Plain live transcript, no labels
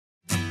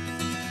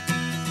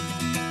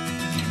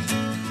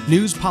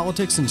News,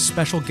 politics, and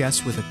special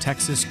guests with a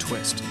Texas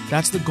twist.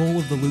 That's the goal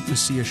of the Luke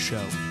Macias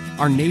Show.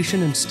 Our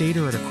nation and state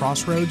are at a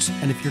crossroads,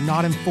 and if you're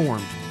not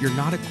informed, you're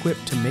not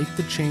equipped to make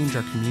the change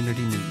our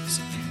community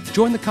needs.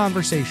 Join the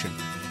conversation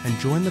and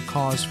join the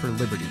cause for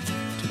liberty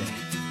today.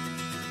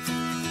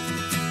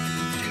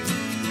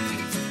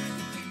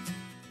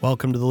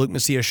 Welcome to the Luke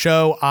Macias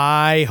Show.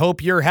 I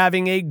hope you're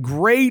having a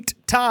great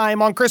time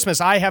on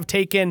Christmas. I have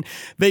taken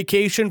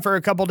vacation for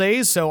a couple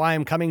days, so I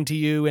am coming to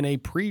you in a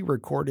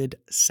pre-recorded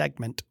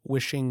segment,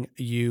 wishing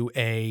you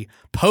a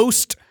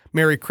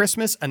post-Merry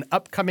Christmas, an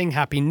upcoming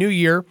Happy New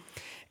Year,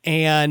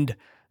 and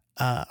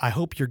I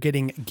hope you're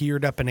getting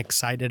geared up and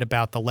excited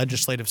about the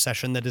legislative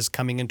session that is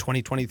coming in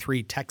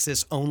 2023.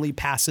 Texas only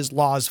passes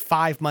laws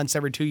 5 months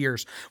every 2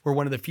 years. We're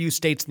one of the few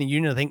states in the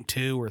union, I think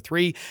 2 or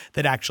 3,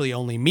 that actually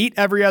only meet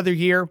every other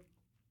year.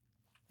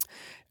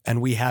 And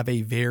we have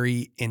a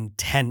very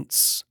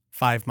intense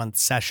 5-month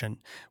session,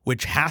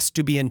 which has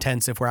to be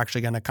intense if we're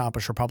actually going to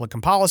accomplish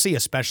Republican policy,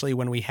 especially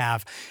when we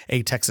have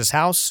a Texas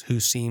House who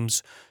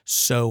seems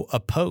so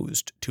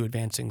opposed to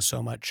advancing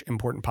so much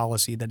important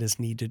policy that is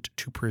needed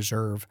to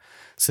preserve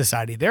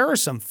society. There are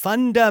some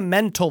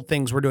fundamental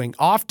things we're doing.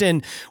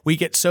 Often we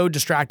get so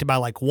distracted by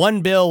like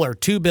one bill or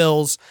two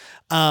bills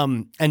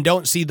and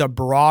don't see the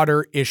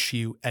broader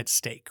issue at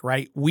stake,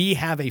 right? We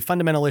have a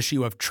fundamental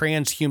issue of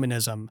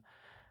transhumanism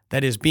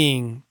that is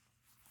being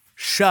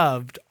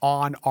shoved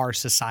on our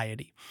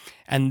society.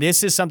 And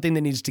this is something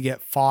that needs to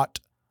get fought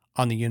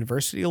on the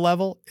university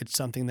level. It's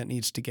something that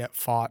needs to get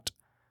fought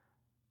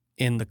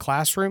in the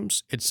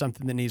classrooms. It's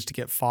something that needs to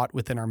get fought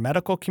within our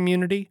medical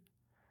community.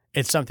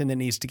 It's something that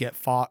needs to get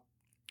fought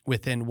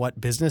within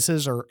what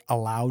businesses are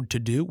allowed to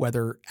do,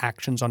 whether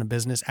actions on a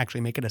business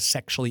actually make it a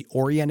sexually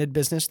oriented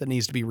business that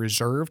needs to be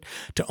reserved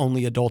to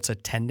only adults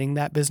attending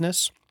that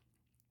business,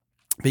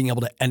 being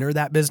able to enter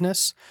that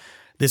business.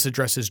 This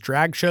addresses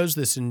drag shows.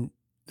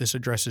 This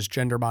addresses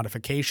gender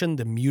modification,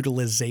 the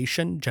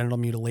mutilization, genital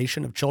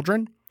mutilation of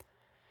children.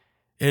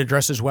 It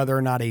addresses whether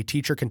or not a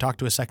teacher can talk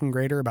to a second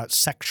grader about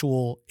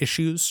sexual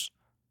issues.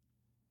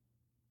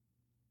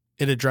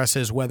 It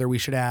addresses whether we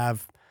should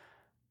have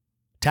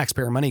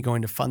taxpayer money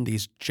going to fund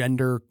these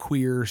gender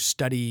queer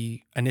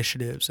study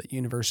initiatives at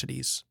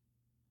universities,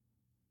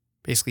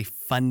 basically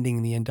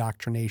funding the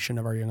indoctrination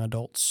of our young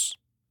adults.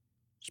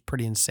 It's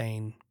pretty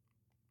insane.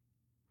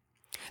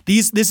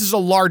 This is a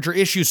larger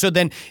issue. So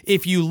then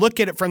if you look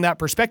at it from that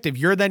perspective,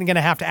 you're then going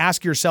to have to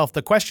ask yourself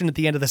the question at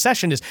the end of the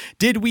session is,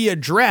 did we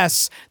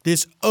address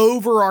this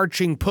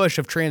overarching push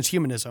of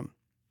transhumanism?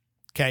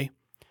 Okay.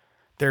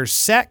 There's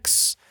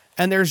sex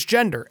and there's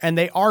gender, and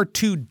they are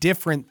two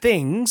different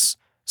things.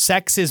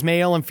 Sex is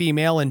male and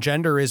female, and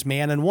gender is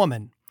man and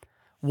woman.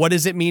 What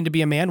does it mean to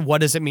be a man?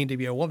 What does it mean to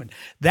be a woman?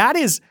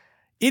 It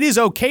is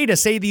okay to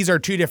say these are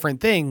two different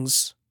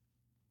things.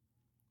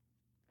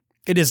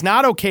 It is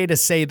not okay to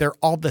say they're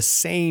all the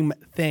same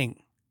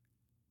thing.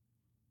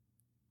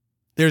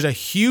 There's a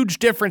huge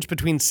difference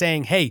between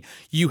saying, hey,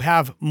 you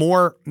have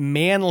more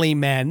manly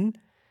men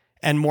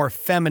and more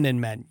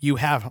feminine men. You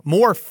have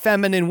more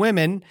feminine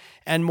women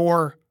and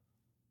more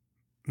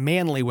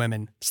manly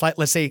women.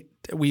 Let's say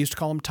we used to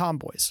call them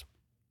tomboys.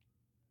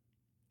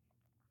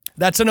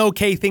 That's an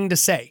okay thing to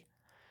say.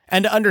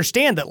 And to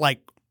understand that, like,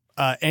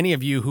 any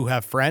of you who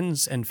have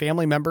friends and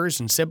family members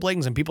and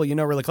siblings and people you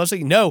know really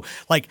closely, know,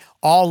 like,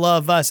 all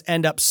of us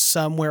end up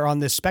somewhere on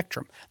this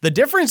spectrum. The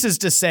difference is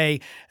to say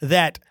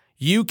that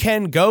you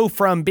can go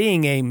from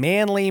being a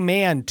manly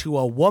man to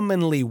a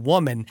womanly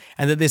woman,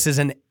 and that this is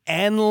an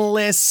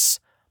endless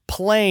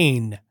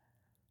plane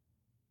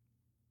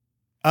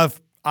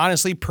of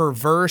honestly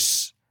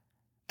perverse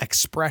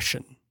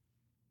expression,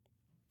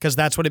 because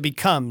that's what it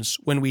becomes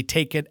when we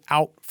take it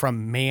out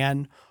from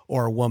man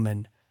or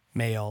woman,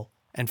 male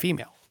and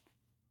female.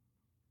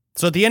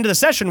 So at the end of the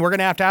session, we're going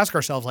to have to ask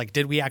ourselves, like,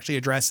 did we actually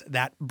address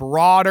that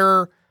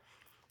broader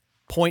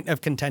point of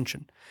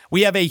contention?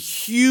 We have a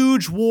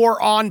huge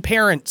war on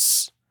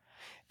parents.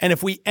 And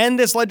if we end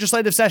this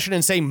legislative session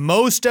and say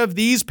most of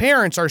these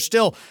parents are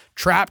still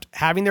trapped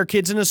having their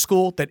kids in a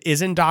school that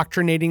is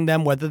indoctrinating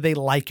them, whether they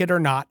like it or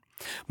not,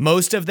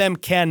 most of them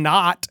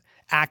cannot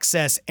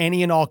access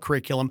any and all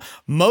curriculum.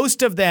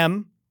 Most of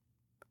them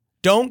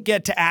don't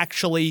get to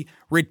actually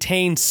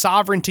retain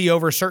sovereignty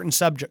over certain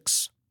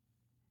subjects.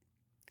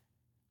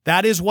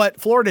 That is what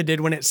Florida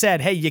did when it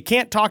said, hey, you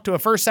can't talk to a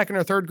first, second,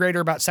 or third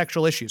grader about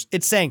sexual issues.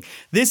 It's saying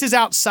this is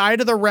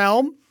outside of the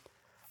realm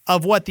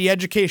of what the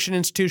education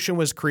institution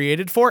was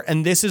created for,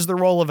 and this is the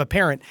role of a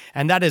parent,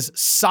 and that is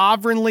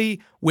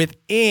sovereignly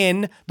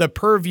within the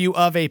purview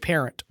of a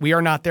parent. We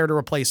are not there to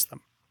replace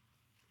them.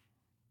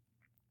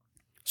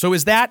 So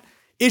is that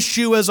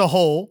issue as a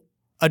whole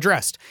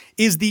addressed?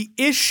 Is the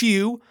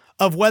issue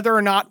of whether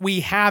or not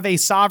we have a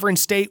sovereign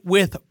state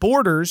with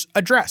borders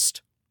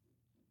addressed?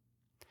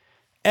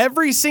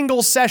 Every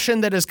single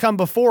session that has come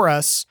before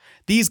us,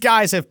 these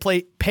guys have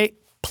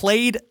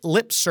played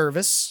lip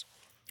service,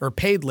 or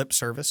paid lip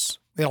service.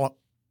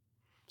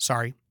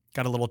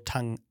 Got a little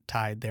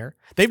tongue-tied there.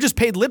 They've just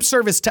paid lip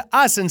service to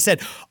us and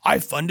said, I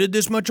funded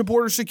this much of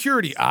border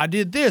security. I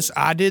did this.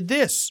 I did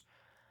this.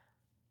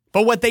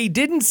 But what they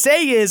didn't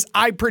say is,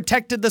 I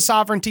protected the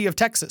sovereignty of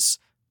Texas.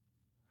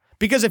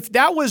 Because if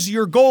that was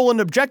your goal and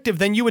objective,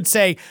 then you would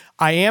say,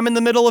 I am in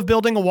the middle of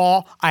building a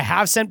wall. I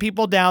have sent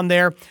people down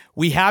there.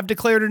 We have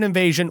declared an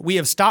invasion. We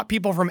have stopped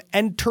people from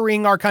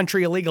entering our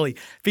country illegally.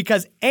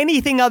 Because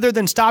anything other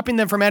than stopping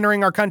them from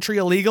entering our country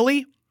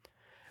illegally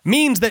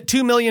means that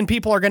 2 million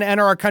people are going to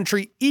enter our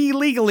country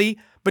illegally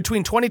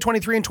between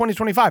 2023 and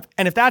 2025.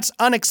 And if that's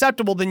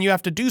unacceptable, then you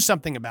have to do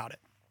something about it.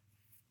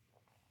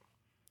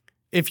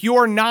 If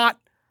you're not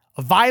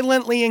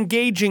violently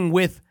engaging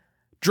with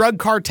drug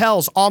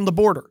cartels on the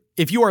border,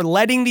 if you are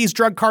letting these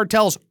drug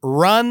cartels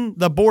run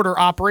the border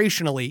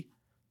operationally,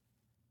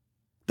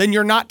 then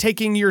you're not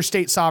taking your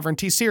state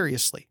sovereignty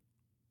seriously.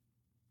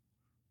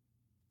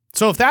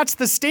 So if that's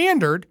the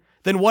standard,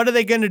 then what are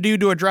they going to do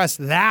to address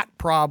that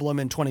problem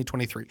in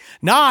 2023?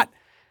 Not,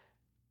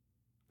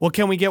 well,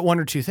 can we get one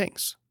or two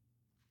things?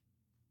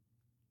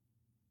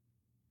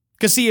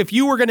 Because see, if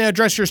you were going to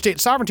address your state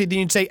sovereignty, then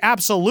you'd say,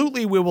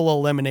 absolutely, we will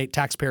eliminate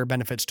taxpayer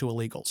benefits to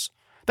illegals.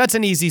 That's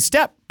an easy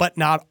step, but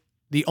not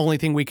the only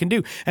thing we can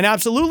do. And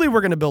absolutely,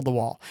 we're going to build the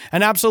wall.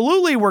 And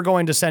absolutely, we're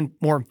going to send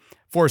more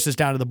forces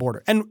down to the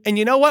border. And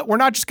you know what? We're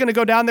not just going to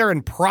go down there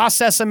and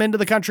process them into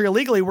the country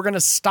illegally. We're going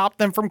to stop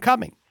them from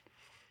coming.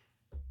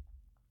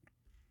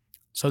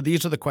 So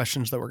these are the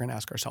questions that we're going to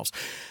ask ourselves.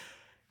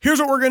 Here's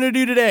what we're going to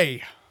do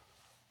today.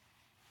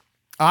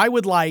 I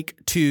would like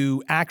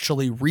to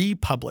actually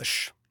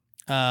republish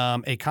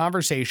a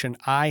conversation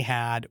I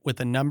had with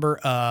a number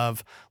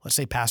of, let's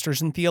say,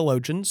 pastors and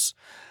theologians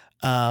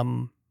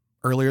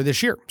earlier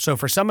this year. So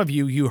for some of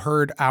you, you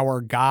heard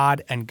our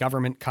God and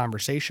government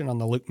conversation on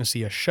the Luke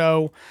Macias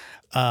show,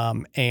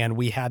 and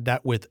we had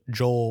that with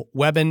Joel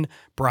Webbin,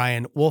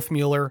 Brian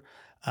Wolfmueller,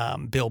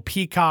 Bill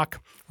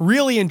Peacock.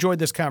 Really enjoyed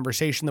this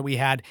conversation that we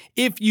had.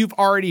 If you've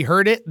already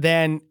heard it,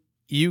 then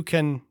you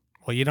can,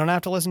 well, you don't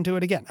have to listen to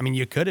it again. I mean,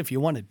 you could if you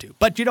wanted to,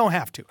 but you don't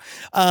have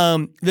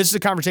to. This is a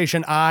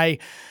conversation I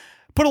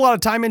put a lot of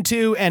time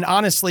into, and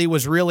honestly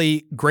was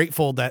really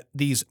grateful that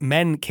these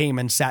men came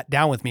and sat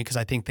down with me, because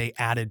I think they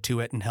added to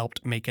it and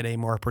helped make it a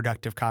more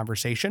productive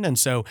conversation. And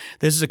so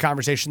this is a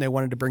conversation they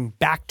wanted to bring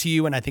back to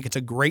you, and I think it's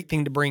a great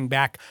thing to bring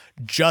back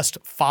just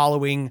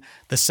following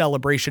the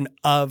celebration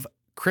of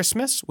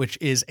Christmas, which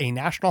is a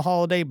national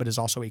holiday, but is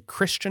also a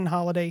Christian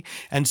holiday.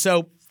 And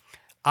so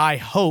I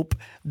hope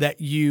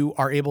that you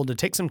are able to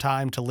take some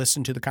time to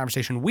listen to the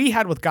conversation we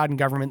had with God and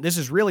government. This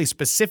is really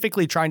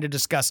specifically trying to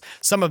discuss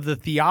some of the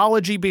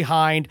theology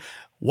behind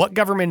what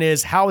government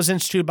is, how it's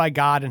instituted by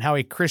God, and how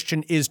a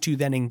Christian is to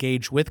then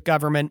engage with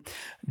government.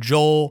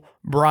 Joel,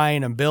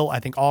 Brian, and Bill, I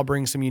think all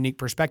bring some unique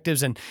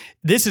perspectives. And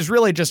this is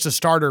really just a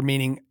starter,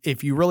 meaning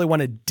if you really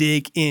want to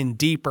dig in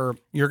deeper,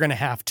 you're going to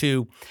have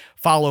to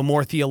follow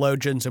more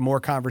theologians and more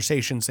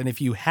conversations. And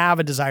if you have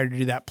a desire to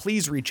do that,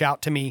 please reach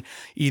out to me,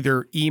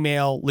 either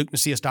email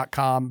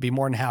lukemacias.com. Be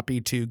more than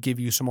happy to give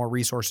you some more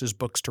resources,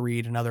 books to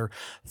read, and other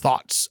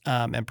thoughts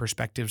and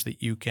perspectives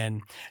that you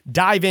can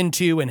dive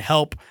into and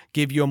help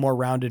give you a more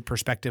rounded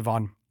perspective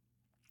on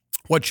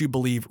what you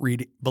believe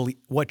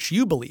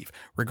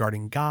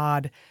regarding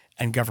God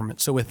and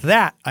government. So with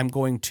that, I'm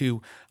going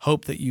to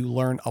hope that you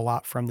learn a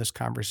lot from this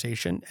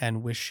conversation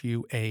and wish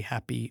you a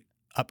happy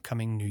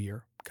upcoming new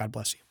year. God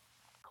bless you.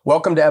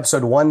 Welcome to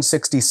episode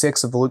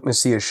 166 of the Luke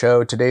Macias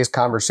Show. Today's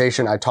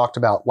conversation I talked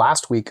about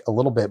last week a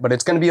little bit, but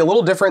it's going to be a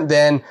little different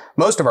than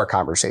most of our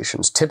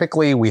conversations.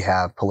 Typically, we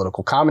have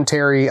political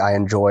commentary. I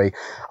enjoy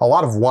a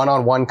lot of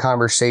one-on-one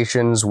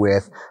conversations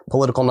with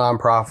political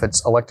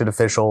nonprofits, elected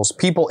officials,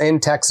 people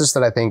in Texas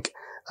that I think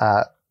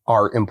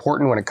are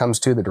important when it comes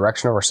to the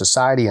direction of our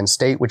society and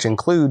state, which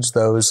includes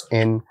those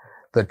in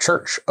the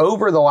church.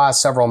 Over the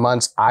last several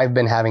months, I've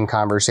been having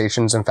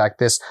conversations. In fact,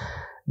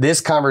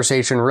 this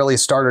conversation really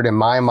started in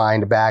my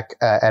mind back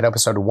at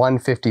episode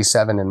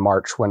 157 in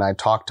March, when I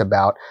talked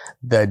about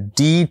the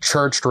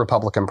de-churched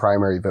Republican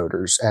primary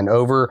voters. And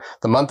over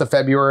the month of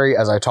February,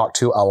 as I talked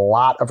to a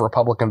lot of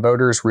Republican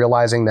voters,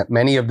 realizing that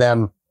many of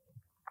them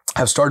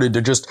have started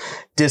to just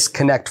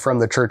disconnect from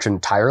the church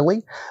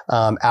entirely,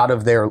 out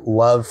of their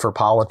love for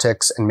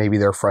politics and maybe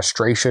their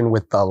frustration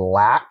with the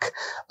lack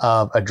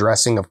of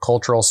addressing of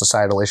cultural,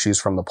 societal issues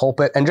from the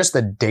pulpit, and just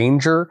the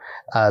danger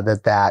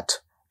that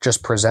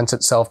just presents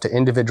itself to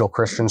individual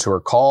Christians who are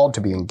called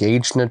to be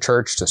engaged in a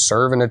church, to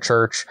serve in a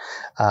church,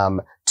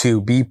 to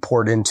be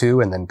poured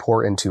into and then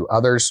pour into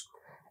others.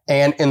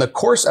 And in the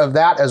course of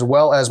that, as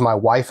well as my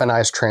wife and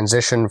I's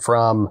transition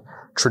from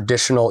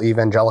traditional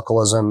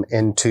evangelicalism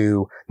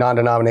into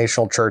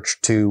non-denominational church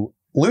to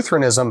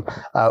Lutheranism,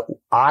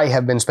 I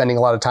have been spending a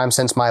lot of time,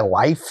 since my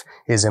life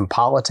is in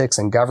politics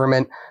and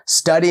government,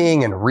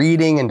 studying and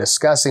reading and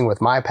discussing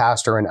with my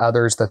pastor and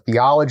others the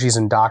theologies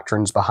and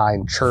doctrines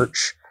behind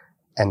church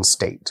and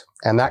state.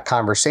 And that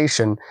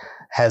conversation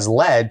has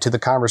led to the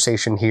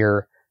conversation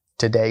here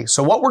today.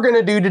 So what we're going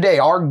to do today,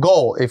 our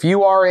goal, if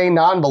you are a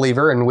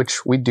non-believer, in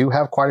which we do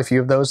have quite a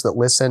few of those that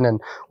listen and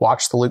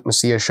watch the Luke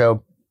Macias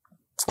Show,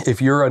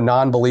 If you're a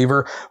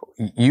non-believer,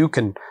 you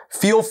can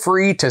feel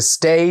free to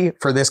stay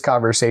for this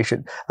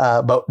conversation.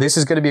 But this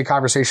is going to be a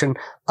conversation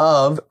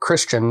of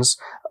Christians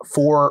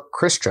for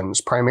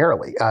Christians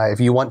primarily. If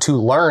you want to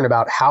learn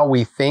about how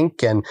we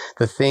think and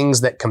the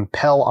things that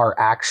compel our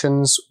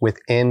actions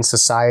within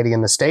society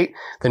and the state,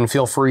 then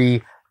feel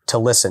free to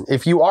listen.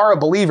 If you are a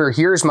believer,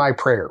 here's my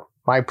prayer.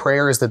 My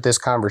prayer is that this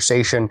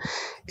conversation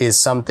is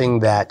something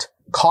that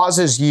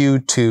causes you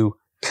to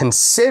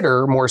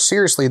consider more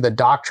seriously the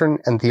doctrine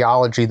and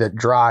theology that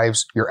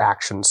drives your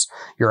actions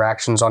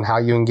on how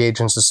you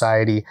engage in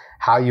society,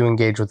 how you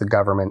engage with the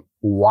government,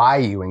 why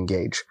you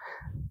engage.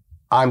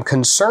 I'm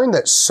concerned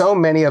that so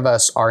many of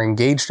us are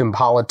engaged in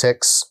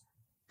politics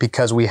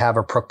because we have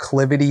a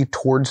proclivity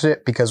towards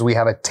it, because we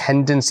have a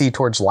tendency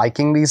towards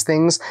liking these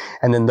things.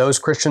 And then those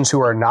Christians who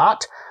are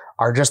not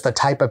are just the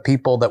type of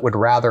people that would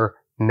rather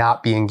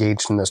not be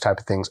engaged in those type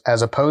of things,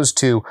 as opposed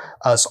to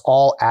us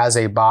all as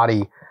a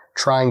body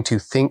trying to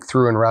think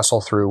through and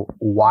wrestle through,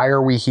 why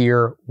are we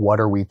here? What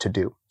are we to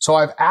do? So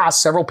I've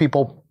asked several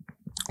people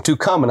to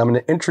come, and I'm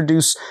going to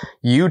introduce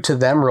you to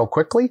them real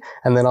quickly,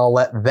 and then I'll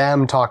let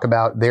them talk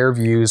about their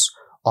views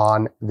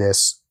on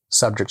this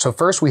subject. So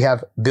first we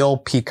have Bill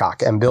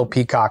Peacock, and Bill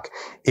Peacock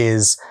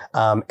is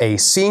a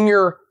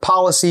senior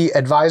policy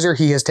advisor.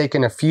 He has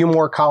taken a few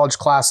more college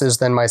classes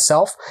than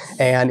myself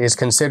and is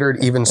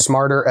considered even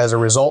smarter as a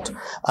result.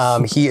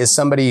 He is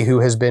somebody who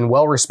has been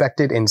well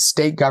respected in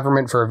state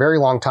government for a very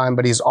long time,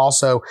 but he's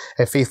also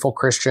a faithful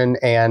Christian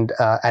and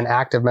an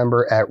active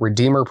member at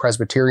Redeemer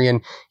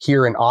Presbyterian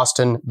here in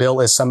Austin. Bill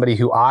is somebody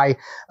who I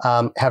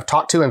have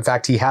talked to. In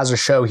fact, he has a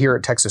show here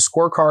at Texas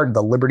Scorecard,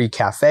 the Liberty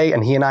Cafe,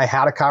 and he and I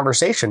had a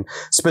conversation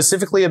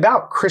specifically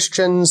about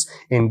Christians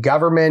in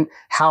government,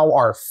 how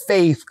our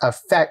faith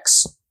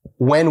affects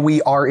when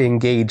we are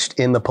engaged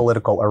in the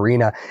political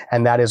arena.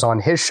 And that is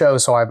on his show.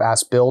 So I've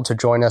asked Bill to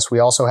join us. We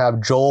also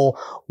have Joel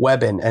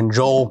Webbin, and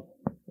Joel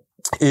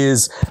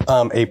is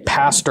a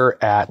pastor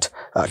at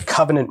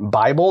Covenant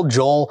Bible.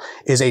 Joel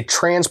is a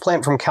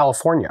transplant from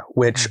California,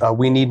 which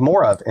we need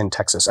more of in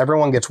Texas.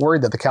 Everyone gets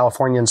worried that the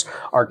Californians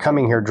are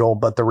coming here, Joel,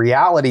 but the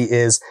reality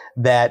is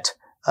that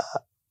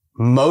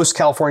most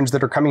Californians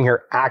that are coming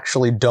here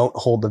actually don't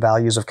hold the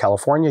values of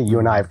California. You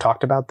and I have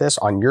talked about this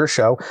on your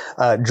show.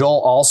 Joel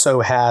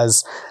also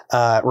has,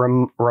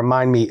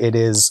 remind me, it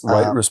is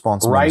Right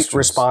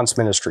Response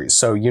Ministries.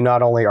 So you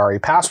not only are a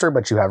pastor,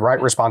 but you have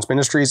Right Response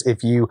Ministries.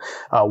 If you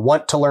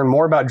want to learn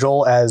more about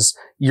Joel as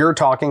you're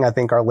talking, I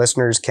think our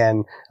listeners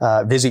can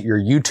visit your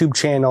YouTube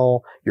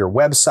channel, your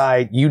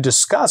website. You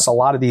discuss a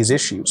lot of these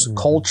issues,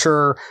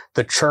 culture,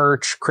 the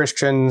church,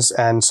 Christians.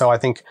 And so I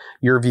think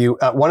your view,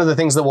 one of the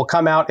things that will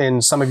come out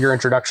in some of your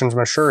introductions,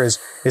 I'm sure, is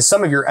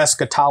some of your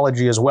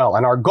eschatology as well.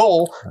 And our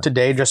goal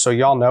today, just so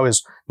y'all know,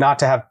 is not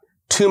to have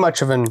too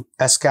much of an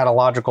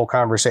eschatological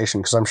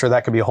conversation, because I'm sure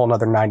that could be a whole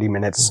nother 90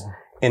 minutes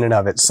in and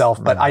of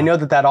itself. But I know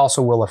that that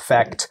also will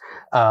affect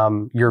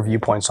your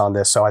viewpoints on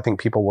this. So I think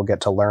people will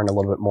get to learn a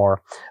little bit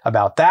more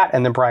about that.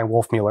 And then Brian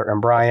Wolfmueller.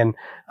 And Brian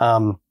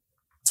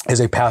is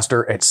a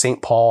pastor at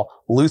St. Paul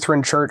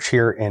Lutheran Church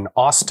here in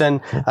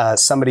Austin,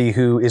 somebody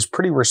who is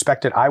pretty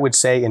respected, I would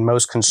say, in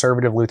most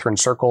conservative Lutheran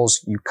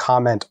circles. You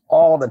comment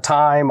all the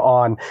time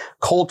on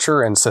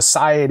culture and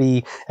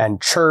society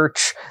and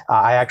church.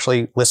 I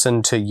actually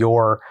listened to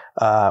your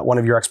one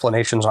of your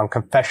explanations on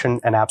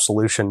confession and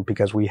absolution,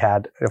 because we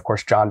had, of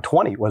course, John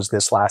 20 was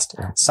this last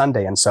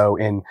Sunday. And so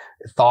in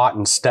thought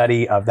and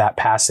study of that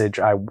passage,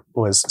 I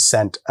was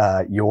sent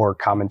your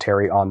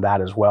commentary on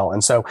that as well.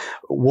 And so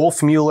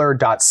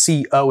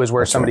wolfmueller.co is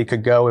where somebody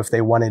could go if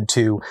they wanted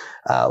to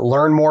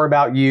learn more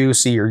about you,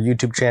 see your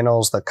YouTube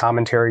channels, the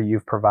commentary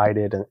you've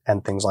provided,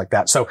 and things like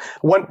that. So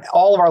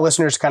all of our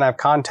listeners kind of have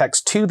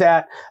context to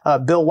that.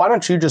 Bill, why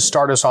don't you just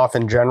start us off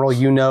in general?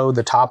 You know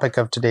the topic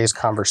of today's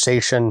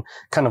conversation,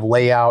 kind of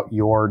lay out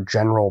your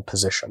general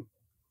position.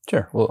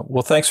 Sure.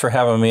 Well, thanks for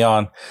having me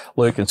on,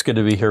 Luke. It's good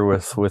to be here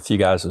with you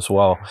guys as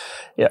well.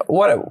 Yeah.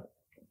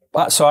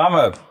 So I'm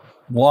a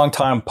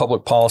longtime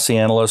public policy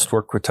analyst,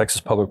 worked with Texas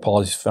Public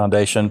Policy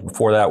Foundation.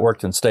 Before that,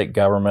 worked in state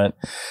government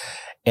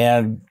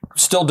and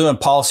still doing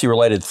policy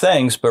related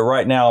things. But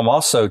right now I'm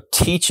also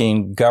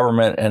teaching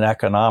government and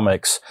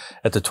economics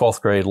at the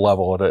 12th grade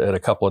level at a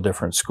couple of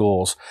different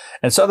schools.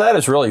 And so that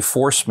has really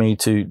forced me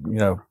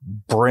to,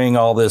 bring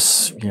all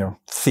this,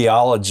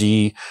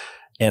 theology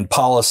and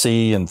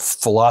policy and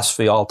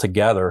philosophy all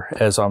together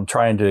as I'm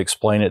trying to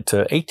explain it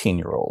to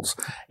 18-year-olds.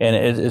 And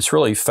it's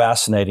really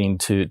fascinating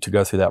to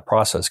go through that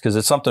process, because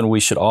it's something we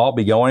should all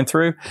be going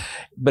through,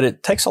 but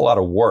it takes a lot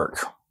of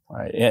work,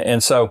 right?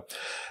 And so,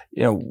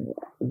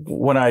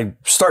 when I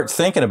start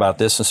thinking about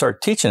this and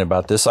start teaching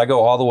about this, I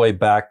go all the way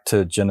back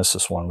to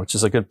Genesis 1, which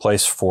is a good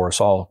place for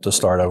us all to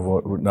start over,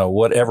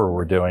 whatever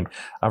we're doing.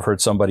 I've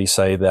heard somebody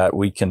say that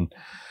we can,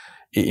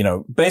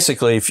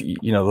 basically, if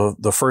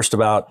the first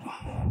about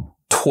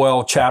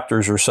 12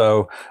 chapters or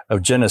so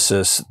of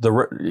Genesis,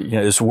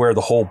 is where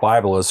the whole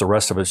Bible is. The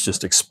rest of it's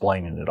just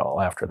explaining it all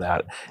after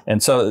that.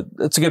 And so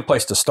it's a good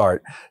place to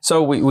start.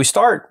 So we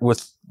start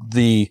with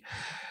the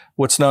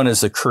what's known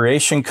as the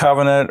creation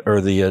covenant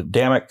or the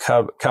Adamic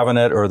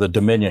covenant or the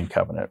dominion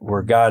covenant,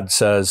 where God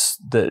says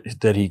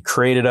that he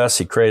created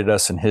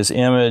us in his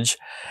image.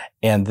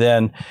 And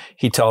then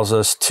he tells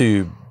us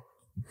to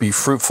be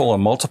fruitful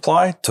and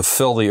multiply, to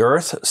fill the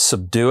earth,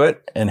 subdue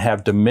it, and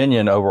have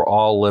dominion over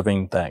all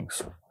living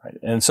things. Right?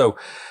 And so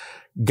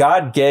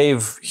God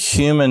gave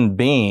human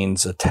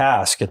beings a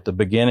task at the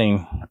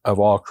beginning of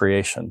all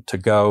creation to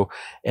go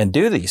and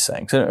do these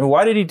things. And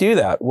why did he do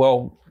that?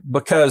 Well,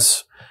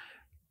 because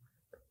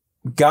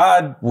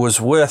God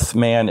was with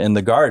man in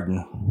the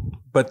garden,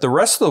 but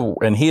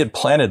and he had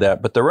planted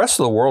that, but the rest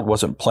of the world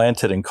wasn't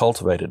planted and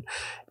cultivated.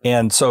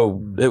 And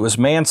so it was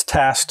man's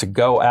task to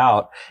go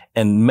out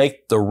and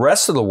make the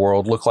rest of the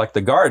world look like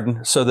the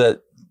garden so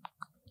that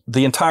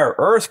the entire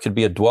earth could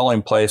be a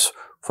dwelling place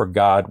for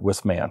God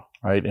with man,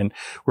 right? And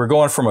we're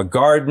going from a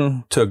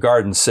garden to a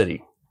garden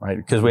city, right?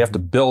 Because we have to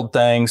build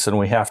things and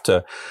we have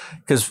to,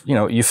 because,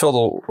 you fill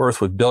the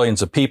earth with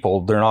billions of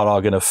people, they're not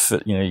all going to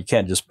fit, you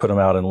can't just put them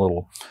out in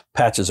little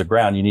patches of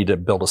ground. You need to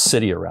build a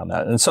city around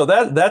that. And so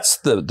that's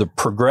the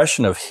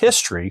progression of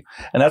history.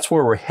 And that's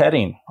where we're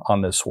heading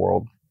on this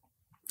world,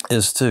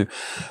 is to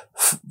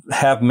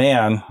have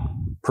man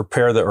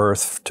prepare the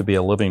earth to be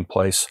a living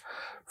place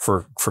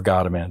for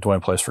God and man,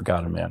 dwelling place for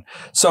God and man.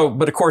 So,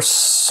 but of course,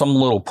 some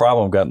little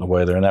problem got in the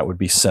way there, and that would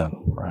be sin,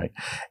 right?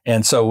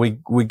 And so we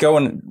go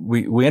and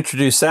we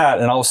introduce that,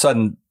 and all of a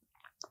sudden,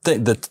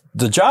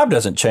 the job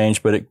doesn't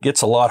change, but it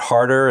gets a lot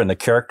harder, and the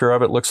character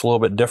of it looks a little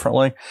bit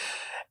differently.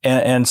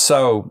 And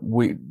so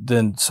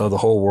so the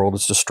whole world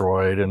is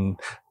destroyed and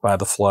by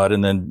the flood,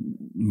 and then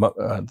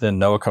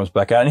Noah comes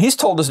back out, and he's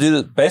told us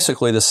to do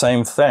basically the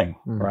same thing,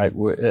 right?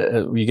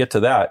 We get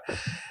to that.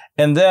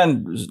 And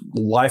then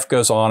life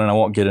goes on, and I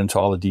won't get into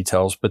all the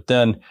details, but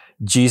then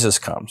Jesus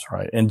comes,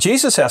 right? And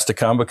Jesus has to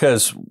come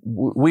because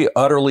we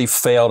utterly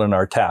failed in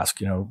our task.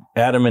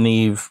 Adam and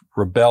Eve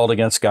rebelled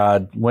against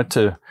God, went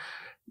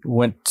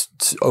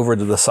over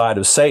to the side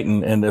of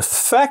Satan, and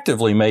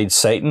effectively made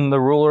Satan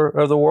the ruler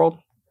of the world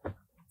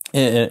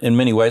in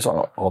many ways,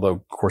 although,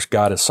 of course,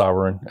 God is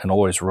sovereign and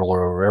always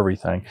ruler over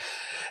everything.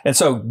 And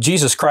so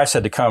Jesus Christ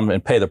had to come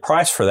and pay the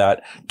price for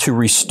that to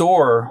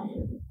restore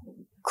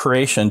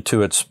creation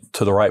to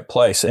the right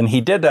place. And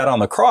he did that on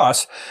the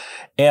cross.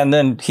 And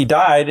then he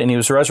died and he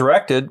was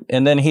resurrected,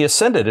 and then he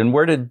ascended. And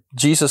where did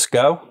Jesus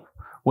go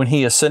when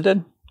he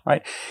ascended?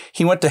 Right?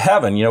 He went to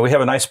heaven. We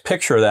have a nice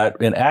picture of that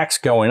in Acts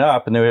going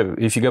up. And then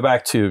if you go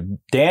back to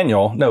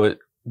Daniel,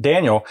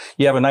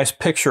 you have a nice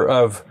picture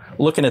of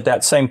looking at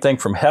that same thing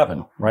from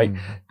heaven, right?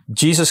 Mm-hmm.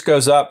 Jesus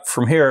goes up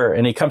from here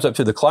and he comes up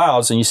to the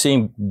clouds, and you see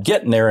him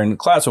getting there in the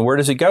clouds. And where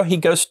does he go? He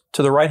goes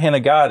to the right hand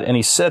of God, and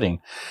he's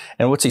sitting.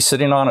 And what's he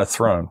sitting on? A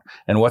throne.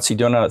 And what's he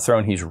doing on a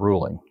throne? He's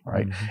ruling,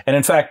 right? Mm-hmm. And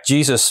in fact,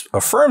 Jesus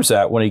affirms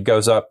that when he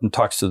goes up and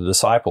talks to the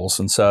disciples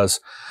and says,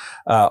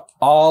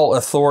 all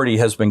authority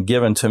has been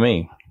given to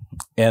me.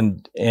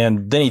 And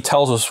then he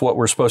tells us what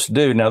we're supposed to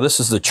do. Now, this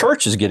is the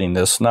church is getting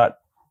this, not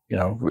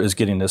is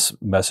getting this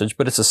message,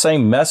 but it's the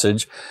same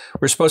message.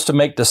 We're supposed to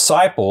make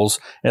disciples,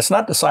 and it's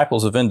not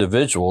disciples of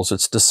individuals,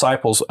 it's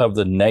disciples of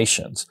the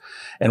nations.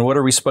 And what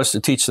are we supposed to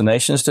teach the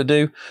nations to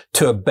do?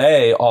 To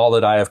obey all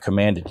that I have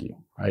commanded you,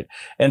 right?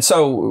 And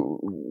so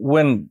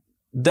when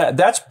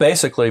that's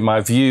basically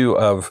my view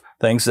of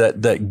things,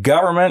 that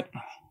government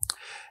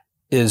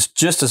is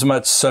just as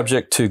much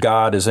subject to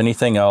God as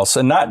anything else,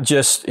 and not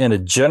just in a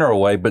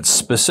general way, but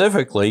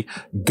specifically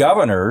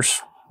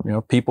governors,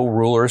 people,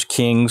 rulers,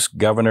 kings,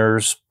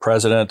 governors,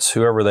 presidents,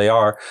 whoever they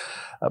are,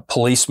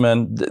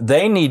 policemen,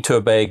 they need to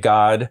obey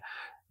God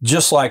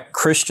just like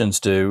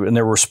Christians do, and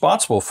they're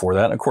responsible for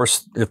that. And of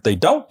course, if they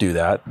don't do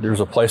that, there's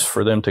a place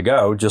for them to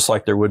go, just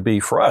like there would be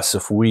for us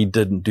if we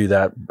didn't do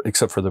that,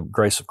 except for the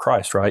grace of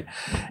Christ, right?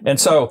 And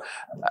so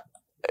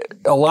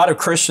a lot of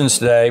Christians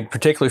today,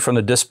 particularly from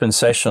the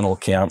dispensational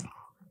camp,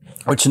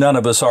 which none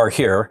of us are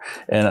here,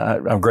 and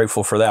I'm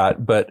grateful for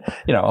that. But,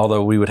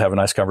 although we would have a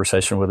nice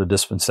conversation with a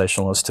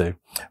dispensationalist too.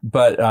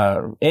 But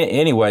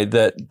anyway,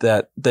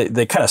 that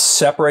they kind of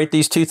separate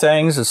these two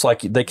things. It's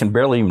like they can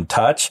barely even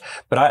touch.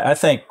 But I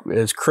think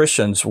as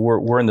Christians,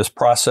 we're in this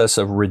process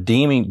of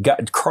redeeming.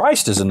 God,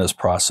 Christ is in this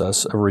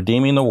process of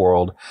redeeming the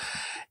world,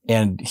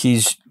 and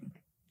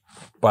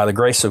by the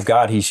grace of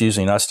God, he's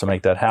using us to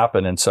make that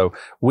happen. And so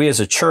we as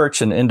a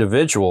church and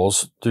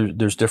individuals,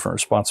 there's different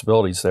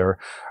responsibilities there,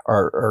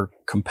 are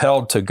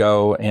compelled to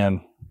go and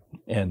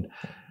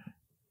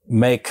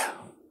make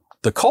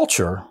the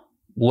culture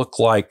look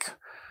like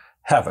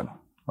heaven,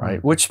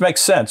 right? Which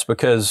makes sense,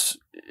 because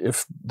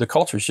if the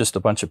culture is just a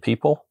bunch of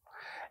people,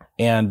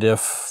 and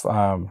if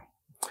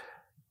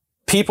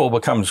people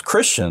becomes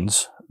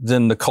Christians,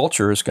 then the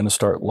culture is going to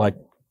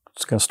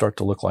start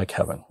to look like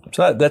heaven.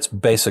 So that's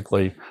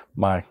basically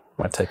my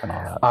take on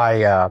all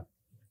that.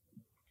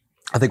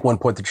 I think one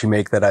point that you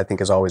make that I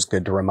think is always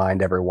good to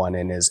remind everyone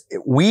in is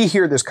we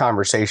hear this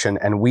conversation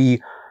and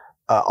we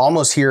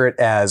almost hear it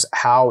as,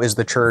 how is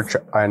the church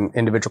and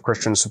individual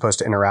Christians supposed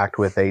to interact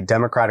with a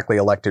democratically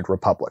elected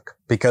republic?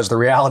 Because the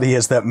reality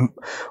is that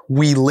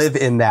we live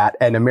in that,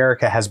 and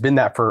America has been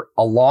that for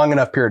a long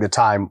enough period of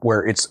time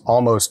where it's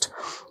almost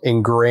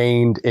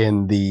ingrained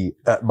in the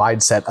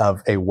mindset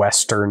of a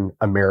Western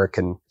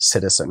American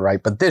citizen,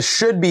 right? But this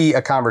should be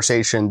a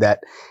conversation that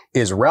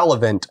is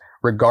relevant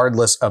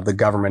regardless of the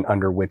government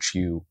under which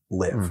you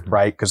live,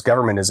 right? Because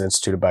government is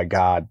instituted by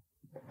God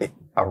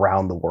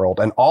around the world,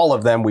 and all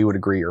of them, we would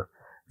agree, are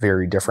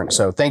very different.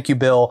 So thank you,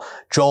 Bill.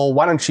 Joel,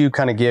 why don't you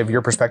kind of give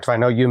your perspective? I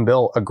know you and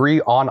Bill agree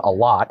on a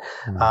lot,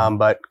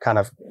 but kind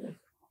of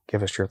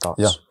give us your thoughts.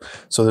 Yeah.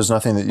 So there's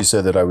nothing that you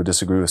said that I would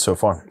disagree with so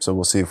far. So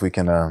we'll see if we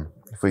can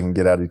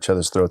get at each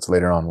other's throats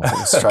later on.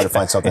 Let's try to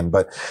find something.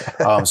 But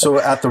so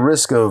at the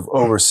risk of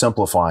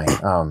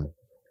oversimplifying,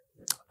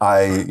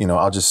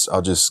 I'll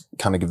just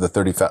kind of give the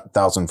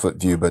 30,000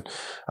 foot view, but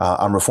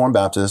I'm Reformed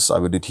Baptist. I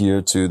would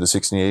adhere to the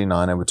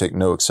 1689. I would take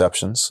no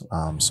exceptions.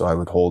 So I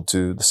would hold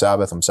to the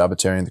Sabbath. I'm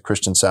Sabbatarian, the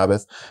Christian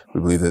Sabbath. We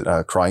believe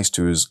that Christ,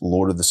 who is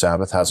Lord of the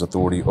Sabbath, has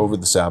authority over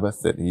the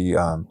Sabbath, that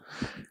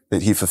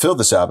he fulfilled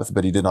the Sabbath,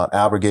 but he did not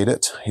abrogate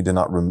it. He did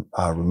not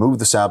remove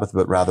the Sabbath,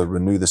 but rather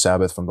renew the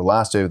Sabbath from the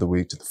last day of the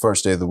week to the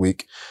first day of the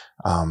week.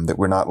 That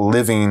we're not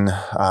living,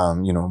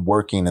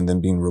 working and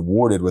then being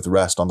rewarded with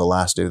rest on the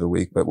last day of the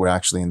week, but we're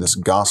actually in this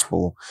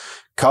gospel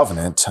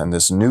covenant and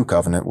this new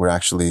covenant. We're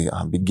actually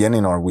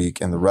beginning our week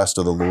in the rest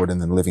of the Lord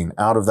and then living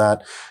out of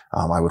that.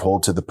 I would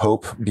hold to the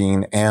Pope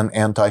being an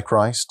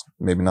Antichrist,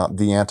 maybe not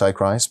the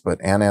Antichrist, but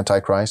an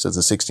Antichrist, as the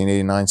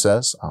 1689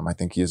 says. I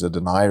think he is a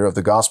denier of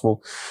the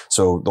gospel.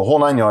 So the whole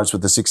 9 yards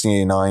with the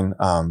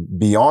 1689.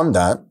 Beyond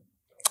that,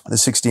 the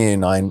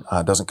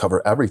 1689 doesn't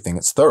cover everything.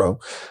 It's thorough,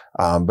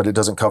 but it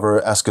doesn't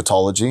cover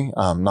eschatology,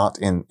 not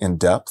in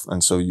depth.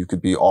 And so you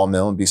could be all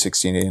mill and be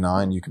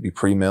 1689. You could be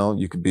pre-mill.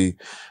 You could be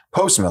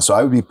post-mill. So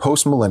I would be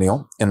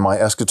post-millennial in my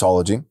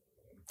eschatology.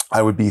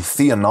 I would be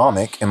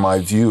theonomic in my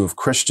view of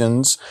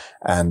Christians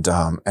and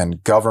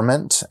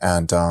government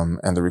and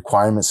the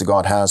requirements that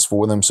God has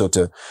for them. So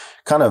to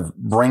kind of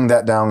bring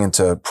that down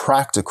into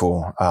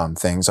practical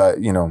things,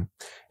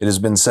 it has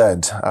been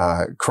said,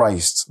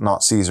 Christ,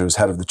 not Caesar, is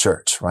head of the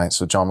church, right?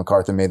 So John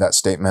MacArthur made that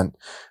statement,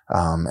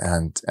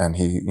 and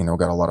he,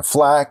 got a lot of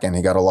flack, and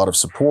he got a lot of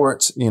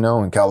support,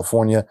 in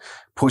California,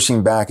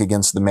 pushing back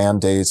against the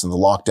mandates and the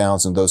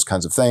lockdowns and those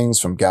kinds of things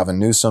from Gavin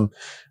Newsom.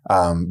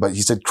 But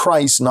he said,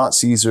 Christ, not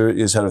Caesar,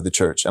 is head of the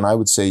church. And I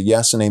would say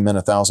yes and amen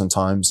 1,000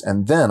 times.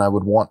 And then I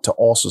would want to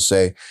also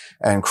say,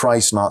 and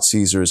Christ, not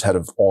Caesar, is head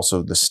of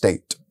also the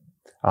state.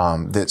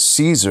 That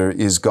Caesar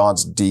is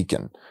God's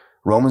deacon.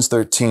 Romans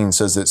 13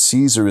 says that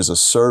Caesar is a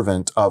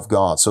servant of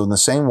God. So in the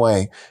same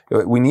way,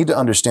 we need to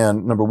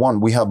understand, number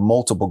one, we have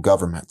multiple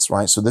governments,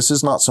 right? So this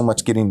is not so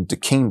much getting into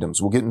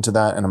kingdoms. We'll get into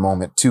that in a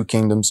moment. 2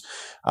 kingdoms.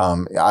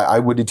 I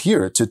would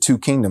adhere to 2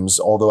 kingdoms,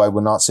 although I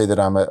would not say that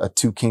I'm a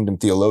 2-kingdom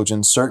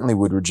theologian. Certainly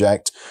would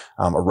reject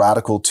a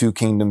radical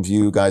 2-kingdom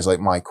view. Guys like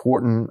Mike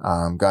Horton,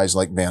 guys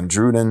like Van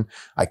Druden.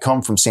 I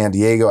come from San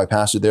Diego. I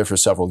pastored there for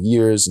several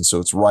years, and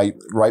so it's right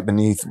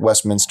beneath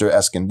Westminster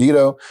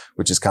Escondido,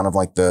 which is kind of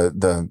like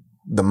the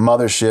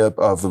mothership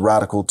of the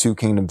radical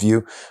 2-kingdom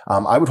view.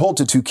 I would hold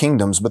to 2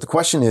 kingdoms, but the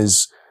question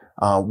is,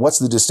 what's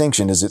the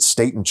distinction? Is it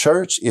state and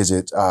church? Is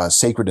it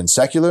sacred and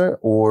secular?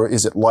 Or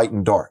is it light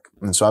and dark?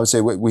 And so I would say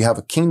we have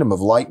a kingdom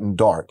of light and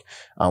dark.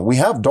 We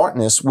have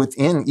darkness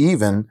within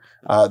even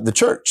the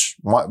church.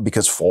 Why?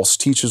 Because false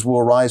teachers will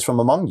arise from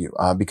among you.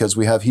 Because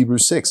we have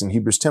Hebrews 6 and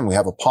Hebrews 10. We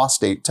have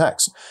apostate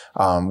texts.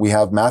 We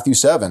have Matthew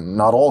 7.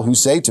 Not all who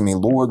say to me,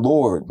 Lord,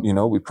 Lord,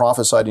 we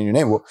prophesied in your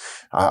name. Well,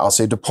 I'll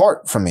say,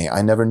 depart from me.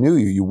 I never knew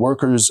you, you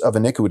workers of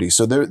iniquity.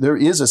 So there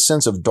is a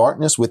sense of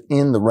darkness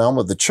within the realm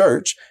of the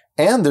church.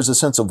 And there's a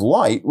sense of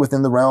light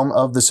within the realm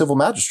of the civil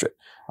magistrate,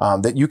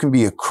 that you can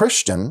be a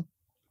Christian,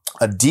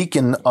 a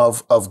deacon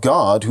of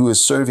God who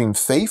is serving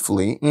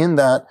faithfully in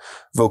that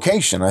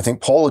vocation. I think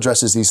Paul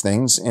addresses these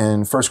things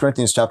in 1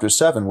 Corinthians chapter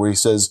 7, where he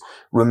says,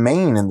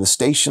 remain in the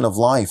station of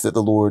life that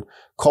the Lord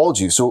called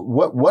you. So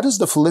what does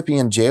the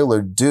Philippian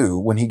jailer do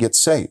when he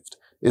gets saved?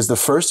 Is the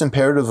first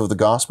imperative of the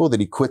gospel that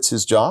he quits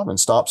his job and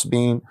stops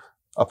being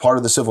a part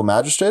of the civil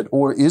magistrate,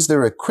 or is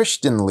there a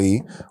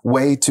Christianly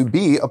way to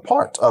be a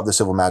part of the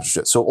civil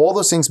magistrate? So all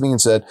those things being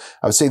said,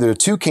 I would say there are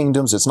 2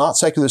 kingdoms. It's not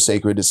secular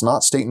sacred. It's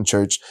not state and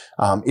church.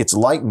 It's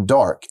light and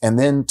dark. And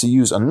then to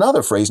use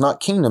another phrase, not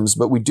kingdoms,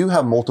 but we do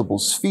have multiple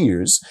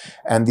spheres,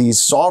 and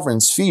these sovereign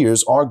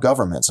spheres are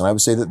governments. And I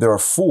would say that there are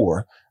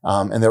 4,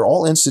 and they're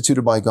all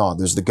instituted by God.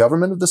 There's the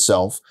government of the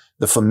self,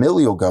 the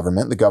familial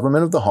government, the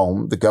government of the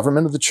home, the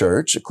government of the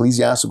church,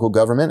 ecclesiastical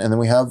government, and then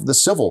we have the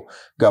civil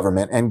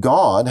government. And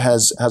God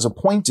has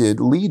appointed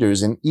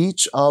leaders in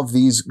each of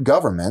these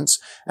governments.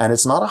 And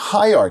it's not a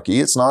hierarchy.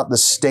 It's not the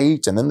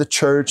state and then the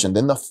church and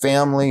then the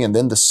family and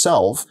then the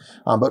self,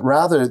 but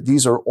rather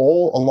these are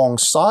all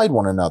alongside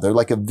one another.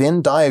 Like a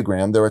Venn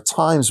diagram, there are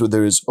times where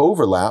there is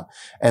overlap.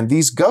 And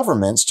these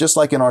governments, just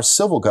like in our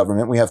civil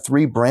government, we have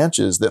 3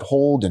 branches that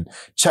hold and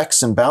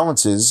checks and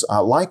balances.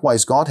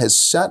 Likewise, God has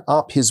set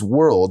up his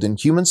world and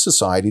human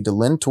society to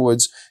lend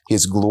towards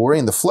his glory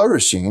and the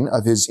flourishing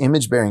of his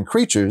image-bearing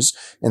creatures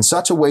in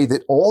such a way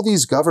that all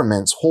these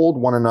governments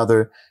hold one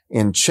another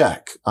in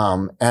check.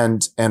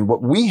 And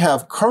what we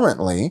have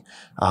currently,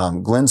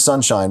 Glenn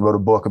Sunshine wrote a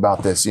book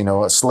about this,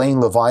 a slain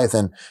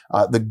Leviathan.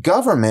 The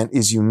government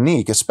is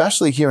unique,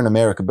 especially here in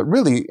America, but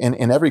really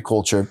in every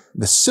culture.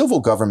 The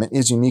civil government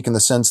is unique in the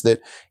sense that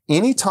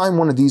anytime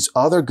one of these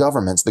other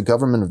governments, the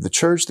government of the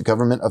church, the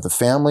government of the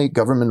family,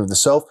 government of the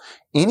self,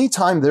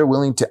 anytime they're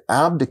willing to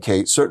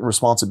abdicate certain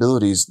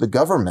responsibilities, the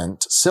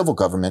government, civil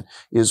government,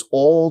 is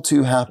all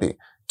too happy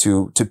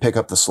to pick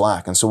up the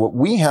slack. And so what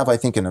we have, I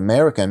think, in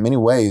America in many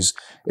ways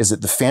is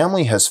that the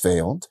family has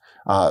failed.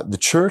 The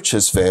church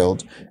has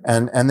failed.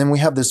 And then we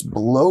have this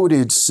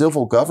bloated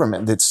civil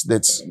government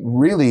that's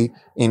really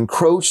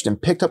encroached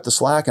and picked up the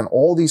slack and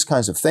all these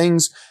kinds of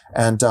things.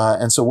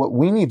 And so what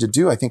we need to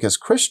do, I think, as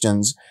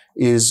Christians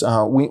is,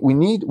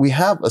 we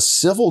have a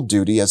civil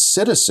duty as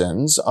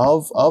citizens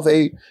of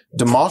a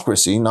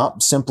democracy,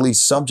 not simply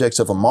subjects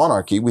of a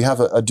monarchy. We have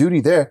a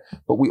duty there,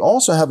 but we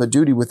also have a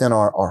duty within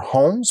our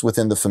homes,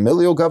 within the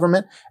familial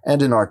government,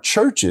 and in our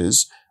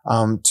churches,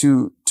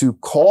 to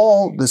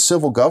call the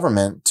civil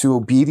government to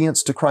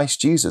obedience to Christ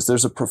Jesus.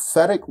 There's a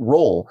prophetic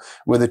role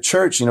where the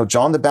church,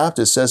 John the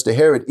Baptist says to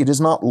Herod, it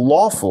is not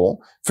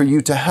lawful for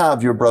you to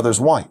have your brother's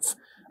wife.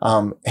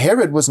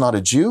 Herod was not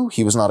a Jew.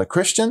 He was not a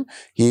Christian.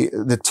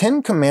 The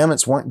 10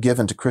 Commandments weren't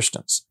given to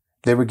Christians.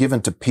 They were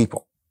given to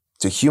people,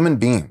 to human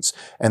beings,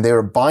 and they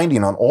are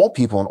binding on all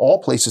people in all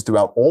places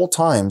throughout all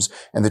times.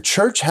 And the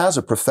church has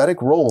a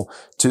prophetic role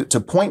to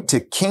point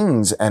to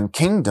kings and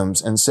kingdoms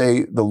and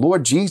say, the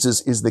Lord Jesus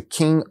is the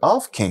King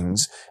of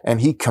kings, and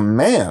he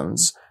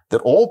commands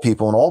that all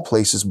people in all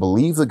places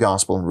believe the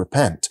gospel and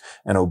repent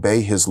and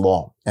obey his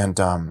law. And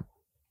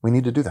we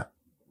need to do that.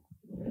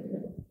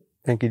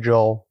 Thank you,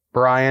 Joel.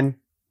 Brian,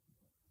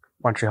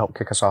 why don't you help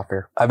kick us off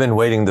here? I've been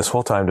waiting this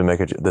whole time to make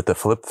it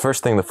that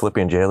first thing the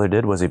Philippian jailer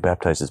did was he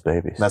baptized his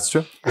babies. That's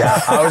true.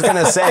 Yeah, I was going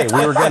to say,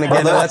 we were going to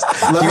get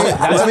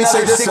let me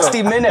say this.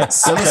 60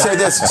 minutes. Let me say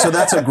this. So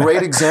that's a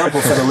great example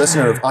for the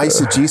listener of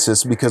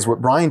eisegesis, because what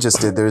Brian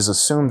just did there is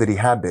assume that he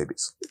had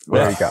babies.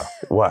 There you go.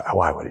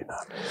 Why would he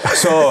not?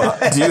 So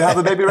do you have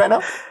a baby right now?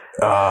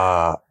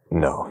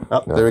 No.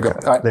 Oh, there we go.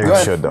 All right, there go you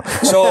ahead. Should though.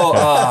 So,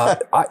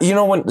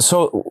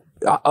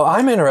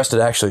 I'm interested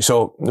actually.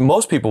 So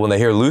most people, when they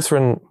hear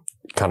Lutheran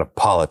kind of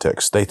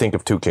politics, they think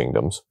of two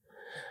kingdoms.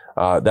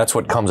 That's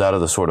what comes out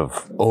of the sort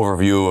of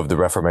overview of the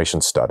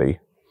Reformation study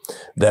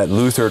that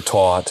Luther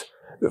taught.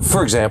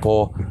 For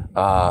example,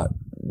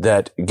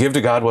 that give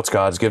to God what's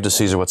God's, give to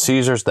Caesar what's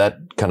Caesar's.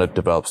 That kind of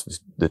develops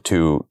the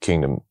two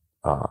kingdom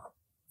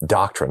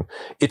doctrine.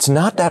 It's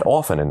not that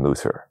often in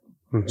Luther.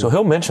 Mm-hmm. So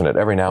he'll mention it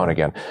every now and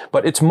again.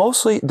 But it's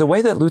mostly, the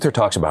way that Luther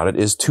talks about it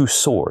is two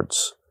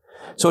swords.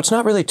 So it's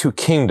not really two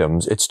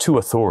kingdoms, it's two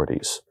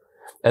authorities.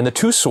 And the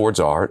two swords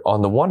are,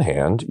 on the one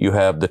hand, you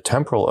have the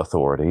temporal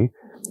authority,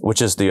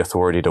 which is the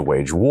authority to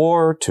wage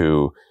war,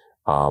 to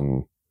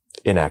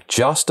enact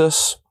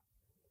justice,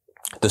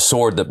 the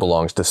sword that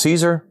belongs to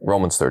Caesar,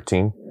 Romans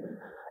 13,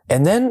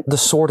 and then the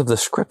sword of the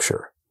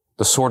Scripture,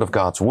 the sword of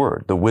God's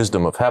Word, the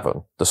wisdom of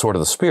heaven, the sword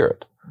of the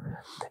Spirit.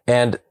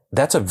 And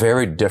that's a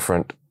very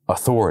different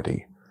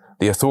authority.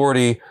 The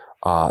authority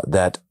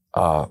that,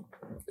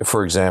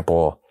 for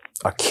example,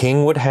 a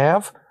king would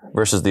have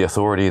versus the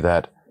authority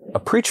that a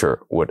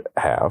preacher would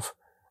have.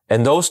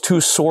 And those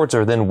two swords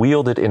are then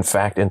wielded, in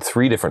fact, in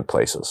three different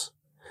places.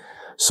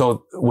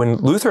 So when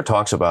Luther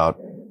talks about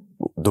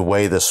the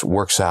way this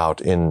works out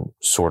in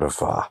sort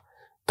of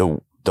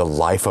the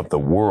life of the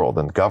world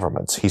and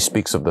governments, he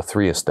speaks of the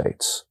three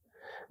estates.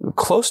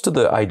 Close to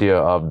the idea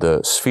of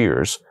the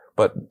spheres,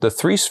 but the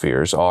three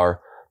spheres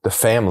are the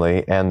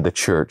family and the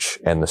church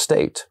and the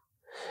state.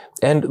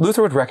 And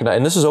Luther would recognize,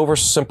 and this is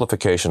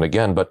oversimplification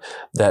again, but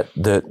that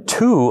the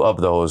two of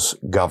those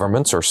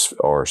governments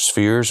or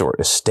spheres or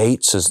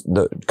estates is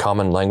the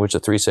common language, the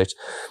three estates,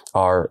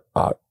 are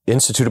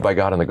instituted by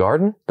God in the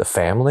garden, the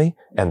family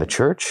and the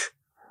church,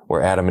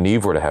 where Adam and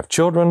Eve were to have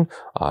children,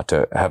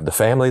 to have the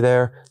family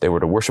there. They were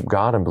to worship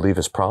God and believe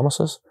his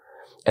promises.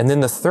 And then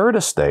the third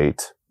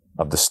estate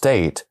of the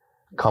state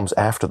comes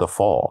after the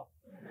fall.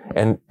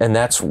 And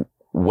that's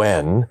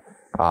when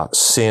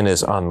sin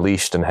is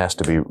unleashed and has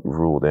to be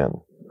ruled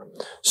in.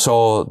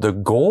 So the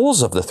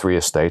goals of the three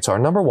estates are,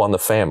 number one, the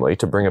family,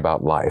 to bring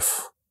about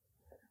life.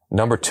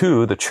 Number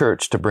two, the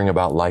church, to bring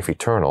about life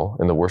eternal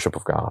in the worship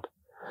of God.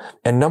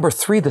 And number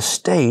three, the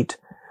state,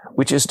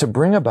 which is to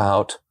bring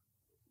about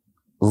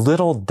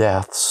little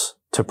deaths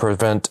to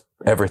prevent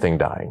everything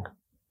dying.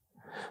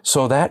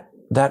 So that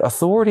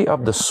authority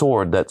of the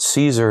sword that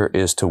Caesar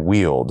is to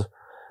wield,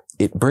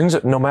 it brings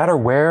it, no matter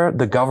where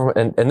the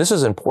government, and this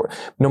is important,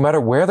 no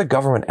matter where the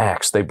government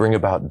acts, they bring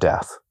about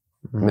death.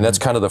 Mm-hmm. I mean, that's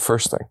kind of the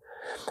first thing.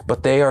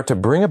 But they are to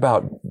bring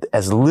about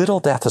as little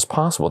death as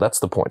possible. That's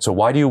the point. So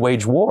why do you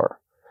wage war?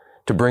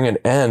 To bring an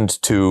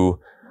end to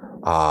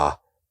the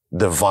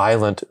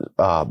violent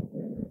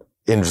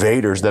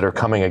invaders that are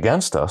coming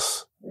against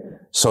us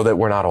so that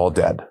we're not all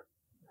dead.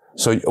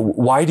 So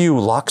why do you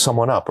lock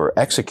someone up or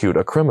execute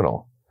a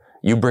criminal?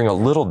 You bring a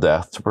little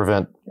death to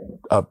prevent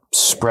a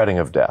spreading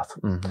of death.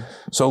 Mm-hmm.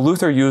 So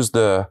Luther used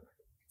the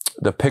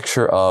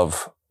picture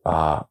of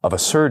a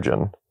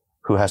surgeon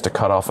who has to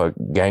cut off a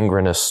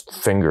gangrenous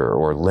finger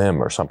or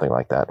limb or something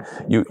like that.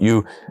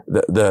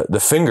 The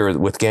finger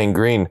with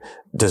gangrene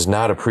does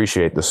not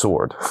appreciate the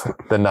sword,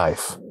 the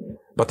knife,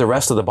 but the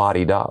rest of the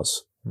body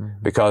does,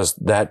 because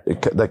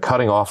the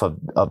cutting off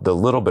of the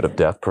little bit of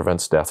death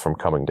prevents death from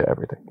coming to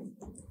everything.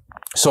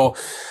 So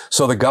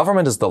the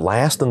government is the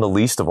last and the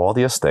least of all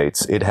the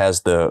estates. It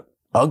has the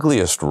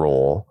ugliest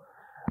role,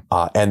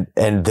 and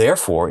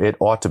therefore it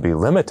ought to be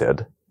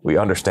limited. We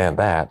understand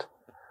that.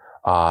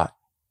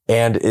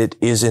 And it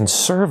is in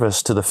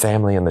service to the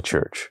family and the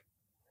church.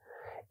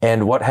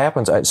 And what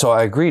happens, so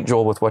I agree,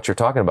 Joel, with what you're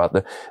talking about.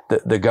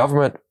 The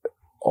government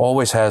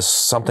always has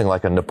something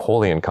like a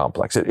Napoleon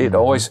complex. It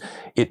always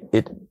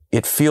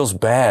feels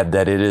bad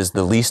that it is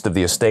the least of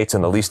the estates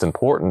and the least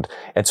important.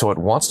 And so it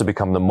wants to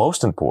become the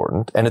most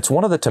important. And it's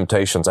one of the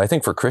temptations, I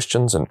think, for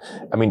Christians, and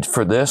I mean,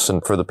 for this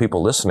and for the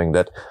people listening,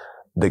 that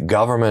the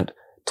government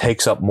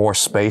takes up more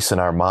space in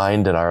our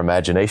mind and our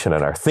imagination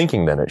and our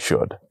thinking than it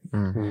should.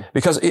 Mm-hmm.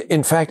 Because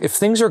in fact, if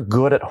things are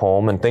good at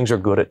home and things are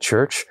good at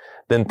church,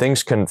 then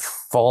things can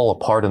fall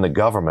apart in the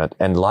government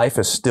and life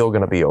is still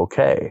going to be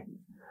okay.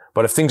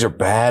 But if things are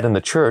bad in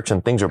the church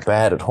and things are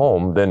bad at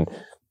home, then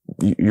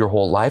your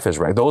whole life is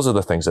wrecked. Those are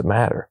the things that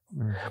matter.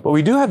 Mm-hmm. But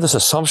we do have this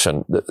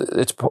assumption that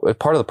it's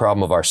part of the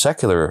problem of our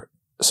secular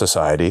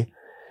society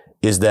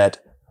is that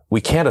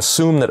we can't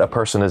assume that a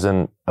person is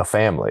in a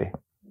family.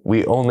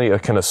 We only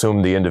can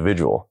assume the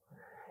individual.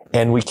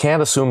 And we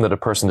can't assume that a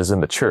person is in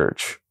the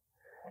church.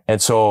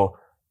 And so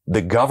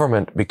the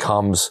government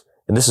becomes,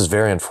 and this is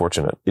very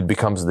unfortunate, it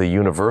becomes the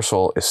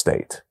universal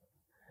estate.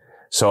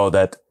 So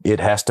that it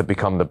has to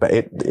become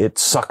it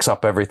sucks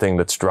up everything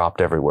that's dropped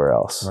everywhere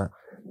else. Right.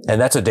 And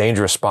that's a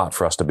dangerous spot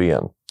for us to be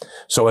in.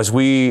 So as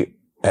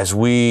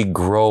we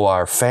grow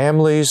our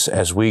families,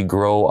 as we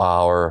grow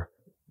our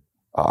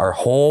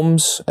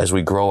homes, as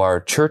we grow our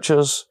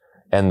churches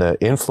and the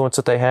influence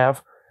that they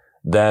have,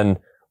 then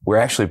we're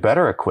actually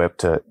better equipped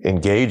to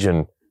engage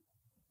in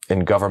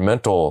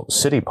governmental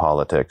city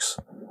politics,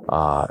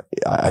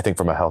 I think,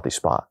 from a healthy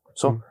spot.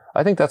 So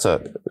I think that's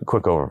a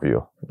quick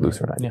overview,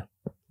 Lutheran idea.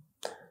 Yeah.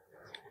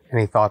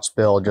 Any thoughts,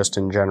 Bill, just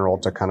in general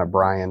to kind of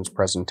Brian's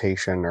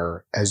presentation,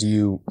 or as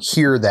you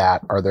hear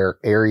that, are there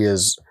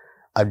areas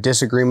of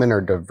disagreement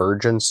or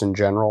divergence in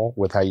general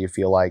with how you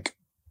feel like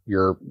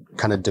your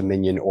kind of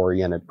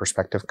dominion-oriented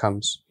perspective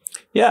comes?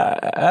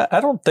 Yeah, I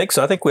don't think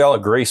so. I think we all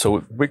agree.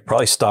 So we could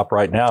probably stop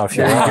right now if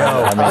you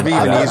want. That'd be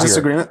even easier.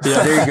 Disagreement?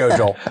 Yeah. There you go,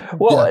 Joel.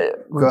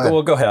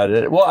 Well, go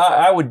ahead. Well,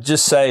 I would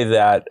just say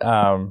that,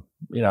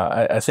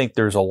 I think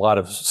there's a lot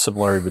of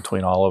similarity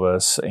between all of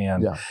us.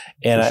 And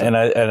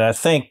I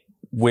think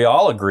we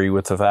all agree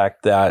with the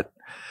fact that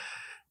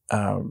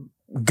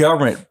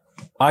government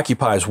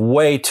occupies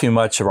way too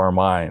much of our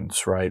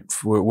minds, right?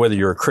 Whether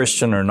you're a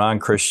Christian or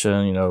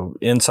non-Christian,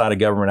 inside of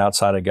government,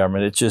 outside of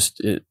government,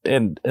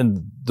 and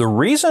the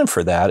reason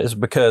for that is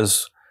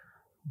because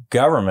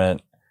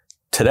government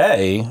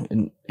today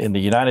in the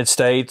United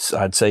States,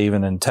 I'd say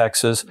even in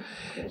Texas,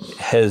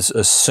 is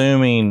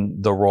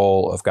assuming the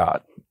role of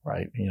God,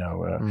 right?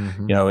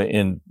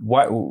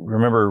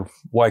 Remember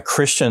why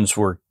Christians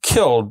were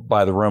killed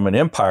by the Roman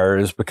Empire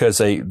is because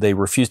they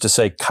refused to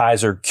say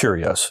Kaiser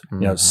Kyrios,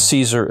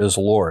 Caesar is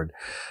Lord,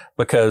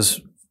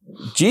 because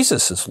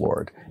Jesus is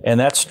Lord. And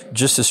that's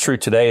just as true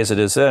today as it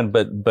is then.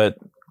 But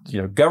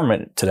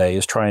government today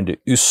is trying to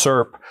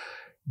usurp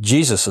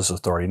Jesus'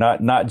 authority,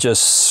 not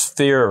just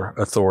sphere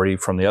authority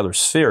from the other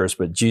spheres,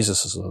 but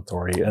Jesus'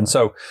 authority. And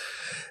so,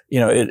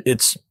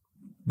 it's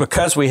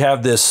because we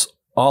have this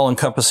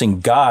all-encompassing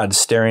God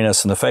staring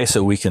us in the face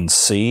that we can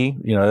see.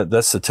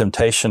 That's the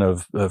temptation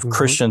of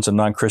Christians and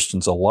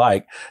non-Christians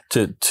alike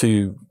to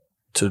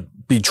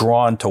be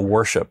drawn to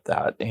worship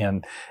that.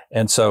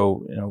 And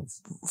so,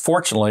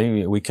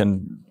 fortunately, we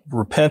can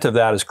repent of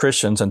that as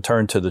Christians and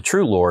turn to the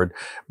true Lord.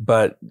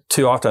 But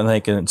too often, I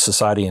think in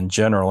society in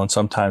general, and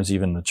sometimes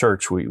even the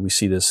church, we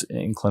see this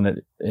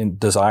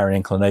desire and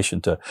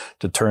inclination to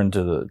turn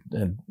to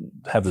and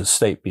have the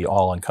state be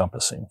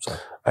all-encompassing. So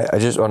I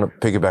just want to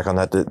piggyback on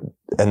that,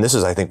 and this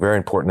is, I think, very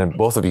important. And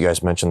both of you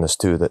guys mentioned this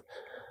too, that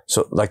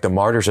so like the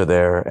martyrs are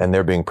there and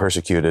they're being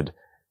persecuted.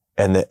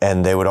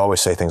 And they would always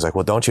say things like,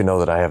 well, don't you know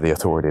that I have the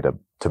authority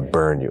to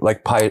burn you?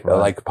 Like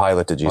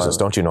Pilate to Jesus,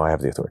 don't you know I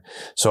have the authority?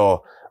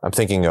 So I'm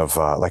thinking of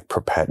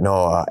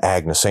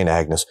Agnes, St.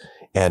 Agnes.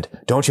 And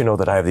don't you know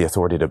that I have the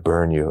authority to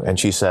burn you? And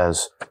she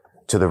says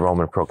to the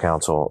Roman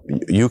proconsul,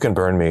 you can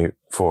burn me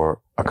for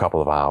a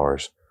couple of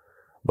hours,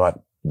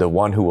 but the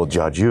one who will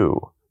judge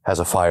you has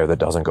a fire that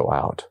doesn't go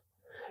out.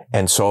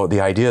 And so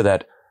the idea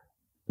that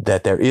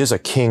there is a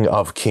King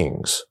of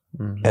Kings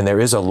and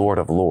there is a Lord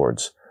of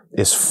Lords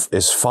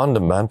is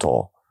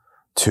fundamental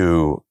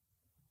to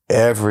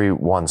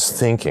everyone's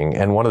thinking.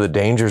 And one of the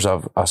dangers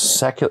of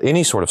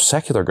any sort of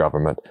secular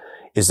government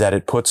is that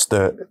it puts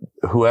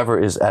whoever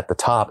is at the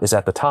top is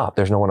at the top.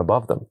 There's no one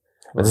above them.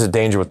 And this is a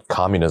danger with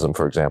communism,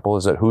 for example,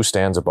 is that who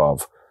stands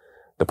above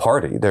the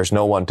party? There's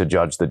no one to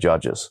judge the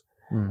judges.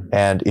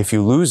 And if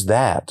you lose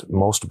that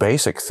most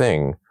basic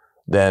thing,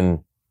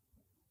 then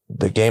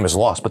the game is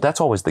lost. But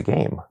that's always the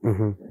game.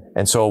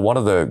 And so one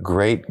of the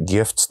great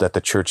gifts that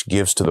the church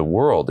gives to the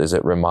world is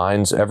it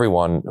reminds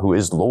everyone who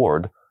is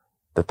Lord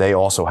that they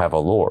also have a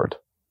Lord.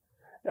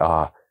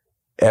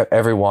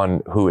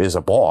 Everyone who is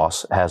a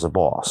boss has a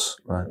boss.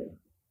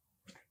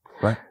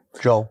 Right.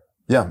 Joel.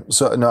 Yeah.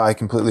 So no, I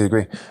completely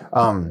agree.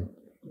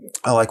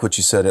 I like what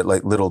you said, it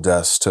like little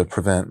deaths to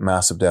prevent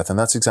massive death. And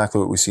that's exactly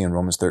what we see in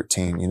Romans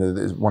 13. You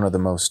know, one of the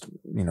most,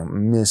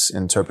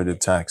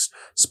 misinterpreted texts,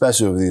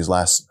 especially over these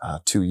last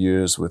 2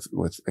 years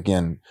with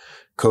again,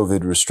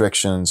 COVID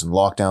restrictions and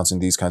lockdowns and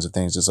these kinds of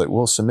things. It's like,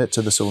 well, submit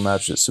to the civil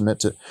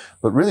magistrate,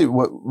 but really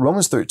what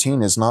Romans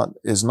 13 is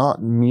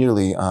not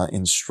merely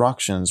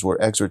instructions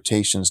or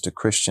exhortations to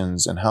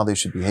Christians and how they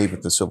should behave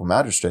with the civil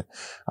magistrate,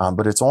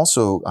 but it's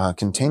also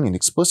containing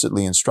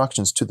explicitly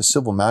instructions to the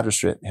civil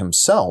magistrate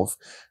himself,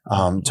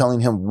 telling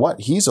him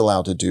what he's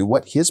allowed to do,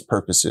 what his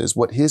purpose is,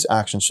 what his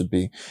actions should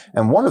be.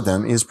 And one of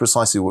them is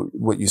precisely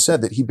what you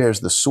said, that he bears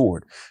the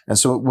sword. And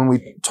so when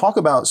we talk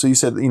about, so you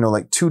said,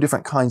 like two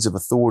different kinds of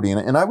authority,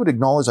 and I would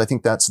acknowledge, I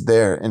think that's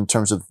there in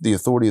terms of the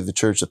authority of the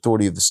church,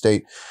 authority of the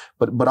state.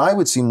 But I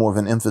would see more of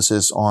an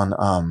emphasis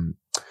on,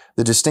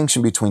 the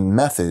distinction between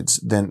methods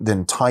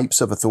than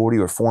types of authority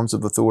or forms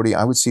of authority.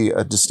 I would see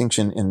a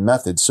distinction in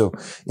methods. So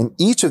in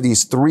each of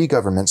these three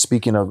governments,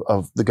 speaking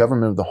of the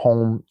government of the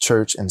home,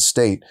 church, and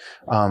state,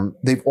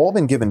 they've all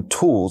been given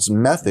tools,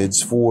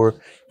 methods for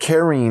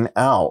carrying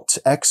out,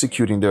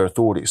 executing their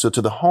authority. So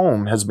to the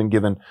home has been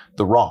given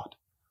the rod.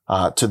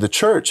 To the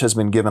church has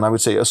been given, I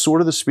would say, a sword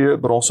of the Spirit,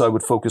 but also I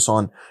would focus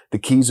on the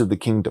keys of the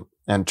kingdom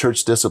and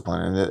church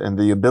discipline and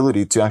the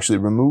ability to actually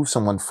remove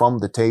someone from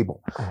the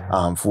table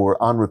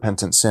for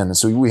unrepentant sin. And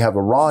so we have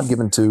a rod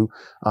given to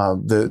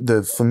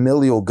the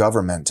familial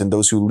government and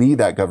those who lead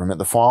that government,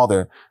 the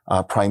father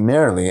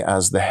primarily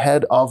as the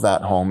head of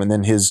that home, and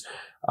then his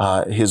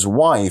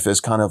wife as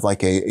kind of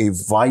like a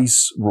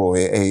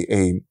viceroy,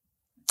 a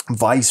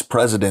vice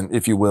president,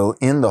 if you will,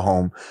 in the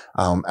home,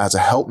 as a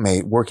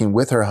helpmate, working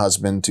with her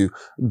husband to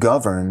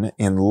govern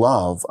in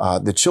love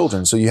the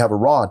children. So you have a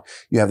rod,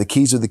 you have the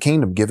keys of the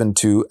kingdom given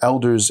to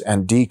elders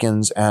and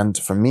deacons, and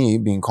for me,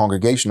 being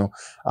congregational,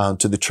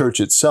 to the church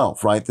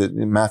itself, right? That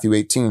in Matthew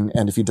 18,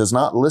 and if he does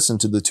not listen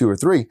to the two or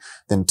three,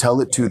 then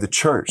tell it to the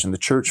church. And the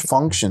church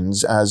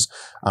functions as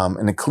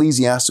an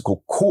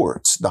ecclesiastical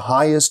court, the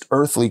highest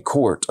earthly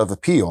court of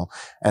appeal.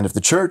 And if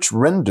the church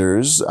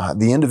renders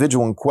the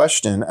individual in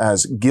question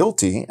as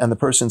guilty and the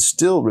person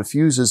still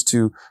refuses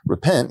to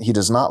repent, he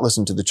does not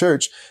listen to the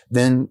church,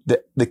 then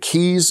the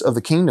keys of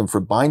the kingdom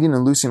for binding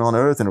and loosing on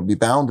earth and will be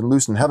bound and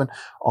loosed in heaven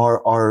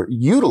are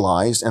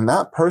utilized, and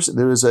that person,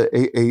 there is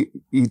a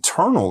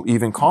eternal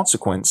even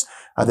consequence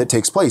that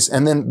takes place.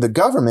 And then the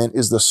government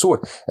is the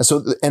sword. And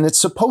so, and it's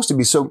supposed to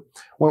be, so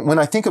when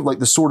I think of like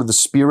the sword of the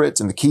Spirit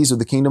and the keys of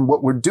the kingdom,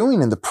 what we're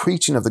doing in the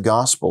preaching of the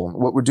gospel,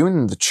 what we're doing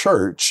in the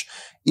church,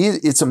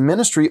 it's a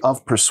ministry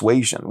of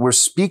persuasion. We're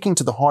speaking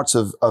to the hearts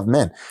of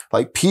men,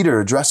 like Peter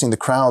addressing the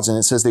crowds, and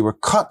it says they were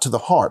cut to the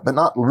heart, but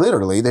not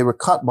literally. They were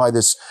cut by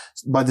the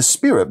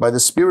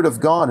Spirit of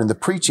God. And the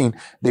preaching,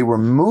 they were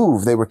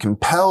moved, they were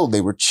compelled,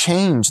 they were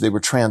changed, they were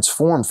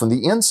transformed from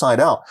the inside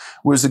out.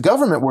 Whereas the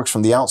government works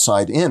from the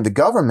outside in. The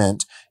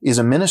government is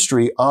a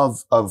ministry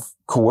of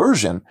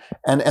coercion.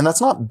 And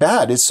that's not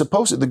bad. It's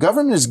supposed to, the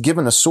government is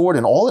given a sword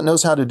and all it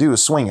knows how to do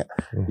is swing it.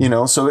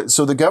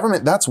 So the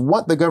government, that's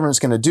what the government's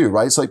going to do,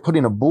 right? It's like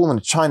putting a bull in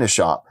a china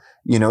shop.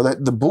 That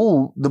the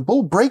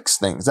bull breaks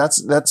things.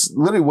 That's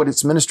literally what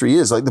its ministry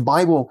is. Like the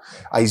Bible,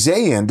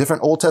 Isaiah and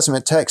different Old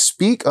Testament texts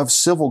speak of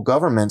civil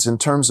governments in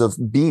terms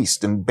of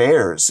beasts and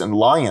bears and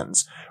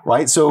lions,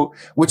 right? So,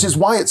 which is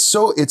why it's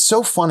so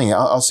funny.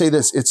 I'll say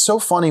this. It's so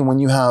funny when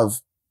you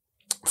have,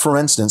 for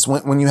instance,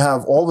 when you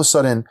have all of a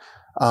sudden,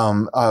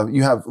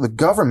 you have the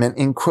government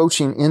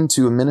encroaching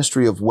into a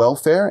ministry of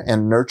welfare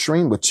and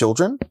nurturing with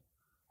children.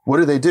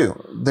 What do?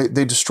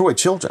 They destroy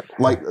children.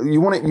 Like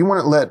you want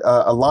to let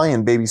a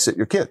lion babysit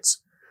your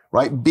kids,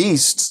 right?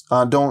 Beasts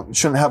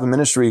shouldn't have a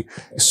ministry.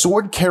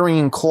 Sword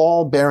carrying,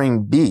 claw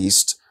bearing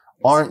beasts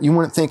you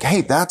wouldn't think,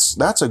 hey,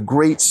 that's a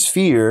great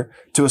sphere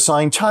to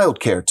assign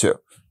childcare to,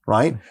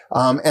 right?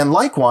 And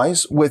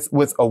likewise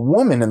with a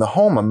woman in the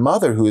home, a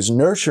mother who is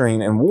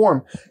nurturing and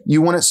warm,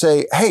 you wouldn't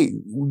say, hey,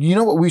 you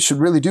know what we should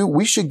really do?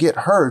 We should get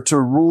her to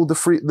rule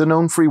the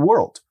known free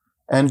world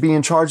and be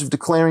in charge of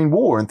declaring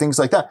war and things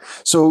like that.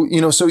 So,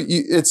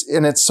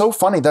 it's so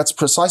funny. That's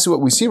precisely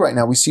what we see right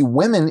now. We see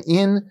women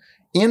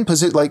in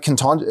position, like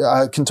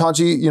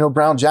Ketanji,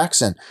 Brown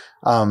Jackson.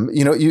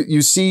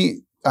 You see,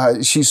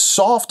 she's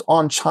soft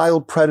on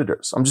child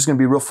predators. I'm just going to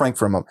be real frank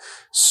for a moment.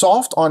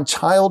 Soft on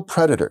child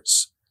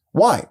predators.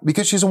 Why?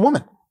 Because she's a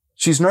woman.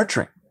 She's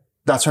nurturing.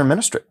 That's her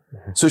ministry.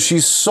 So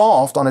she's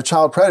soft on a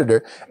child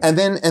predator. And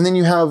then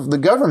you have the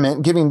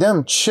government giving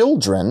them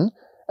children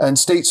and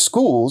state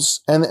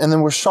schools, and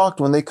then we're shocked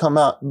when they come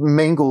out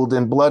mangled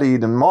and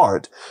bloodied and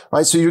marred,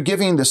 right? So you're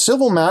giving the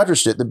civil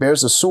magistrate that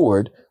bears a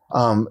sword,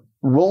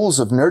 roles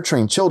of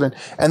nurturing children,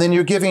 and then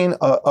you're giving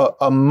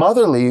a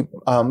motherly,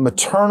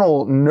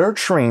 maternal,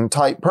 nurturing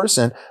type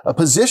person a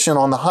position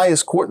on the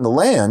highest court in the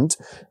land,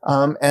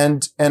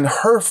 and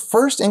her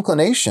first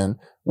inclination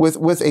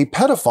with a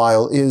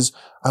pedophile is,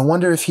 I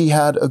wonder if he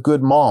had a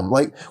good mom.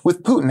 Like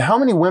with Putin, how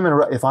many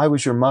women, if I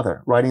was your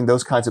mother, writing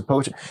those kinds of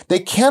poetry? They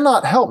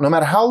cannot help, no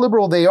matter how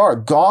liberal they are.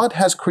 God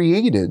has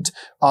created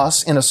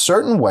us in a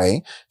certain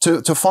way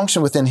to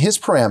function within his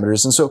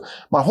parameters. And so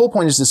my whole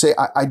point is to say,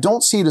 I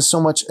don't see it as so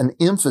much an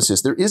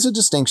emphasis. There is a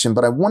distinction,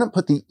 but I wouldn't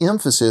put the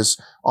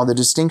emphasis on the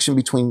distinction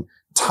between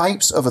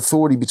types of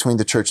authority between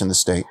the church and the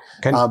state.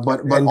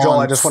 But Joel,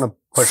 I just want to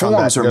push on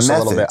that just methods. a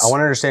little bit. I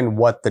want to understand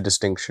what the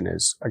distinction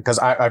is, because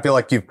I feel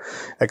like you've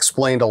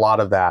explained a lot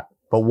of that,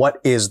 but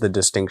what is the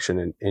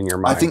distinction in your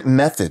mind? I think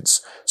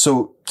methods.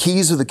 So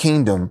keys of the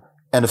kingdom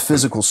and a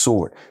physical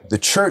sword. The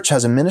church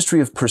has a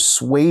ministry of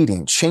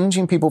persuading,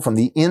 changing people from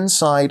the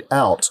inside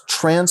out,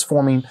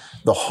 transforming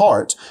the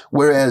heart,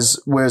 whereas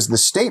the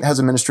state has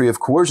a ministry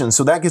of coercion.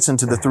 So that gets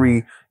into the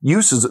three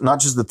uses, not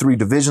just the three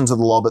divisions of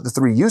the law, but the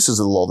three uses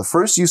of the law. The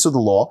first use of the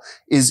law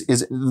is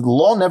the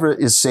law never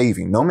is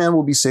saving. No man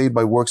will be saved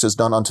by works as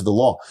done unto the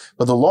law.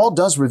 But the law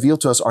does reveal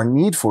to us our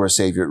need for a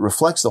savior. It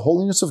reflects the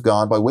holiness of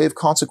God, by way of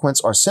consequence,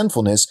 our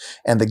sinfulness,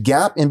 and the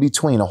gap in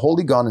between a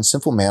holy God and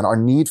sinful man, our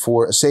need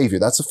for a savior.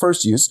 That's the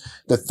first use.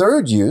 The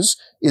third use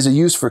is a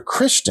use for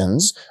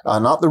Christians,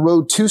 not the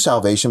road to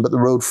salvation, but the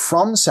road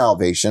from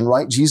salvation,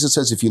 right? Jesus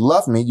says, if you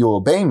love me, you'll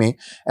obey me.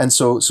 And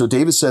so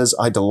David says,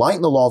 I delight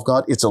in the law of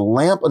God. It's a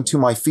lamp unto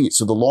my feet.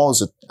 So the law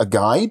is a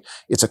guide.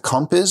 It's a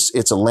compass.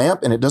 It's a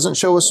lamp. And it doesn't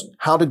show us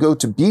how to go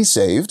to be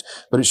saved,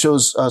 but it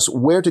shows us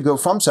where to go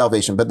from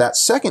salvation. But that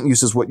second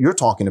use is what you're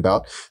talking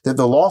about, that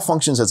the law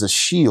functions as a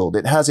shield.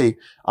 It has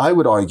I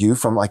would argue,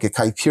 from like a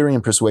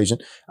Kuyperian persuasion,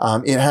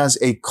 it has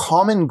a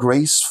common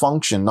grace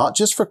function, not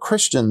just for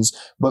Christians,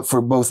 but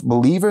for both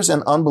believers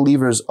and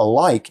unbelievers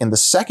alike. In the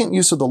second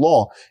use of the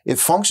law, it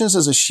functions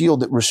as a shield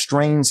that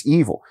restrains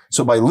evil.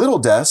 So by little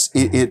deaths,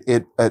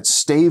 it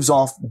staves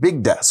off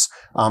big deaths.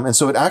 And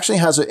so it actually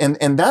has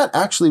and that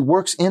actually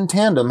works in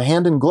tandem,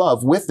 hand in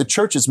glove, with the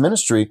church's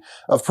ministry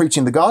of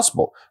preaching the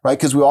gospel, right?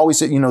 Because we always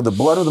say, the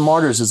blood of the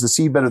martyrs is the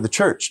seedbed of the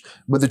church.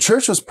 But the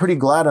church was pretty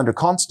glad under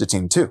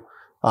Constantine too.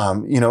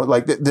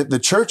 The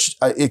church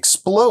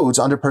explodes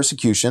under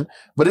persecution,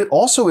 but it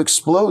also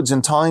explodes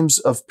in times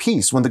of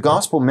peace when the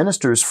gospel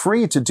minister is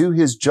free to do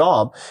his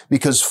job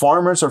because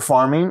farmers are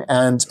farming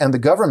and the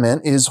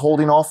government is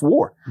holding off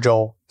war.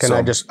 Joel, and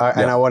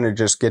I want to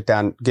just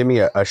give me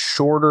a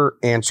shorter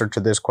answer to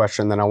this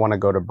question, then I want to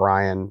go to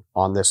Brian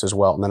on this as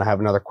well. And then I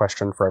have another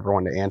question for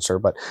everyone to answer,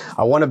 but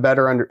I want to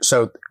better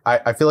so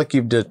I feel like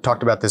you've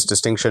talked about this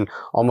distinction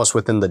almost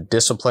within the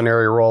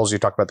disciplinary roles. You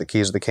talked about the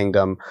keys of the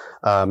kingdom,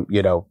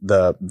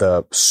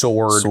 the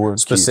sword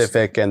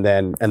specific, keys. and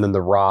then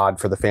the rod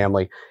for the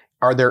family.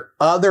 Are there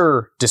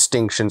other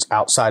distinctions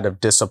outside of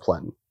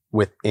discipline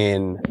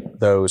within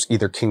those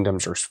either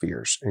kingdoms or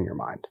spheres in your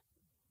mind?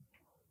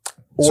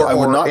 So I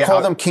would not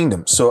call them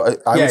kingdoms. So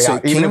I would say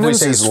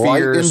kingdoms is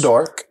light and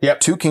dark. Yep.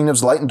 2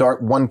 kingdoms, light and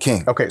dark, 1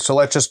 king. Okay, so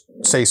let's just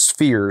say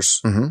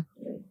spheres. Mm-hmm.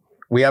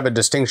 We have a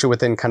distinction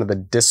within kind of the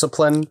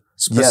discipline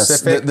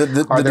specific. Yes,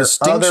 the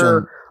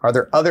distinction. Are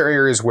there other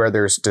areas where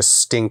there's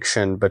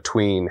distinction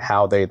between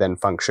how they then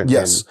function?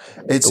 Yes,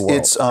 in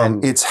the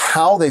world? It's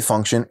how they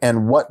function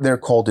and what they're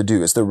called to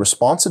do. It's their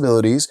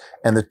responsibilities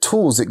and the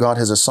tools that God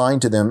has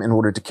assigned to them in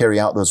order to carry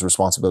out those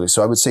responsibilities.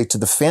 So I would say to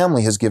the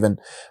family has given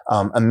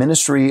a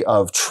ministry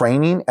of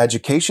training.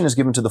 Education is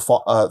given to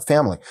the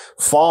family.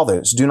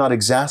 Fathers, do not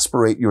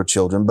exasperate your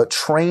children, but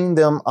train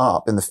them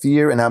up in the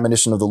fear and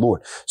admonition of the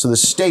Lord. So the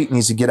state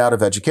needs to get out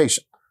of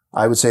education.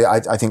 I would say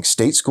I think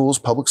state schools,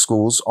 public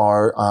schools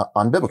are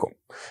unbiblical.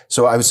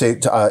 So I would say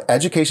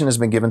education has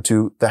been given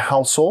to the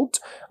household,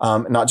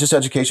 not just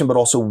education, but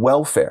also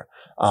welfare.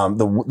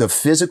 The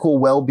physical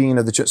well-being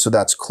of the church. So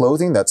that's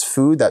clothing, that's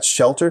food, that's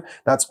shelter.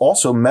 That's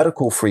also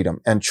medical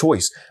freedom and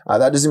choice.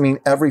 That doesn't mean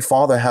every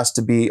father has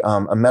to be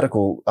a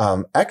medical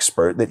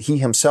expert, that he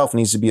himself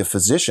needs to be a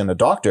physician, a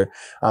doctor.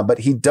 But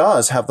he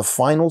does have the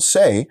final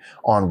say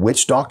on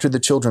which doctor the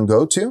children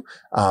go to,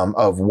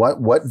 of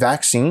what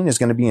vaccine is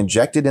going to be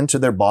injected into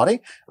their body.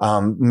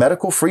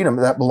 Medical freedom,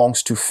 that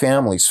belongs to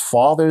families.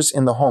 Fathers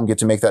in the home get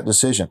to make that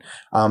decision.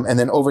 And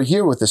then over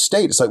here with the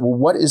state, it's like, well,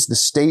 what is the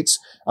state's,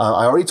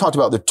 I already talked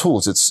about the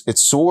tools.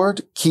 It's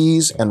sword,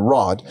 keys, and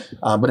rod.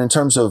 But in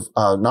terms of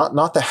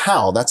not the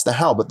how, that's the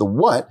how, but the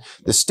what.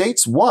 The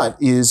state's what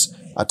is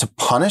to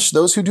punish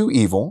those who do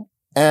evil,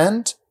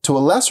 and to a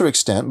lesser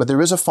extent, but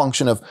there is a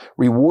function of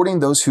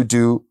rewarding those who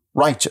do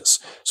righteous.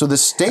 So the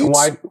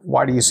state's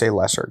why do you say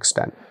lesser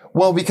extent?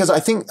 Well, because I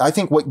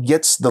think what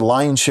gets the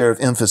lion's share of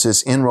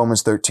emphasis in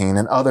Romans 13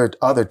 and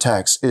other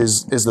texts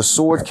is the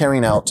sword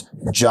carrying out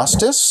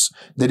justice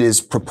that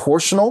is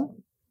proportional.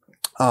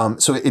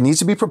 So it needs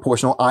to be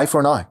proportional, eye for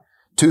an eye,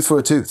 tooth for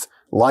a tooth.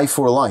 life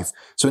for life.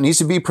 So it needs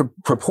to be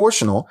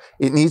proportional.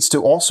 It needs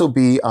to also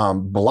be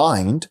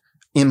blind,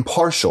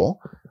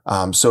 impartial.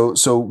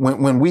 So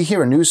when we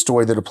hear a news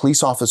story that a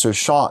police officer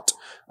shot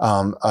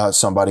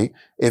somebody,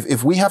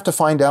 if we have to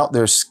find out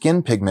their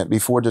skin pigment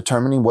before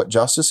determining what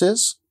justice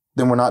is,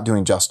 then we're not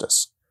doing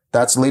justice.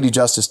 That's Lady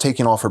Justice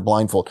taking off her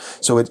blindfold.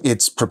 So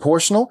it's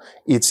proportional,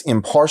 it's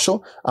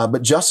impartial,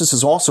 but justice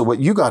is also what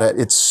you got at.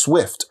 It's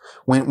swift.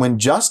 When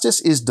justice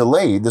is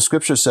delayed, the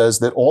scripture says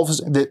that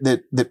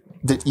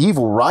that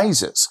evil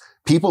rises.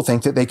 People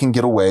think that they can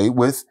get away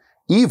with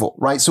evil,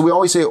 right? So we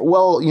always say,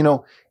 well,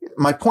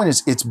 my point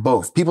is it's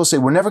both. People say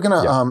we're never going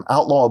to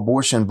outlaw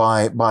abortion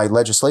by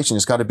legislation.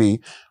 It's got to be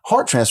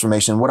heart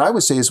transformation. What I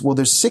would say is, well,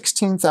 there's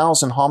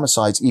 16,000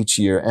 homicides each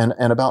year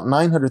and about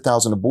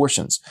 900,000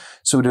 abortions.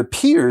 So it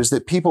appears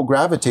that people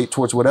gravitate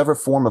towards whatever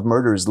form of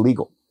murder is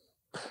legal.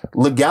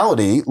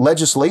 Legality,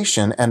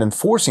 legislation, and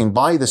enforcing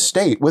by the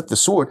state with the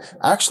sword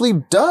actually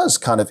does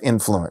kind of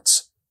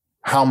influence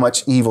how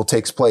much evil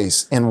takes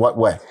place in what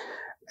way.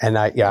 And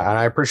I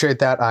appreciate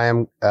that. I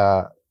am,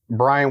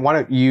 Brian, why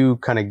don't you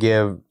kind of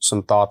give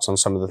some thoughts on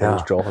some of the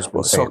things Joel has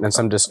been saying and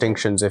some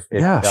distinctions if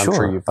I'm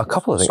sure you've a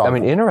couple of things. I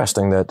mean,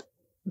 interesting that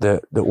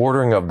the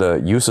ordering of the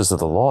uses of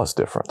the law is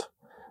different.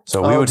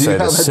 So we would say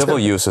the civil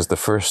use is the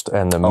first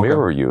and the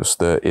mirror use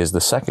is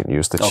the second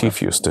use, the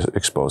chief use to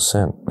expose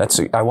sin.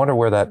 I wonder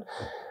where that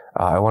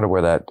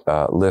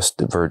list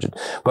diverged.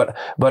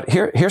 But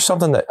here's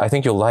something that I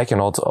think you'll like and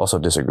also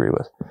disagree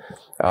with.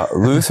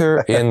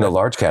 Luther in the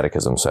Large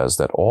Catechism says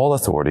that all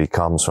authority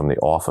comes from the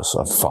office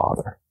of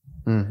Father.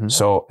 Mm-hmm.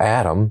 So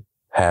Adam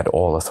had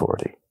all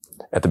authority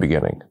at the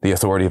beginning, the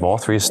authority of all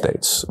three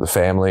estates, the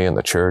family and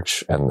the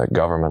church and the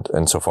government,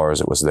 insofar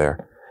as it was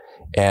there,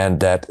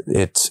 and that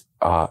it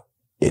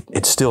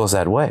still is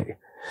that way.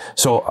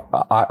 So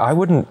I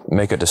wouldn't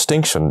make a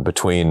distinction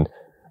between.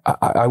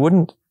 I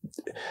wouldn't.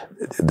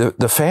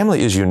 The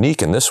family is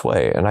unique in this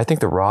way, and I think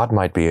the rod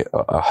might be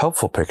a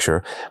helpful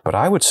picture, but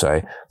I would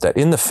say that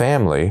in the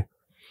family,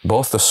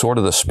 both the sword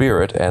of the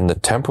Spirit and the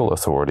temporal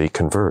authority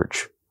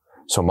converge.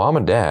 So mom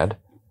and dad,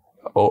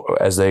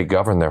 as they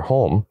govern their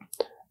home,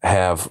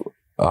 have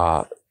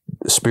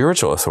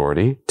spiritual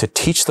authority to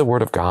teach the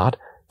Word of God,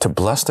 to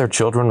bless their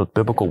children with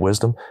biblical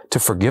wisdom, to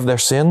forgive their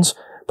sins,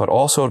 but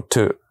also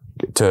to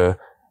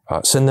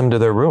send them to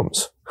their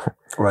rooms.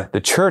 Right.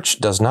 The church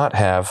does not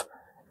have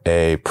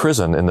a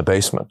prison in the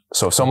basement.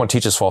 So if someone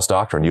teaches false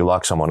doctrine, you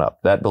lock someone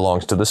up. That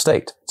belongs to the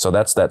state. So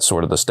that's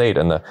sort of the state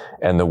and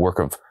the work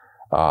of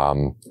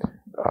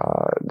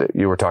that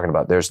you were talking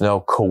about. There's no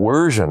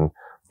coercion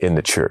in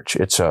the church.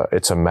 It's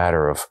a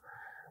matter of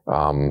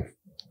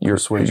you're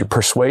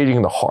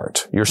persuading the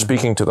heart. You're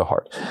speaking to the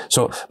heart.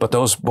 So, but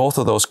both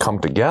of those come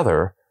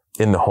together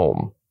in the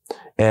home,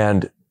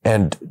 and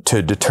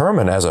to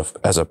determine as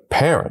a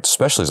parent,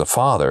 especially as a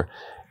father,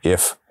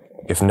 if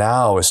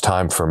now is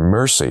time for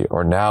mercy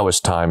or now is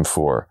time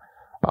for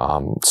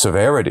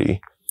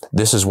severity,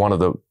 this is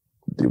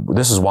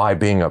why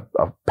being a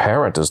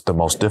parent is the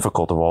most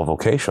difficult of all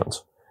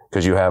vocations,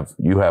 because you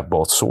have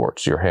both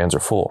swords. Your hands are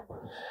full,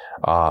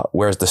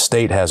 whereas the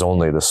state has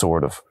only the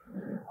sword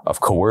of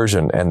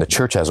coercion, and the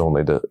church has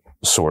only the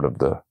sword of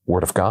the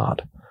Word of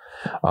God.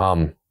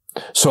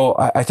 So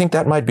I think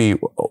that might be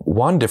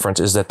one difference,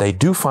 is that they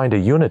do find a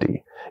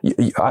unity.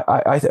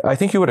 I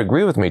think you would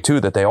agree with me too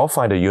that they all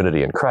find a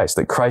unity in Christ,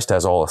 that Christ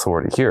has all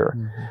authority here,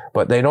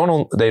 but they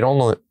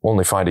don't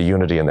only find a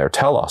unity in their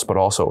telos, but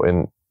also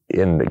in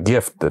the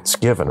gift that's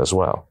given as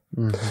well.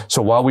 Mm-hmm.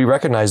 So while we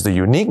recognize the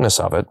uniqueness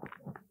of it,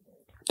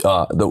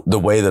 the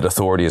way that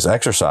authority is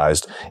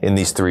exercised in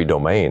these three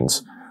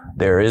domains,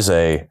 there's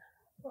a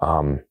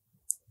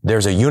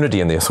unity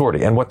in the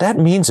authority, and what that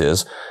means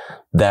is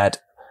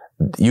that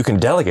you can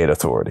delegate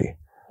authority.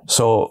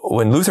 So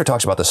when Luther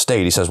talks about the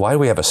state, he says, why do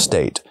we have a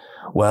state?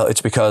 Well,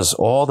 it's because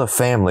all the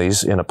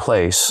families in a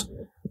place,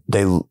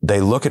 they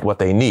look at what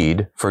they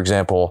need. For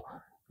example,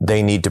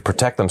 they need to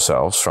protect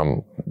themselves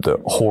from the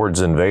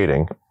hordes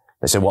invading.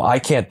 They say, well, I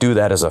can't do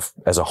that as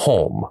a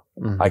home.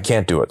 Mm-hmm. I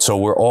can't do it.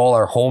 So all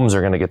our homes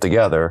are going to get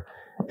together,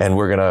 and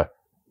we're going to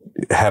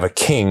have a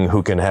king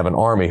who can have an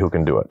army who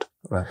can do it.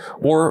 Right.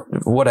 Or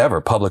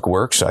whatever, public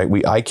works.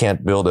 I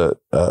can't build a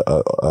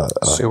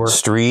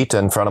street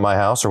in front of my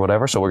house or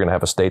whatever, so we're going to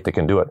have a state that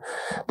can do it.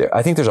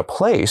 I think there's a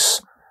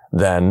place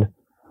then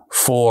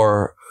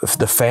for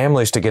the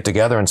families to get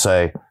together and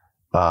say,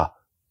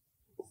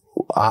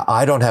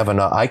 I don't have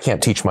enough, I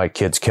can't teach my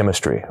kids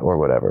chemistry or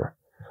whatever.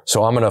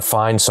 So I'm going to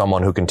find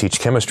someone who can teach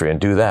chemistry and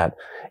do that.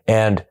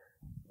 And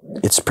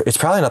it's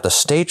probably not the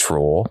state's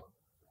role,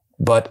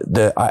 but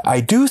I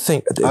do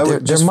think there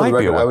might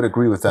be a way. I would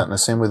agree with that in the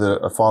same way that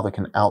a father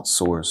can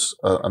outsource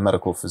a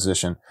medical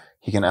physician.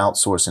 He can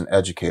outsource an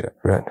educator.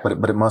 Right.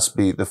 But it must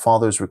be the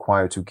father is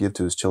required to give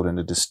to his children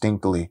a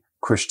distinctly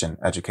Christian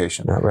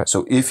education. Right.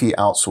 So if he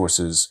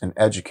outsources an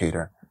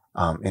educator,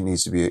 it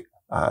needs to be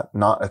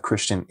not a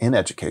Christian in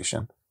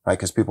education, right?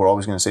 Because people are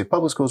always going to say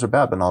public schools are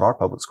bad, but not our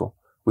public school.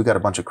 we got a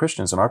bunch of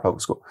Christians in our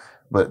public school,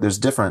 but there's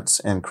difference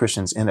in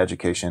Christians in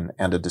education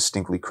and a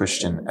distinctly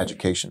Christian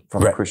education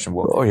from a Christian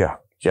worldview. Oh yeah.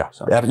 Yeah.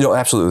 So, No,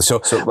 absolutely.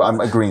 So I'm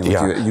agreeing with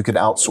you. You could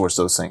outsource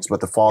those things,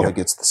 but the Father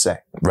gets the say.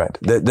 Right.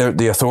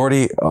 The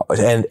authority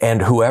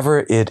and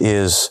whoever it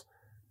is,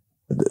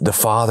 the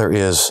Father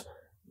is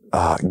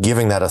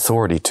giving that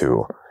authority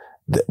to,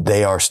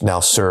 they are now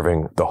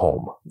serving the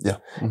home. Yeah.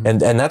 Mm-hmm.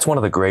 And that's one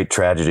of the great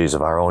tragedies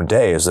of our own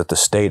day, is that the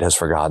state has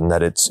forgotten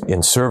that it's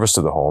in service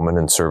to the home and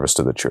in service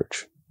to the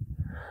church.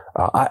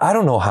 I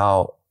don't know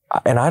how,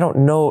 and I don't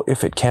know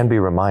if it can be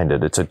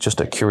reminded. It's just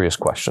a curious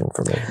question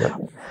for me.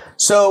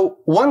 So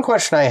one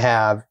question I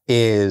have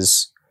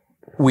is,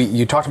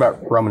 you talked about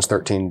Romans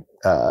 13,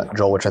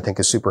 Joel, which I think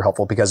is super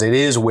helpful because it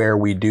is where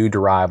we do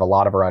derive a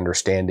lot of our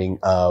understanding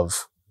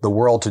of the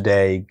world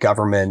today,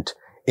 government,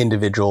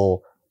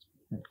 individual,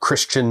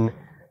 Christian,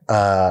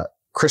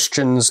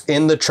 Christians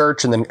in the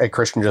church, and then a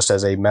Christian just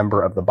as a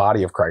member of the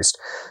body of Christ.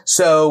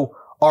 So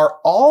are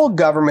all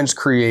governments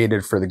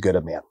created for the good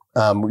of man?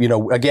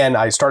 Again,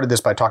 I started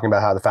this by talking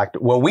about how the fact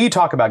that when we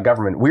talk about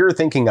government, we're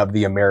thinking of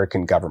the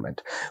American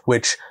government,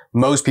 which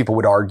most people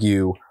would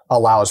argue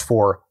allows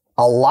for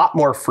a lot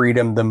more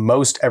freedom than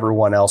most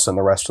everyone else in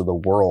the rest of the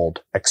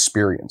world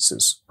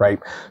experiences, right?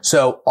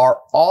 So are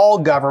all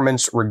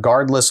governments,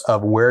 regardless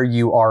of where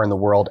you are in the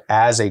world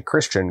as a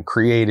Christian,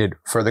 created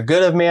for the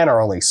good of man?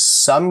 Are only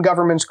some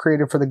governments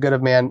created for the good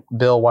of man?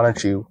 Bill, why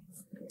don't you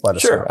let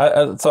us know? Sure.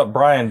 I thought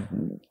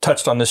Brian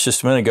touched on this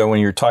just a minute ago when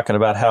you were talking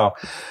about how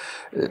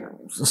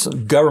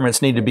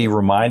governments need to be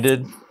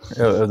reminded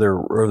of their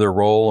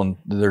role and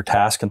their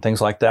task and things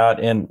like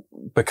that. And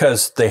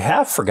because they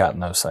have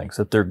forgotten those things,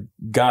 that they're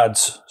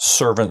God's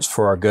servants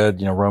for our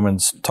good.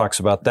 Romans talks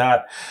about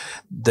that.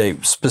 They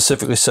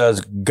specifically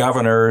says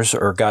governors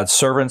are God's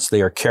servants.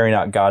 They are carrying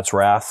out God's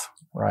wrath,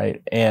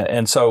 right?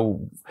 And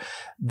so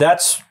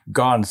that's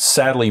gone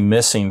sadly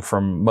missing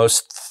from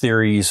most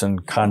theories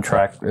and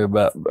contract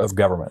of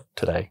government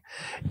today.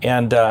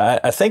 And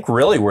I think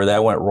really where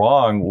that went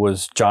wrong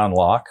was John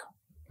Locke.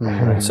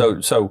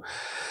 Mm-hmm. So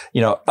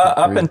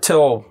up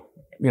until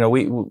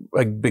we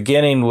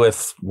beginning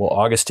with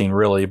Augustine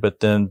really, but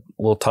then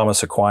little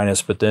Thomas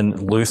Aquinas, but then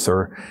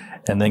Luther,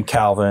 and then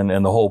Calvin,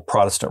 and the whole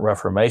Protestant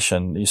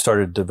Reformation. You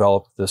started to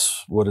develop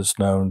this what is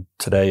known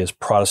today as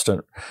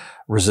Protestant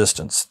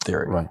resistance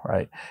theory,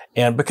 right?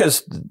 And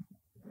because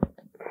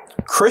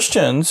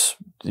Christians,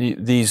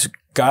 these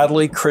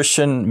godly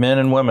Christian men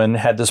and women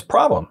had this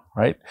problem,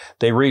 right?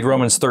 They read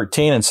Romans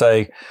 13 and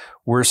say,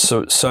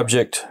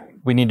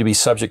 we need to be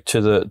subject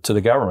to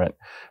the government.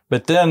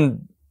 But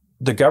then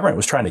the government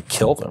was trying to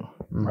kill them,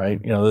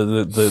 right?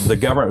 The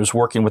government was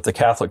working with the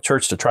Catholic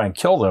Church to try and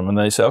kill them. And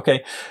they say,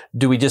 okay,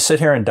 do we just sit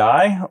here and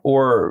die?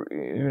 Or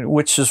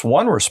which is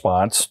one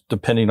response,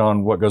 depending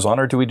on what goes on,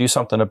 or do we do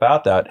something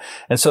about that?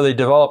 And so they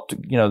developed,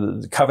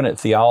 the covenant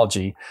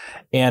theology.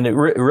 And it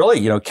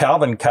really,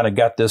 Calvin kind of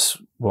got this,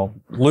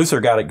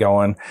 Luther got it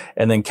going.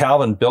 And then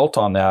Calvin built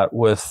on that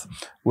with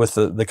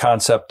the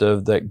concept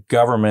of that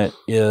government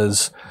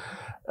is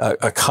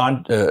a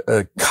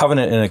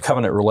covenant and a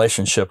covenant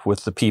relationship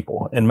with the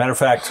people. And matter of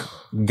fact,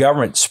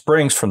 government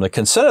springs from the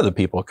consent of the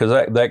people, because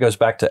that goes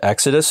back to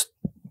Exodus,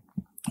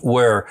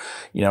 where,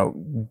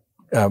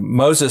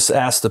 Moses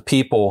asked the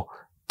people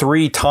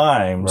 3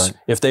 times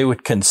if they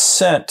would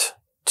consent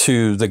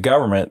to the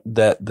government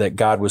that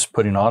God was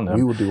putting on them.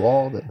 We will do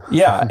all that.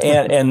 Yeah.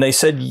 And they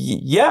said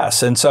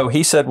yes. And so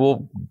he said,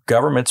 well,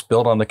 government's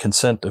built on the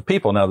consent of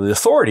people. Now, the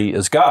authority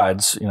is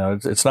God's.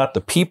 It's not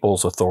the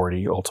people's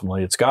authority.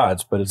 Ultimately, it's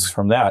God's, but it's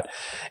from that.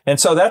 And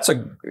so that's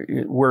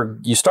where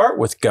you start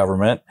with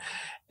government.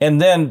 And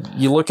then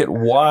you look at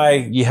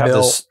why you have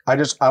Bill, this.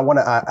 I want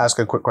to ask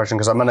a quick question,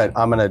 because I'm going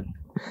to,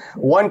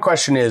 one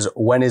question is,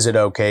 when is it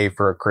okay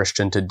for a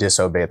Christian to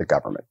disobey the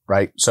government,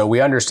 right? So we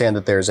understand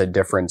that there's a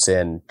difference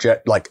in,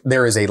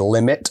 there is a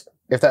limit,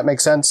 if that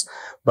makes sense.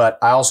 But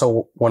I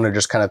also want to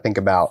just kind of think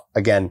about,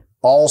 again,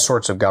 all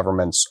sorts of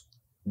governments.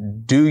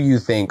 Do you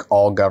think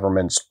all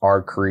governments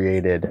are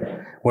created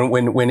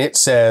when it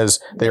says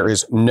there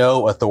is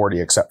no authority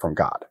except from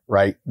God,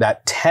 right?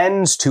 That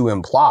tends to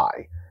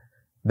imply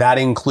that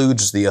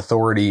includes the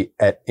authority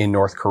in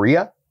North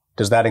Korea.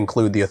 Does that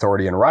include the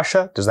authority in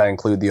Russia? Does that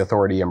include the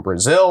authority in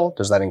Brazil?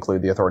 Does that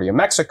include the authority in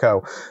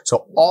Mexico?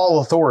 So all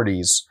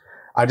authorities.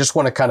 I just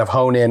want to kind of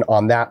hone in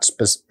on that,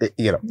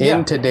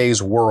 in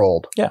today's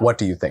world. Yeah. What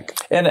do you think?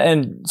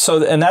 And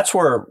that's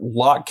where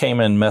Locke came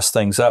in and messed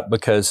things up,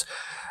 because,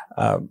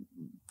 but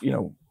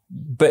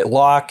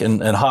Locke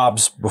and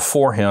Hobbes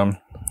before him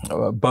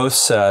both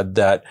said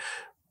that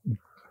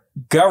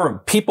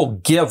people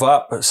give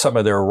up some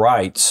of their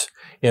rights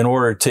in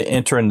order to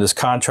enter in this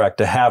contract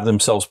to have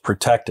themselves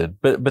protected.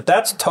 But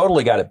that's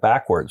totally got it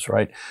backwards,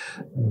 right?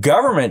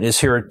 Government is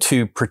here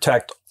to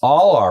protect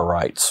all our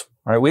rights,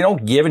 right? We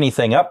don't give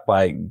anything up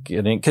by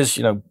getting, because,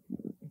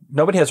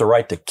 nobody has a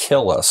right to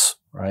kill us,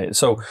 right?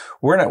 So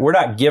we're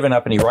not giving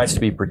up any rights to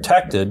be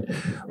protected.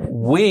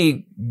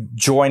 We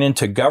join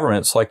into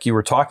governments like you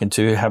were talking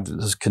to, have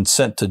this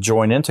consent to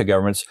join into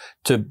governments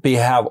to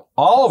have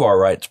all of our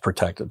rights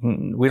protected.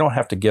 We don't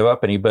have to give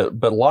up any,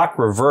 but Locke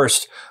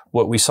reversed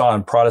what we saw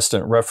in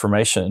Protestant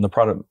Reformation, in the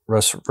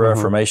Protestant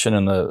Reformation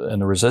and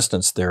the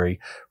resistance theory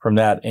from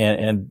that,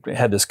 and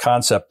had this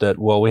concept that,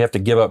 well, we have to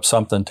give up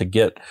something to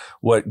get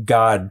what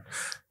God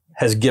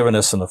has given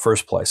us in the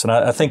first place. And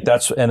I think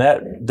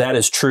that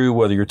is true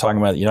whether you're talking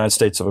about the United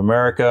States of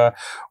America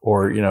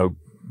or,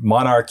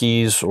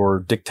 monarchies or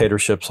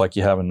dictatorships like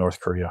you have in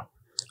North Korea.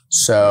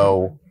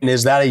 So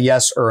is that a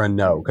yes or a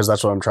no? Because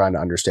that's what I'm trying to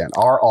understand.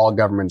 Are all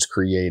governments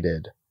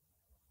created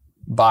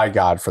by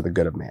God for the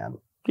good of man?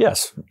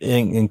 Yes,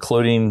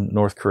 including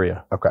North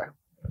Korea. Okay.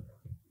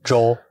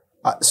 Joel?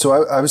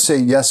 So I would say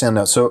yes and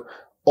no. So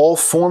all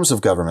forms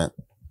of government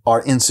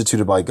are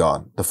instituted by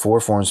God. The four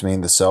forms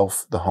mean the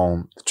self, the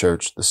home, the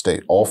church, the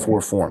state, all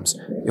four forms.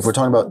 If we're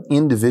talking about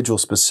individual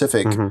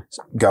specific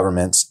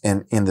governments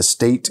in the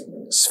state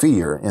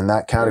sphere, in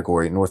that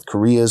category, North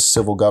Korea's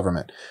civil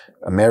government,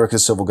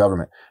 America's civil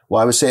government.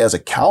 Well, I would say as a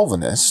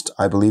Calvinist,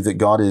 I believe that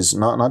God is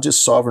not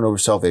just sovereign over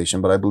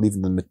salvation, but I believe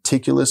in the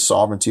meticulous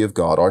sovereignty of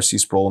God. R.C.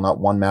 Sproul, not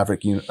one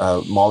maverick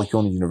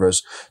molecule in the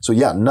universe. So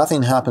yeah,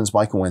 nothing happens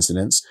by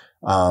coincidence.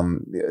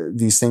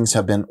 These things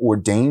have been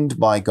ordained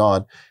by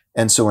God.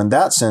 And so in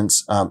that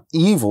sense,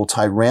 evil,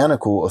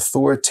 tyrannical,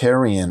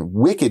 authoritarian,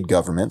 wicked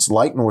governments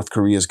like North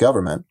Korea's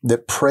government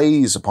that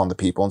preys upon the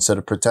people instead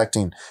of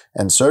protecting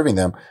and serving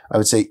them, I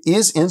would say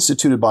is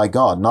instituted by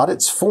God, not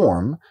its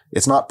form.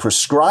 It's not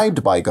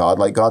prescribed by God,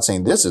 like God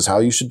saying, this is how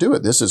you should do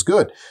it. This is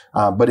good.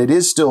 But it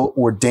is still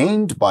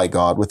ordained by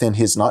God within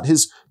not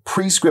his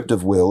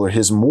prescriptive will or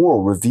his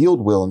moral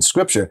revealed will in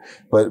scripture,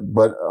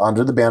 but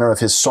under the banner of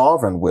his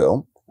sovereign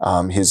will.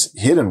 His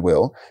hidden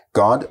will,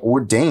 God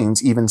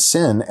ordains even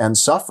sin and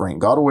suffering.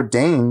 God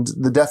ordained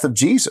the death of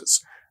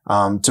Jesus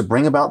to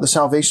bring about the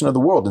salvation of the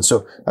world. And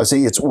so I would say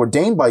it's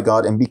ordained by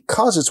God. And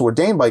because it's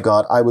ordained by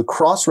God, I would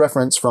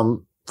cross-reference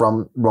from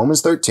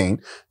Romans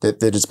 13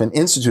 that it's been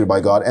instituted by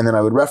God. And then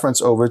I would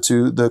reference over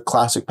to the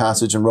classic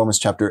passage in Romans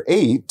chapter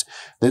 8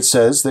 that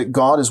says that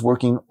God is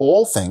working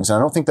all things. And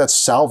I don't think that's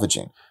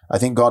salvaging. I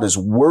think God is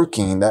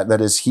working, that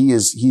is, he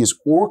is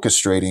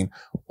orchestrating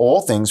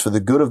all things for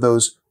the good of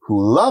those who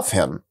love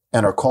him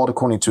and are called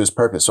according to his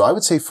purpose. So I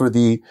would say for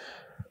the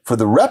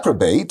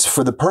reprobate,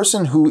 for the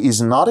person who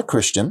is not a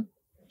Christian,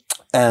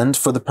 and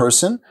for the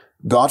person,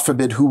 God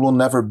forbid, who will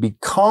never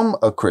become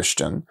a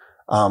Christian,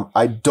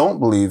 I don't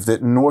believe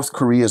that North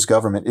Korea's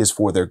government is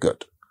for their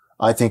good.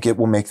 I think it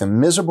will make them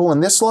miserable in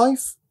this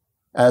life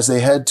as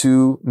they head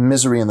to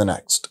misery in the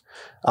next.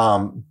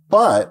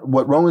 But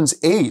what Romans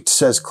 8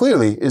 says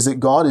clearly is that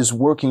God is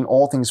working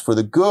all things for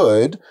the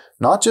good,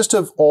 not just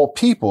of all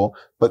people,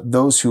 but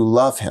those who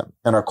love him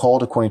and are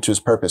called according to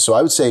his purpose. So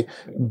I would say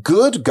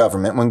good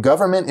government, when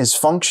government is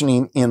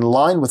functioning in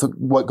line with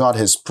what God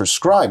has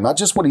prescribed, not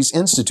just what he's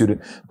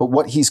instituted, but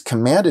what he's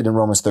commanded in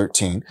Romans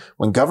 13,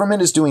 when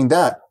government is doing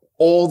that,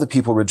 all the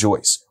people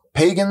rejoice.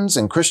 Pagans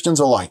and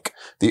Christians alike,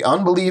 the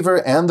unbeliever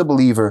and the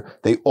believer,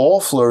 they all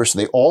flourish,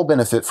 they all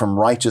benefit from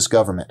righteous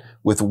government.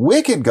 With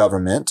wicked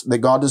government that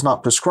God does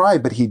not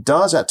prescribe, but he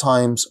does at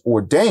times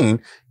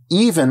ordain,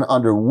 even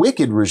under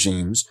wicked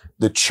regimes,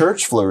 the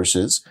church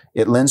flourishes.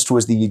 It lends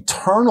towards the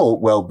eternal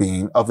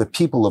well-being of the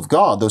people of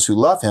God, those who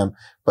love him,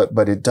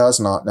 but it does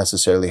not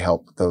necessarily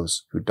help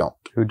those who don't.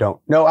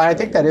 No, I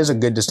think that is a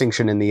good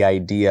distinction in the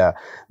idea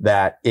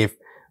that if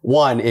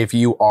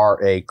you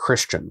are a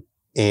Christian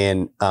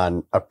in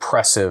an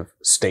oppressive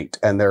state.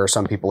 And there are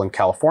some people in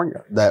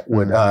California that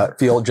would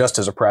feel just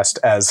as oppressed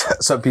as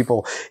some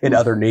people in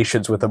other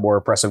nations with a more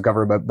oppressive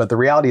government. But the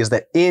reality is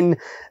that in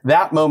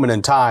that moment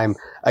in time,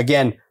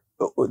 again,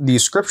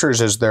 these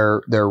scriptures, as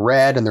they're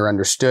read and they're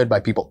understood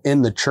by people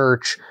in the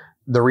church,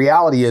 the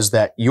reality is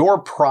that your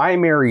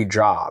primary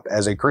job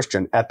as a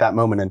Christian at that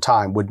moment in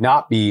time would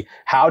not be,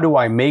 how do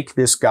I make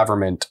this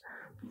government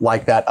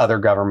like that other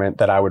government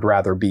that I would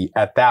rather be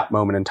at that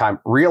moment in time,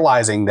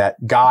 realizing that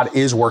God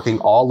is working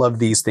all of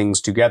these things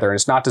together. And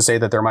it's not to say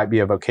that there might be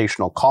a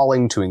vocational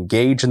calling to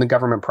engage in the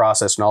government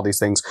process and all these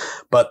things,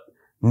 but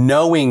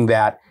knowing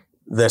that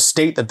the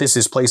state that this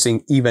is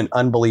placing even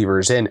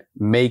unbelievers in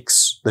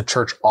makes the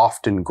church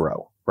often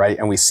grow, right?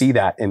 And we see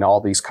that in all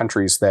these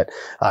countries that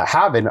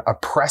have an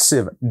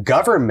oppressive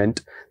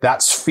government.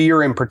 That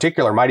sphere in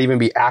particular might even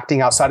be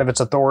acting outside of its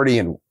authority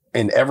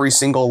in every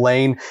single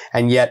lane,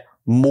 and yet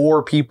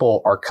more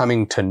people are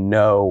coming to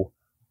know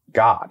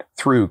God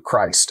through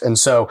Christ. And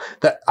so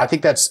I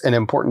think that's an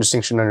important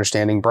distinction and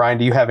understanding. Brian,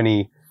 do you have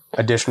any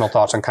additional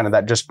thoughts on kind of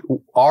that? Just,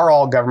 are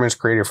all governments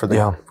created for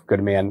the good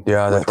of man?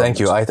 Yeah, thank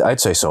you.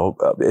 I'd say so.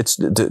 It's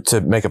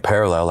to make a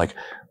parallel, like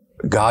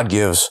God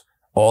gives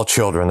all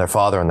children their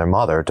father and their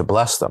mother to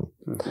bless them.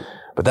 Mm-hmm.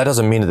 But that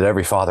doesn't mean that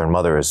every father and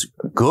mother is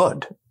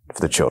good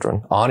for the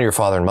children. Honor your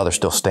father and mother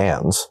still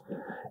stands.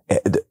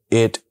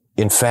 It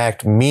in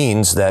fact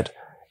means that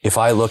if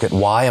I look at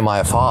why am I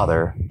a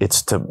father,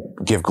 it's to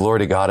give glory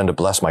to God and to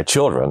bless my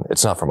children.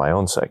 It's not for my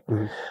own sake.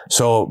 Mm-hmm.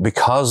 So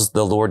because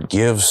the Lord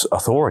gives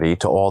authority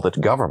to all the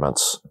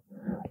governments,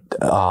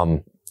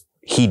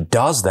 he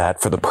does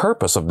that for the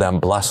purpose of them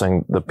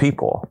blessing the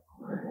people.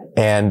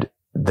 And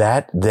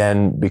that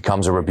then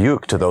becomes a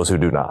rebuke to those who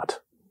do not,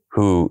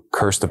 who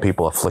curse the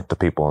people, afflict the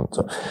people.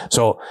 And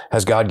so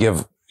has God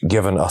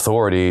given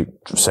authority,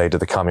 say, to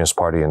the Communist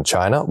Party in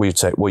China? We'd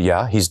say, well,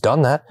 yeah, he's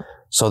done that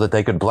so that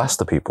they could bless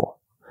the people.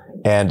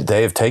 And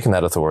they have taken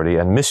that authority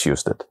and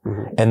misused it.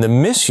 Mm-hmm. And the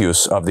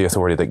misuse of the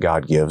authority that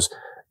God gives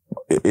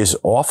is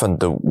often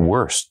the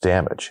worst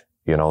damage.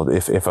 You know,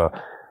 if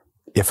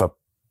a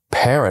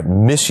parent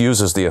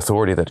misuses the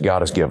authority that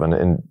God has given,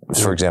 and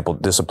for example,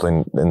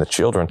 discipline in the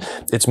children,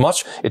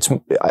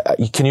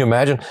 can you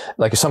imagine,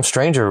 like if some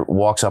stranger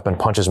walks up and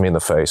punches me in the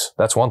face,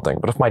 that's one thing.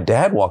 But if my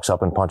dad walks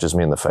up and punches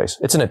me in the face,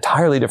 it's an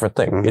entirely different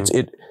thing.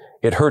 Mm-hmm.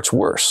 It hurts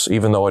worse,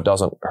 even though it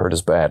doesn't hurt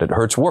as bad. It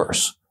hurts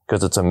worse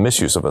because it's a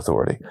misuse of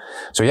authority.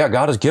 So yeah,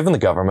 God has given the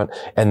government,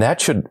 and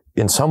that should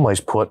in some ways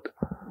put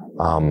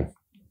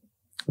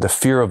the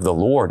fear of the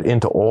Lord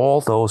into all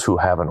those who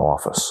have an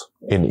office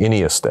in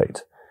any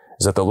estate.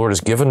 Is that the Lord has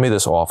given me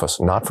this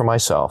office, not for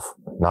myself,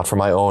 not for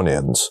my own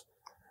ends,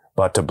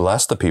 but to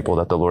bless the people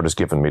that the Lord has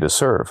given me to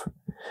serve.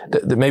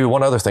 Maybe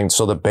one other thing.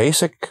 So the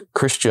basic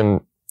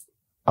Christian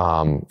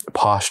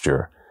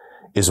posture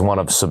is one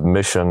of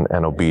submission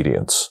and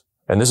obedience.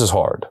 And this is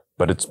hard,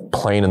 but it's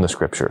plain in the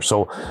scripture.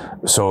 So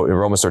in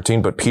Romans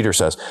 13, but Peter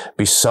says,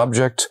 be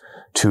subject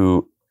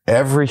to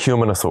every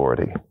human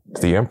authority,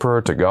 to the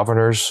emperor, to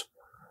governors,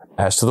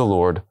 as to the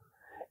Lord.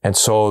 And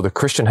so the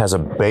Christian has a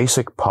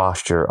basic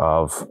posture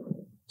of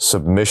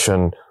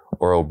submission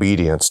or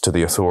obedience to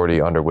the authority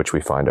under which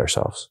we find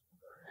ourselves.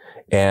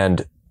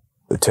 And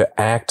to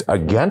act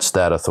against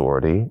that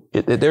authority,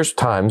 there's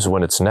times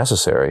when it's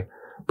necessary,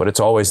 but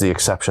it's always the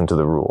exception to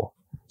the rule.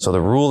 So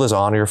the rule is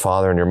honor your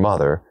father and your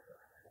mother.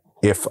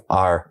 If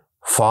our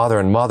father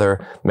and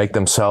mother make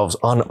themselves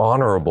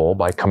unhonorable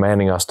by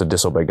commanding us to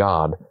disobey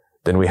God,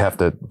 then we have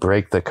to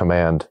break the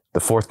command, the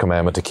fourth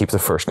commandment, to keep the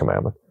first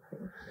commandment.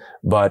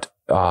 But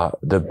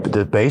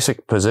the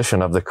basic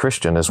position of the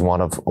Christian is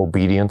one of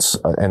obedience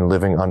and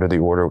living under the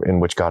order in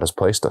which God has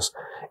placed us.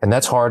 And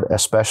that's hard,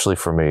 especially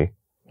for me.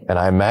 And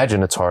I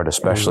imagine it's hard,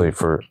 especially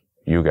for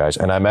you guys.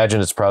 And I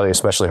imagine it's probably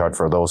especially hard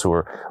for those who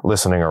are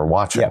listening or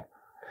watching. Yeah.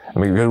 I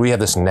mean, we have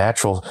this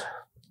natural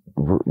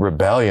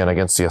rebellion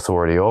against the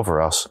authority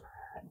over us.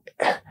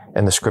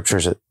 And the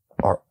scriptures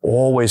are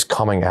always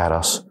coming at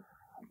us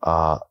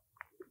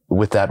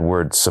with that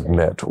word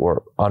submit,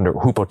 or under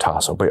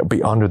hupotasso,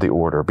 be under the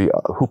order, be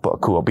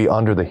hupakuo, be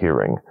under the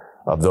hearing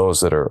of those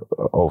that are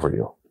over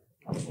you.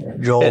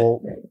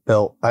 Joel,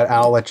 Bill,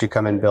 I'll let you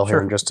come in, Bill,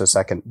 here in just a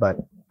second, but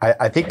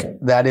I think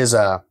that is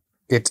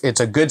it's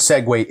a good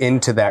segue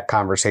into that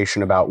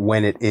conversation about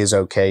when it is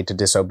okay to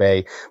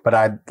disobey. But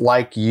I'd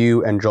like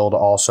you and Joel to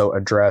also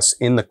address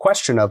in the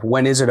question of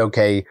when is it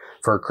okay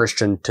for a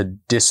Christian to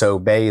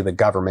disobey the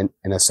government,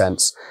 in a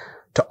sense,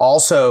 to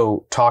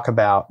also talk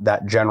about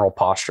that general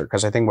posture,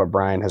 because I think what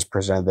Brian has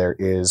presented there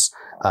is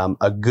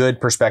a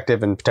good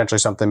perspective and potentially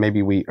something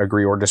maybe we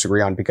agree or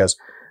disagree on, because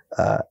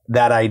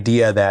that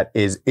idea that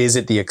is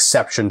it the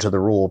exception to the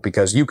rule?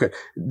 Because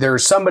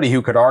there's somebody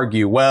who could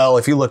argue, well,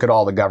 if you look at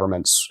all the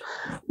governments,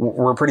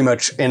 we're pretty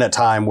much in a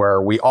time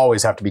where we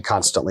always have to be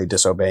constantly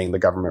disobeying the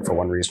government for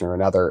one reason or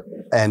another.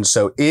 And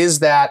so is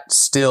that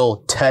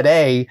still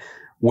today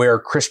where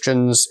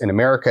Christians in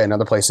America and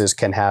other places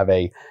can have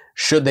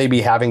should they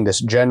be having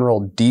this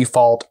general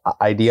default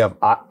idea of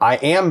I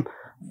am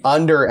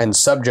under and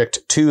subject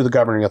to the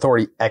governing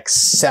authority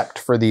except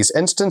for these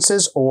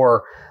instances?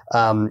 Or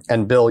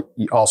and Bill,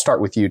 I'll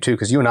start with you too,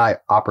 because you and I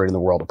operate in the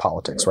world of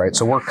politics, right?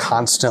 So we're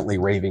constantly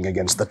raving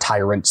against the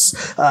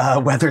tyrants,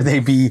 whether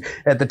they be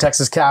at the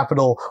Texas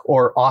Capitol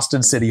or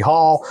Austin City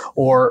Hall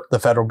or the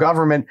federal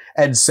government.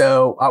 And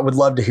so I would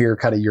love to hear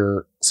kind of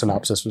your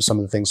synopsis of some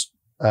of the things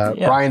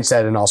Brian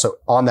said, and also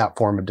on that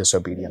form of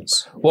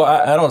disobedience. Well,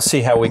 I don't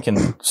see how we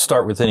can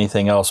start with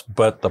anything else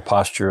but the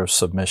posture of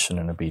submission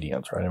and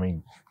obedience, right? I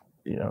mean,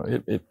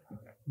 it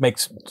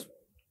makes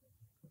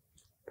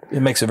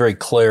it very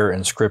clear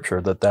in Scripture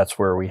that that's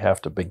where we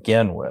have to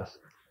begin with.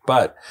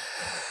 But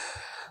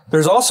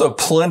there's also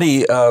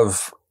plenty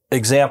of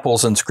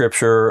examples in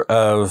Scripture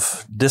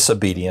of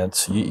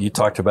disobedience. You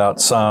talked about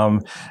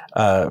some.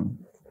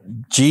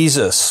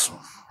 Jesus,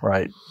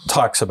 right,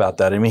 talks about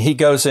that. I mean, he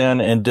goes in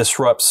and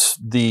disrupts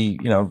the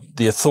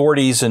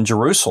authorities in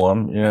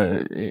Jerusalem.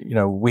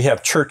 We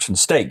have church and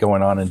state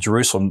going on in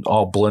Jerusalem,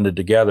 all blended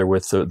together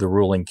with the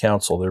ruling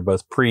council. They're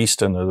both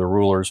priests and they're the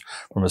rulers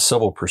from a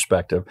civil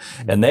perspective.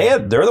 And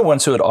they're the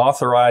ones who had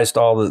authorized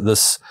all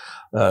this,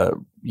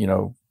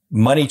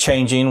 money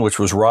changing, which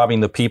was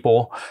robbing the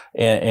people,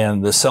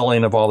 and the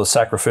selling of all the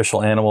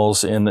sacrificial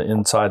animals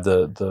inside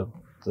the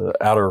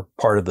outer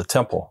part of the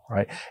temple,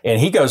 right? And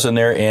he goes in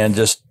there and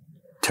just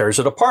tears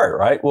it apart,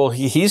 right? Well,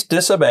 he's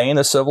disobeying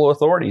the civil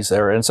authorities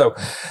there. And so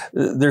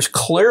there's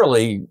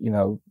clearly,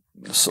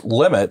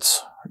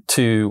 limits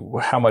to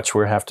how much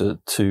we have to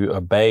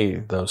obey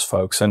those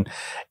folks. And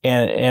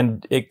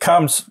it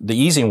comes, the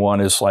easy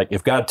one is like,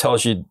 if God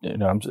tells you,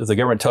 if the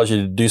government tells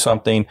you to do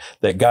something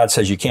that God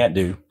says you can't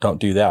do, don't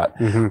do that.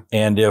 Mm-hmm.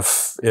 And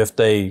if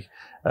they,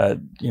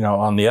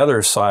 on the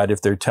other side,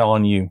 if they're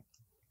telling you,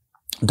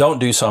 don't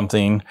do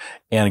something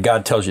and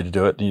God tells you to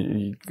do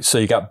it. So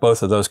you got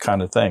both of those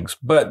kind of things.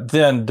 But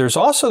then there's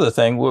also the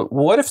thing,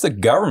 what if the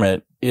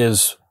government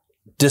is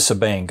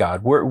disobeying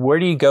God? Where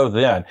do you go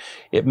then?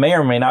 It may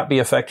or may not be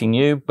affecting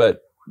you,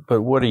 but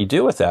what do you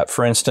do with that?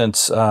 For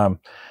instance,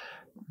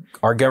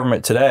 our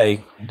government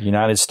today, the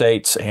United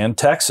States and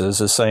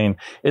Texas, is saying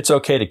it's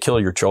okay to kill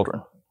your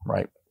children,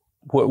 right?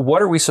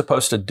 What are we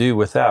supposed to do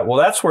with that? Well,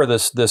 that's where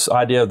this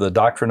idea of the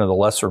doctrine of the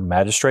lesser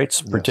magistrates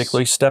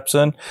particularly steps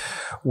in,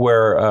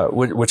 where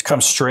which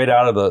comes straight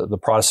out of the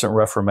Protestant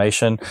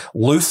Reformation.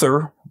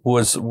 Luther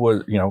was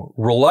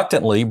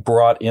reluctantly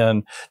brought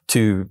in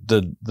to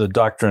the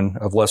doctrine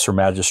of lesser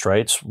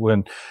magistrates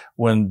when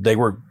they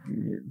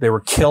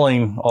were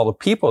killing all the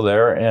people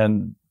there,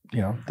 and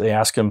they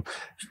asked him,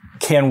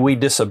 can we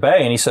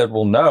disobey? And he said,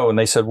 well, no. And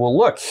they said, well,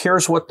 look,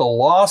 here's what the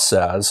law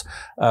says.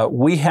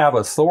 We have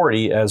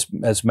authority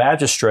as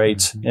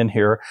magistrates in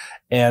here,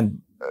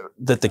 and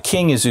that the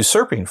king is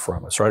usurping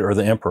from us, right? Or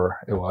the emperor,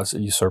 it was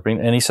usurping.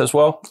 And he says,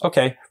 well,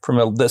 okay,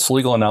 from this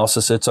legal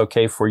analysis, it's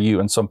okay for you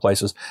in some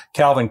places.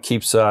 Calvin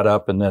keeps that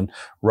up, and then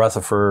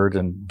Rutherford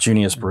and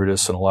Junius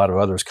Brutus and a lot of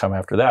others come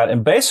after that.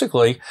 And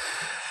basically,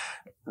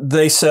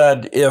 they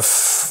said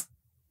if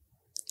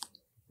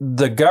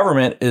the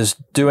government is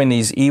doing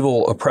these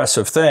evil,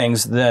 oppressive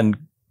things, then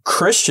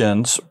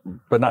Christians,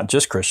 but not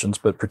just Christians,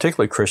 but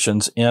particularly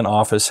Christians in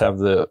office have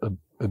the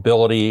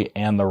ability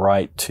and the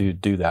right to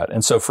do that.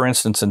 And so, for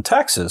instance, in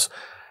Texas,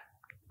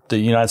 the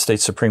United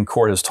States Supreme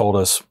Court has told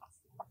us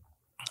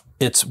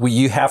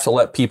you have to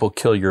let people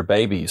kill your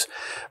babies.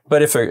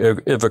 But if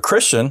a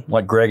Christian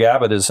like Greg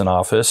Abbott is in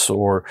office,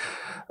 or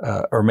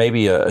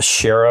maybe a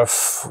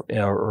sheriff,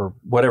 or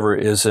whatever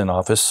is in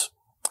office,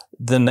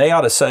 then they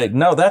ought to say,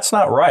 no, that's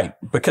not right.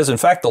 Because in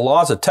fact, the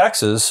laws of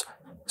Texas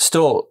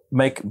still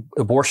make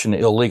abortion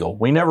illegal.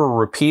 We never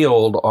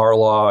repealed our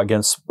law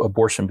against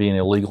abortion being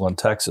illegal in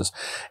Texas.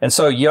 And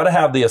so you ought to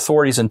have the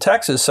authorities in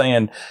Texas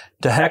saying,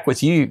 to heck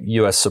with you,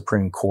 U.S.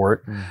 Supreme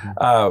Court.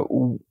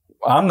 Mm-hmm.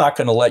 I'm not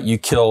going to let you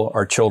kill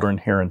our children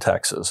here in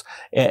Texas.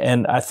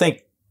 And I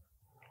think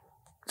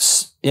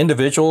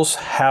individuals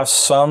have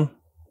some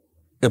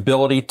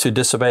ability to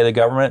disobey the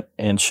government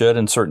and should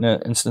in certain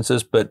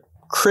instances, but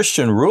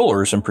Christian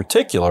rulers in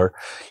particular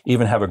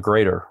even have a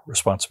greater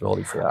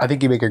responsibility for that. I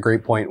think you make a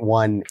great point,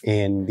 one,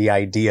 in the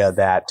idea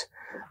that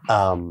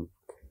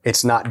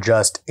it's not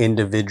just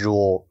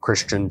individual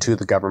Christian to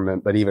the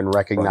government, but even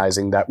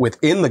recognizing that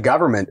within the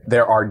government,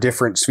 there are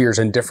different spheres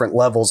and different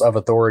levels of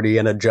authority,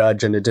 and a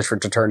judge and a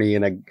district attorney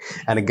and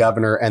a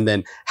governor. And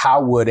then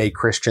how would a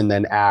Christian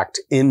then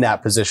act in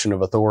that position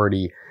of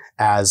authority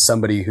as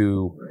somebody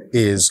who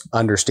is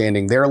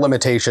understanding their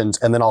limitations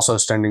and then also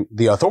understanding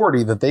the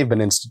authority that they've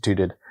been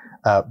instituted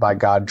by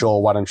God?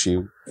 Joel, why don't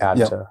you add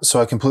to? So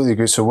I completely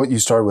agree. So what you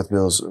started with,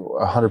 Bill, is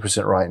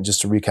 100% right. And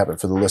just to recap it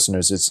for the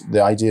listeners, it's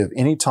the idea of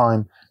any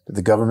time that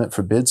the government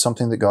forbids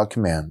something that God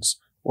commands,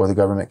 or the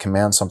government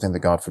commands something that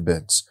God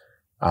forbids,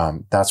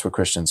 that's what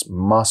Christians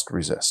must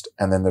resist.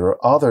 And then there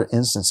are other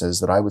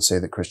instances that I would say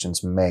that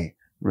Christians may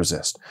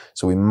resist.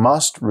 So we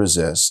must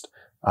resist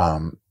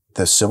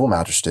the civil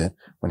magistrate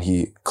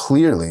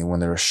when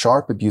there are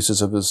sharp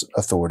abuses of his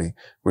authority,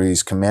 where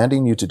he's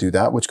commanding you to do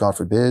that which God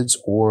forbids,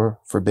 or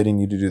forbidding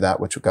you to do that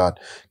which God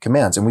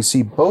commands. And we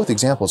see both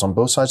examples on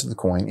both sides of the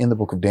coin in the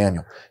book of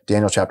Daniel.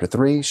 Daniel chapter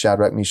 3,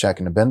 Shadrach, Meshach,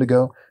 and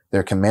Abednego,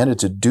 they're commanded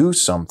to do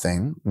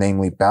something,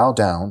 namely bow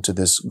down to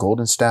this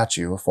golden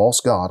statue, a false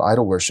god,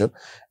 idol worship,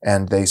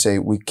 and they say,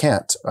 we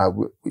can't.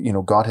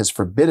 God has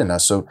forbidden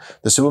us. So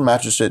the civil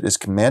magistrate is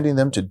commanding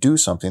them to do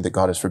something that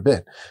God has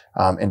forbid.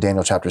 In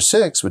Daniel chapter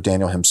 6, with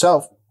Daniel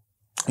himself,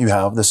 you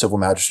have the civil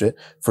magistrate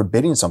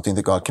forbidding something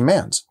that God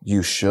commands.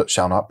 You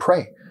shall not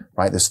pray.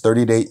 Right, this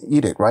 30-day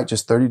edict, right?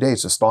 Just 30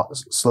 days to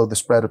slow the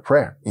spread of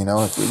prayer, and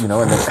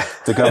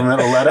the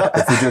government will let up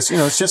if you just,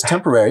 it's just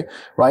temporary,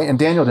 right? And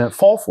Daniel didn't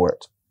fall for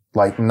it,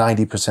 like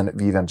 90% of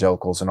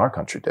evangelicals in our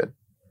country did,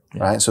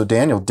 right? So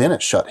Daniel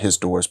didn't shut his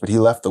doors, but he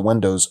left the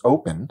windows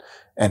open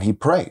and he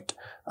prayed.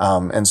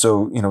 And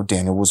so,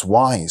 Daniel was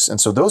wise. And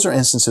so those are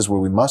instances where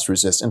we must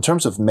resist. In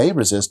terms of may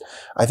resist,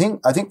 I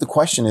think the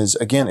question is,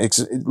 again,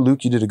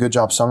 Luke, you did a good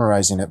job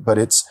summarizing it, but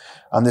it's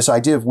this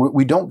idea of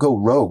we don't go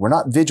rogue. We're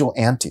not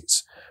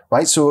vigilantes,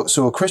 right? So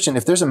a Christian,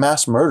 if there's a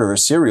mass murderer, a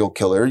serial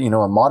killer,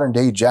 a modern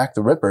day Jack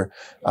the Ripper,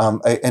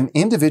 an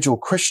individual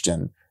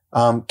Christian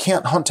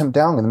can't hunt him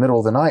down in the middle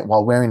of the night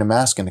while wearing a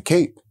mask and a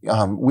cape.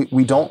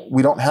 We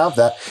don't have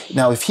that.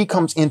 Now, if he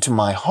comes into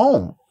my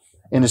home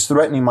and is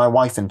threatening my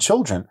wife and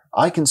children,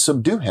 I can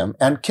subdue him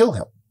and kill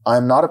him.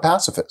 I'm not a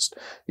pacifist,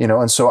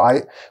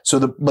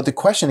 but the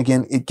question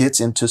again, it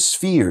gets into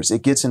spheres,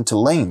 it gets into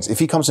lanes. If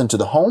he comes into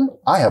the home,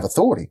 I have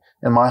authority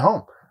in my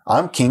home.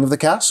 I'm king of the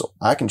castle.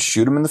 I can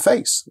shoot him in the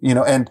face,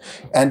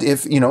 and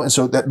if, and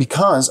so that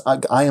because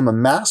I am a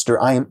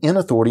master, I am in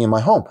authority in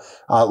my home.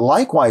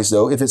 Likewise,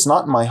 though, if it's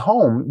not in my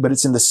home, but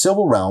it's in the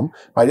civil realm,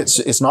 right?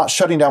 It's not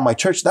shutting down my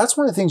church. That's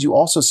one of the things you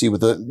also see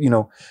with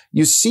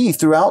you see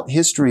throughout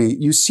history,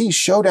 you see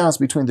showdowns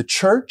between the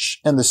church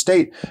and the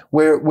state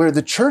where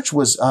the church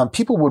was,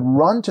 people would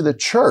run to the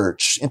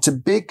church into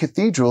big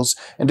cathedrals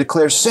and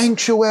declare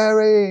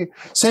sanctuary,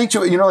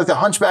 like the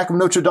Hunchback of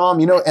Notre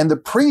Dame, and the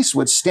priests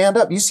would stand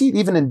up. You see it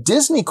even in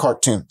Disney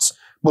cartoons,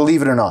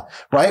 believe it or not,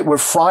 right? Where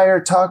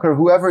Friar Tuck or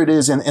whoever it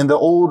is in the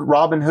old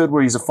Robin Hood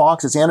where he's a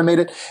fox, it's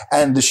animated,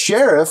 and the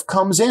sheriff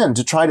comes in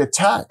to try to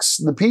tax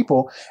the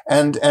people,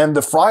 and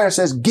the friar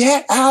says,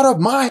 "Get out of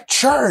my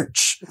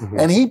church." Mm-hmm.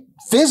 And he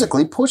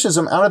physically pushes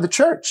them out of the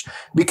church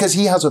because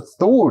he has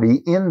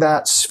authority in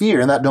that sphere,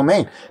 in that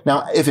domain.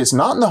 Now, if it's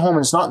not in the home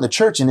and it's not in the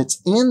church and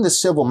it's in the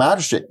civil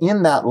magistrate,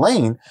 in that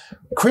lane,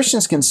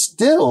 Christians can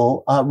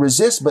still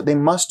resist, but they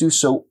must do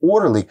so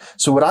orderly.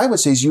 So what I would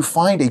say is you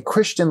find a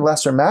Christian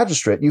lesser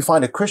magistrate, you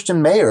find a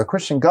Christian mayor, a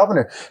Christian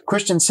governor,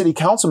 Christian city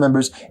council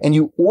members, and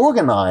you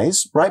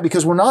organize, right?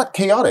 Because we're not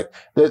chaotic.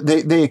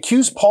 They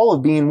accuse Paul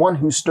of being one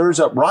who stirs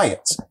up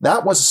riots.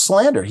 That was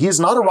slander. He is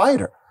not a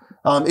rioter.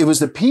 It was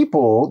the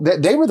people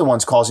that they were the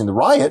ones causing the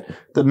riot.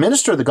 The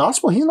minister of the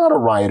gospel, he's not a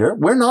rioter.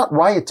 We're not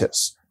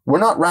riotous. We're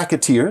not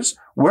racketeers.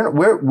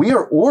 We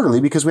are orderly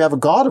because we have a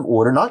God of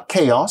order, not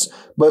chaos,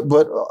 but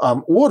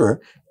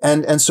order.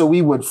 And so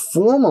we would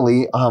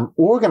formally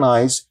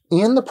organize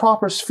in the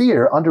proper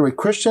sphere under a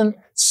Christian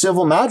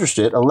civil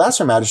magistrate, a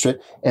lesser magistrate,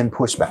 and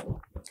push back.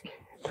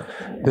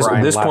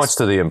 This points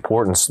to the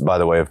importance, by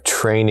the way, of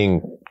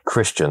training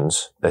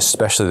Christians,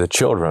 especially the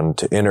children,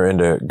 to enter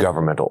into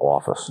governmental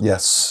office.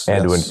 Yes.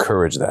 And to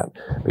encourage that.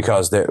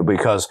 Because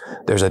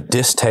there's a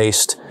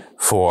distaste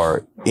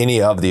for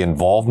any of the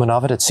involvement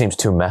of it. It seems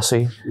too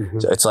messy. Mm-hmm.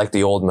 It's like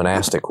the old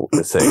monastic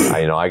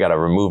thing. I got to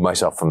remove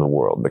myself from the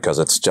world because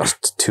it's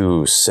just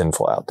too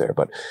sinful out there.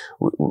 But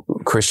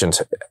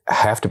Christians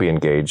have to be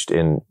engaged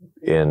in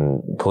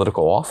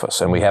political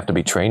office, and we have to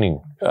be training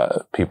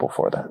people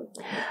for that.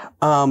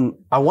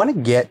 I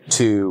want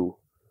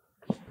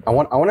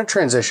to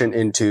transition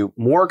into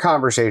more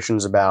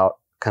conversations about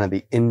kind of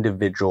the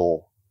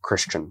individual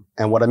Christian.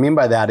 And what I mean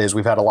by that is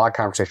we've had a lot of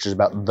conversations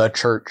about the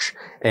church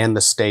and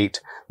the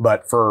state,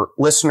 but for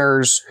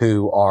listeners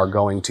who are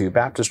going to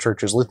Baptist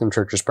churches, Lutheran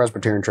churches,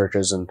 Presbyterian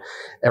churches, and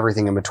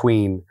everything in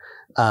between,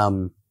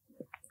 our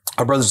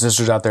brothers and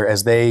sisters out there,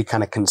 as they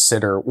kind of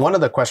consider, one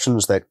of the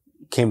questions that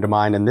came to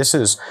mind, and this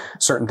is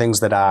certain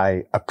things that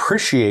I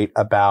appreciate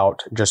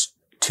about just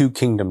two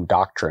kingdom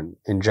doctrine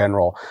in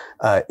general,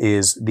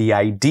 is the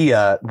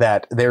idea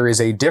that there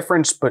is a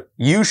difference, but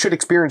you should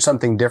experience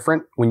something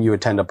different when you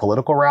attend a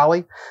political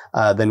rally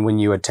than when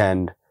you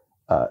attend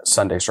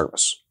Sunday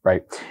service,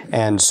 right?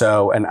 And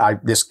so,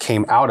 this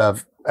came out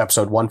of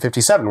episode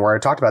 157, where I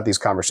talked about these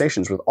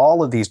conversations with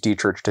all of these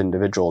de-churched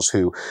individuals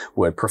who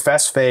would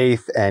profess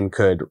faith and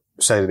could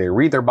say they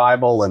read their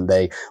Bible and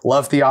they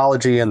love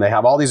theology and they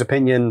have all these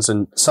opinions,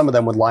 and some of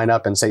them would line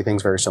up and say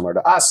things very similar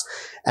to us.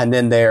 And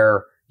then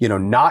they're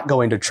not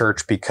going to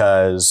church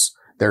because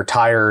they're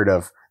tired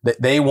of,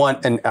 they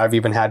want, and I've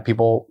even had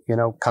people,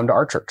 come to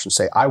our church and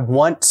say, I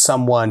want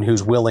someone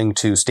who's willing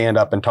to stand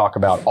up and talk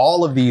about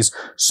all of these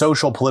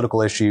social,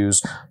 political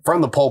issues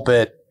from the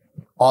pulpit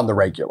on the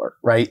regular,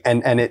 right?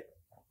 And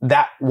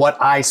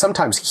what I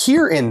sometimes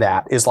hear in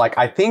that is like,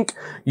 I think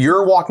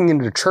you're walking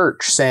into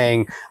church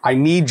saying, I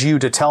need you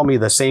to tell me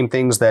the same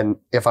things than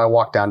if I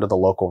walk down to the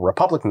local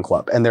Republican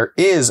club. And there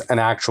is an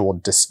actual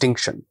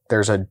distinction.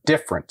 There's a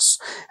difference.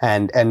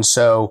 And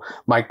so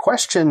my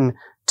question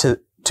to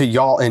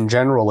y'all in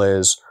general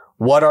is,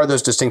 what are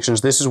those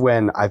distinctions? This is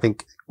when I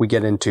think we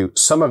get into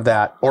some of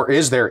that, or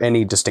is there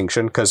any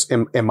distinction? Because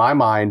in my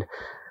mind,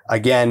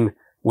 again,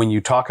 when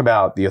you talk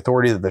about the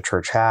authority that the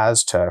church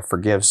has to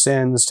forgive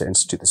sins, to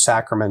institute the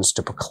sacraments,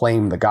 to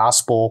proclaim the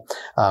gospel,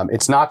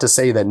 it's not to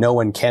say that no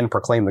one can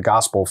proclaim the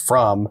gospel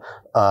from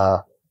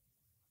the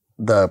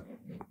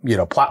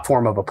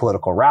platform of a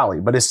political rally,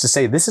 but it's to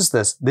say this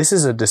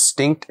is a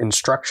distinct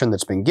instruction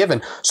that's been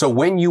given. So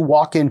when you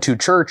walk into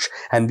church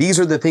and these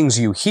are the things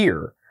you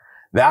hear,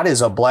 that is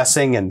a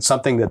blessing and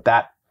something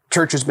that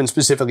church has been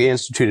specifically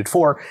instituted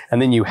for. And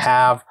then you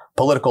have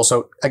political.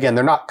 So again,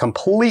 they're not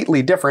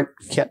completely different.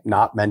 You can't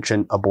not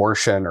mention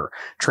abortion or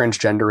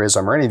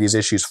transgenderism or any of these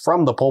issues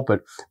from the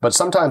pulpit. But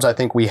sometimes I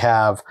think we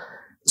have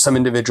some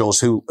individuals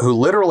who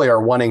literally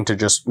are wanting to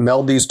just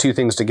meld these two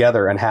things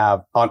together and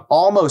have an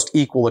almost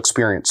equal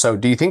experience. So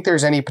do you think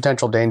there's any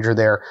potential danger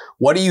there?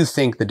 What do you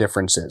think the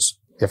difference is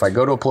if I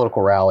go to a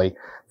political rally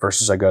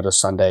versus I go to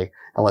Sunday?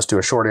 And let's do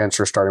a short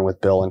answer starting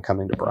with Bill and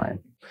coming to Brian.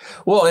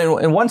 Well,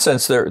 in one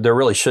sense, there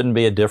really shouldn't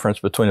be a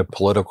difference between a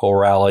political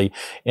rally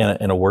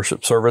and a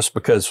worship service,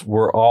 because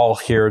we're all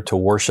here to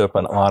worship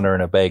and honor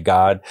and obey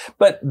God.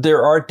 But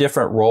there are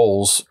different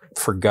roles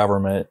for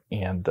government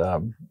and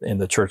in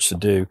the church to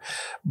do.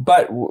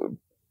 But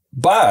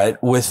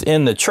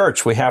within the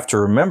church, we have to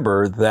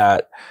remember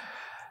that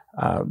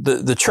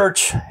the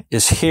church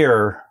is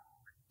here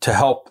to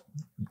help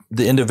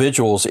the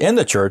individuals in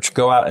the church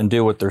go out and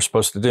do what they're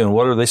supposed to do. And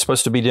what are they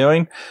supposed to be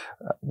doing?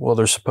 Well,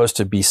 they're supposed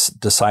to be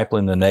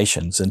discipling the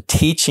nations and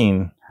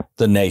teaching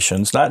the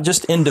nations, not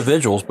just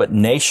individuals, but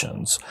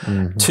nations,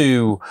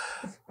 to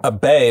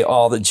obey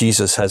all that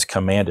Jesus has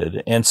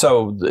commanded. And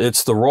so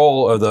it's the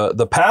role of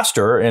the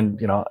pastor, and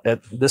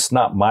this is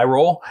not my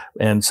role.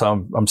 And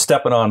so I'm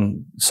stepping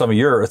on some of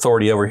your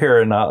authority over here,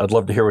 and I'd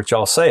love to hear what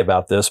y'all say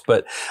about this.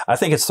 But I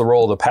think it's the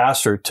role of the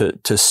pastor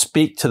to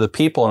speak to the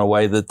people in a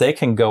way that they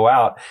can go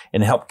out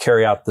and help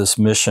carry out this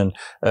mission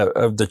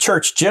of the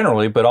church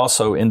generally, but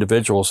also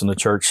individuals in the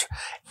church,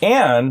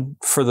 and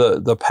for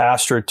the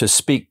pastor to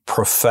speak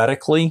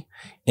prophetically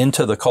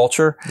into the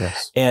culture.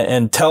 Yes.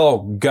 And tell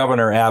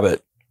Governor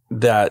Abbott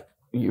that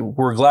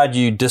we're glad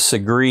you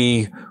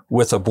disagree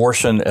with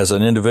abortion as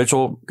an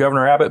individual,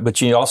 Governor Abbott,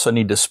 but you also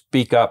need to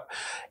speak up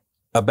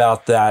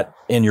about that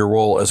in your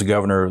role as a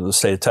governor of the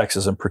state of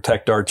Texas and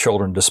protect our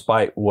children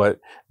despite what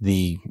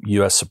the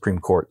U.S. Supreme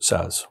Court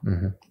says.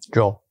 Mm-hmm.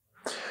 Joel?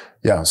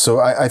 Yeah,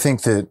 so I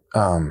think that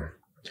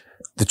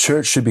the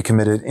church should be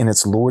committed in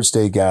its Lord's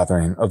Day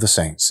gathering of the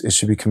saints. It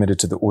should be committed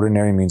to the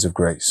ordinary means of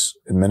grace,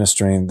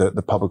 administering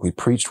the publicly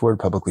preached word,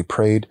 publicly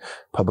prayed,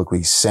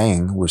 publicly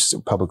sang, we're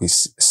publicly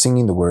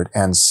singing the word,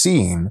 and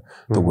seeing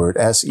the word,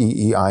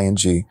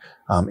 S-E-E-I-N-G,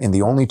 in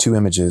the only two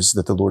images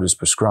that the Lord has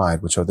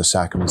prescribed, which are the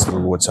sacraments of the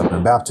Lord's Supper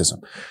and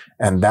baptism.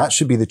 And that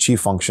should be the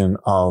chief function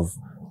of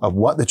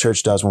what the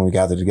church does when we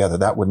gather together.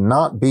 That would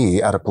not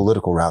be at a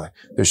political rally.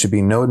 There should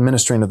be no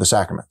administering of the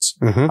sacraments.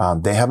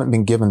 They haven't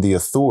been given the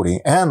authority,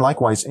 and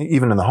likewise,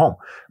 even in the home,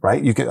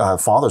 right?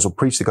 Fathers will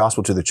preach the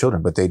gospel to their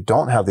children, but they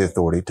don't have the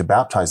authority to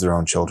baptize their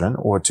own children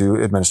or to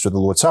administer the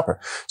Lord's Supper.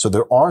 So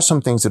there are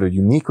some things that are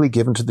uniquely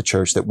given to the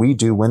church that we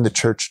do when the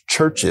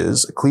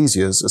churches,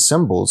 ecclesias,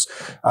 assembles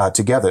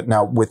together.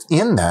 Now,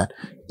 within that,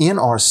 in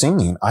our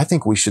singing, I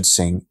think we should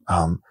sing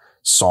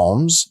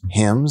psalms,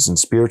 hymns, and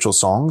spiritual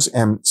songs,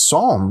 and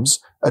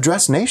psalms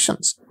address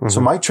nations. So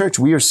my church,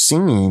 we are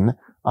singing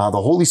the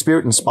Holy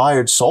Spirit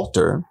inspired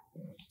Psalter,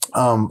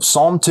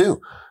 Psalm 2.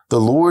 The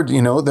Lord,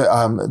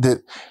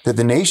 that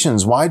the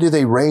nations, why do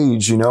they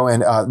rage,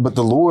 but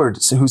the Lord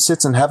who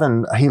sits in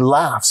heaven, he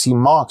laughs, he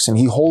mocks, and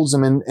he holds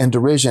them in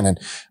derision. And,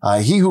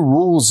 he who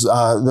rules,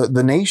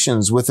 the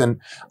nations with an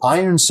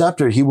iron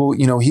scepter, he will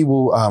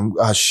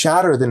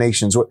shatter the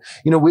nations.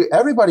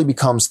 Everybody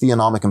becomes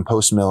theonomic and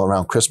post-mill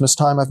around Christmas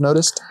time, I've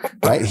noticed,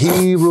 right?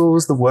 He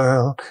rules the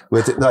world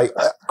with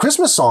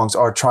Christmas songs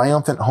are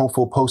triumphant,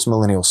 hopeful,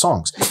 post-millennial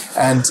songs.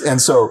 And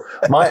so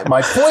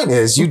my point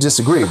is you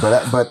disagree,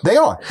 but they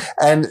are.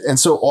 And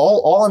so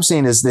all I'm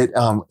saying is that,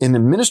 in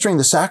administering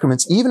the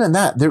sacraments, even in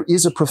that, there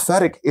is a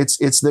prophetic,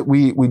 it's that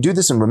we do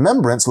this in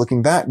remembrance,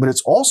 looking back, but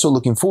it's also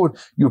looking forward.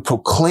 You're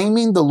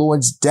proclaiming the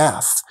Lord's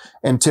death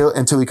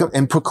until he comes,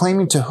 and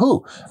proclaiming to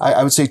who?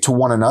 I would say to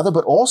one another,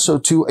 but also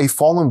to a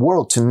fallen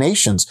world, to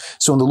nations.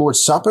 So in the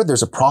Lord's Supper,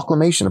 there's a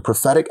proclamation, a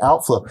prophetic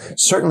outflow.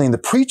 Certainly in the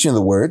preaching of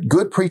the word,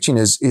 good preaching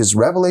is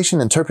revelation,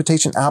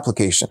 interpretation,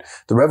 application.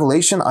 The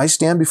revelation, I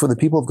stand before the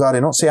people of God. I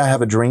don't say I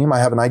have a dream, I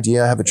have an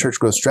idea, I have a church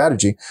growth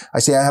strategy. I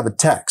say I have a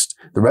text.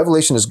 The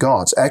revelation is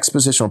God's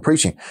expositional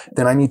preaching.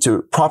 Then I need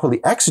to properly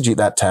exegete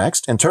that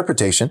text,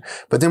 interpretation.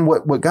 But then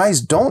what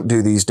guys don't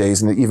do these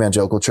days in the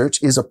evangelical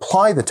church is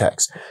apply the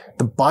text.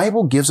 The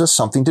Bible gives us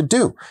something to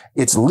do.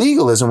 It's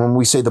legalism when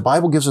we say the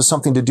Bible gives us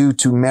something to do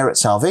to merit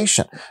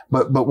salvation.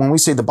 But when we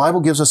say the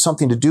Bible gives us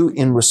something to do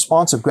in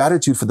response of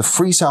gratitude for the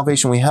free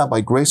salvation we have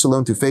by grace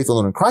alone, through faith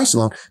alone, in Christ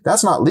alone,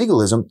 that's not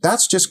legalism.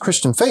 That's just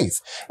Christian faith.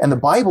 And the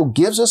Bible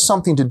gives us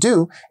something to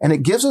do, and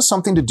it gives us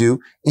something to do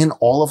in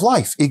all of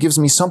life. It gives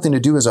me something to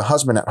do as a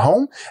husband at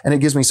home, and it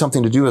gives me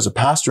something to do as a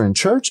pastor in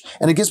church,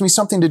 and it gives me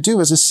something to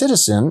do as a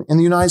citizen in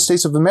the United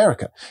States of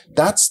America.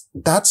 That's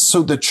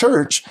so the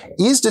church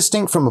is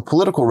distinct from a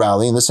political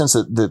rally in the sense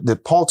that the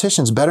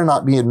politicians better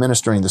not be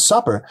administering the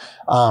supper.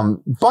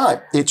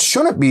 But it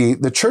shouldn't be,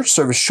 the church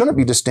service shouldn't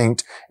be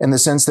distinct in the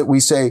sense that we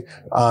say,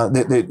 I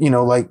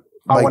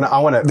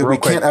want to, we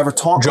can't ever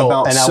talk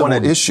about civil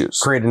issues.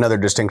 Create another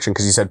distinction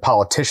because you said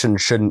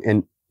politicians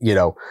shouldn't,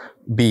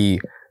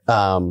 be,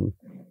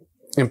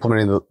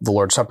 implementing the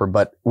Lord's Supper,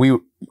 but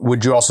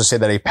would you also say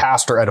that a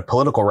pastor at a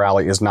political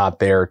rally is not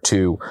there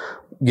to,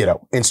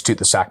 institute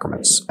the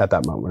sacraments at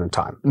that moment in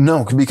time?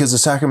 No, because the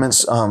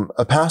sacraments,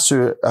 a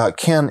pastor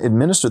can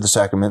administer the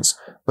sacraments,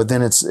 but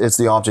then it's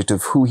the object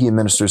of who he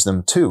administers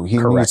them to. He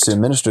Correct. needs to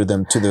administer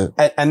them to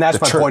the and that's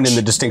the my church. point in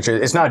the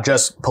distinction. It's not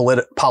just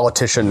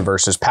politician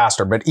versus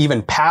pastor, but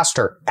even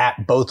pastor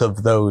at both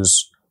of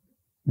those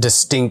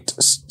distinct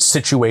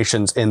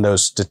situations in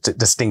those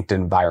distinct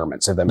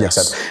environments, if that makes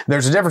sense.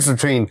 There's a difference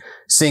between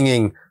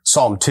singing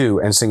Psalm 2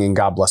 and singing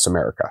God Bless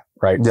America,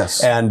 right?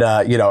 Yes. And,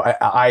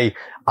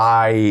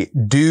 I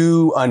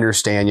do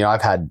understand,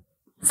 I've had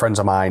friends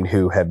of mine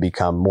who have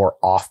become more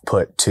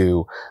off-put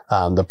to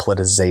the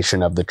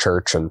politicization of the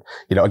church. And,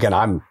 again,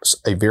 I'm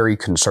a very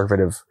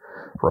conservative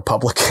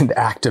Republican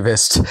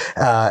activist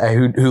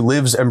who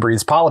lives and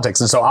breathes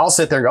politics. And so I'll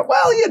sit there and go,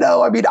 well, you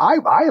know, I mean,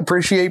 I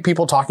appreciate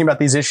people talking about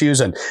these issues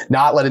and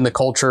not letting the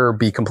culture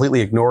be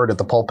completely ignored at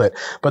the pulpit.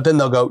 But then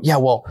they'll go, yeah,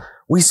 well,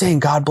 we saying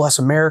God bless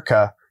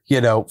America,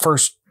 you know,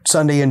 first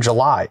Sunday in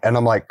July. And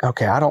I'm like,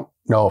 okay, I don't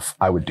know if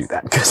I would do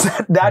that, because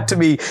that to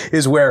me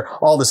is where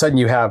all of a sudden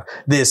you have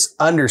this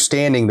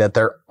understanding that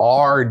there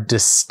are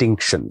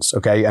distinctions.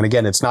 Okay. And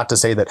again, it's not to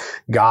say that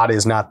God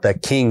is not the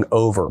king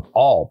over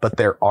all, but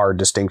there are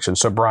distinctions.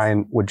 So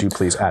Brian, would you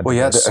please add? Well, to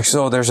yeah. this?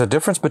 So there's a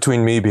difference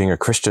between me being a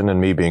Christian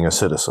and me being a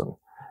citizen.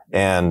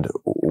 And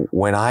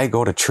when I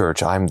go to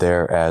church, I'm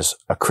there as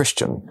a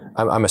Christian.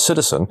 I'm a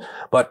citizen,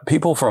 but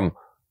people from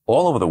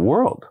all over the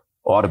world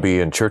ought to be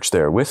in church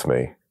there with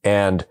me.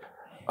 And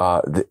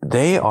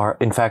they are,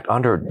 in fact,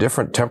 under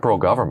different temporal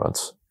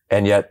governments,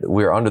 and yet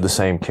we're under the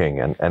same king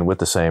and with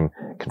the same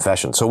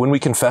confession. So when we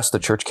confess the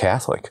Church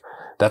Catholic,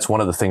 that's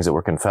one of the things that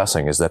we're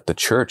confessing, is that the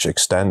church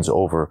extends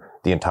over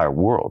the entire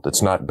world.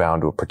 It's not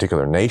bound to a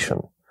particular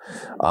nation.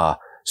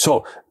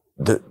 So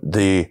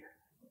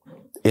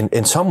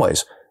in some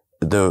ways,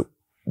 the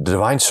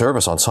divine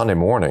service on Sunday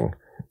morning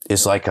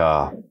is like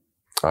an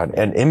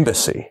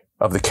embassy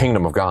of the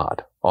kingdom of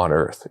God on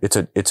earth.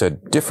 It's a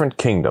different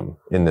kingdom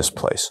in this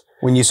place.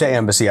 When you say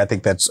embassy, I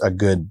think that's a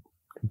good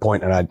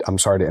point, and I'm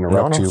sorry to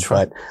interrupt you,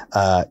 sure.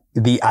 but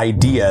the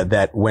idea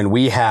that when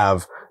we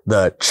have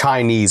the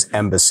Chinese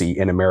embassy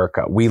in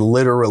America, we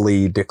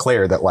literally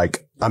declare that,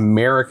 like,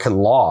 American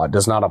law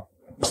does not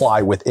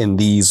apply within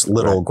these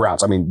little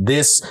grounds. I mean,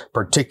 this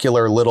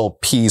particular little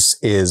piece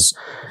is,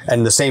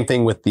 and the same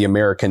thing with the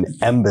American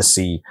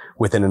embassy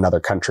within another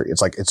country.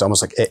 It's like, it's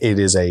almost like it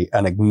is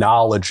an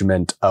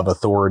acknowledgement of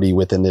authority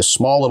within this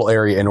small little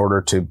area in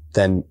order to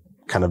then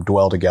kind of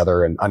dwell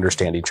together and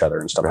understand each other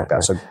and stuff like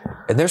that. So,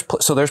 and there's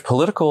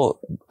political,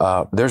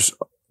 there's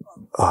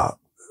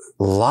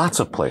lots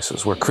of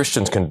places where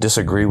Christians can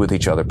disagree with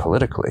each other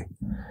politically.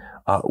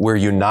 We're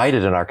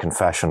united in our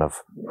confession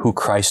of who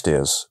Christ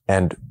is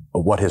and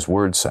what his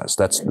word says.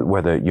 That's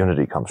where the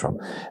unity comes from.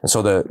 And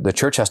so the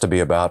church has to be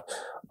about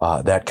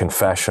that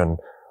confession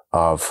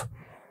of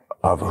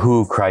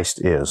who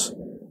Christ is.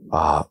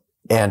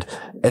 And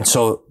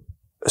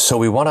so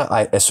we want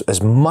to,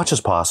 as much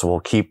as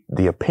possible, keep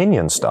the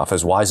opinion stuff,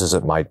 as wise as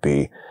it might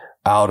be,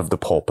 out of the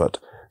pulpit,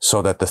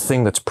 so that the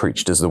thing that's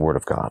preached is the word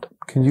of God.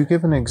 Can you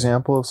give an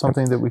example of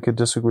something that we could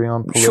disagree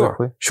on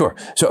politically? Sure.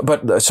 So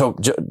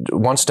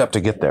one step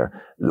to get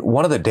there.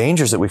 One of the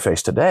dangers that we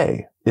face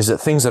today is that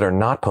things that are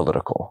not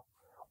political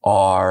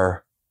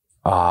are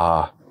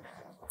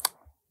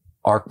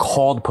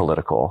called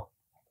political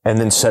and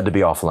then said to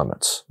be off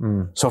limits.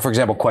 So, for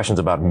example, questions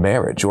about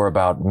marriage or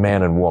about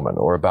man and woman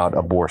or about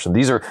abortion,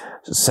 these are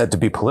said to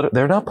be political.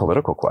 They're not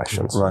political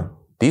questions. Right.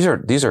 These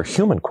are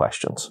human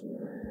questions.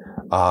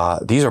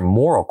 These are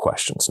moral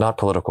questions, not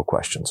political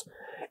questions.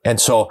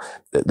 And so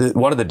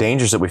one of the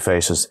dangers that we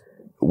face is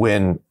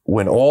when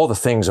all the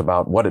things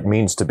about what it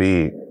means to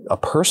be a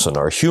person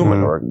or a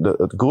human or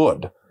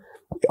good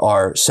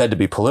are said to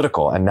be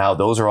political, and now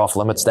those are off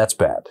limits, that's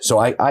bad. So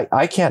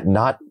I can't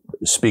not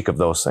speak of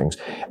those things.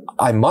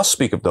 I must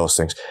speak of those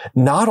things,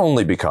 not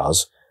only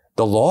because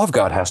the law of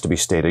God has to be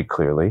stated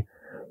clearly,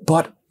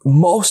 but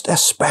most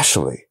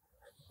especially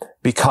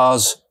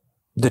because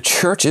the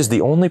church is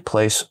the only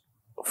place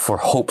for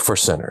hope for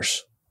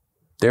sinners.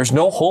 There's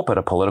no hope at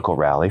a political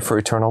rally for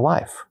eternal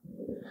life.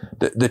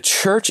 The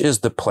church is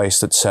the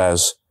place that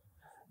says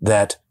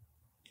that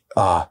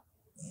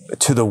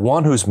to the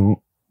one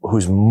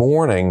who's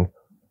mourning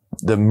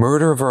the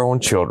murder of her own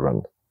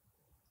children,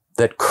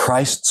 that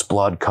Christ's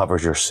blood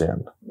covers your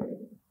sin.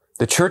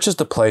 The church is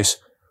the place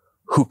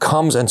who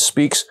comes and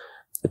speaks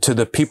to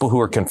the people who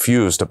are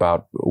confused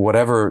about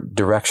whatever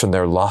direction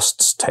their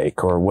lusts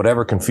take or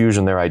whatever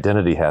confusion their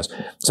identity has.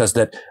 It says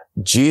that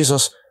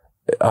Jesus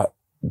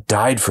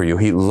died for you.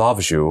 He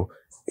loves you.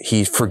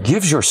 He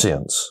forgives your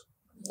sins.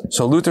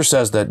 So Luther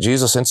says that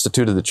Jesus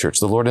instituted the church.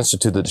 The Lord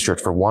instituted the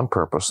church for one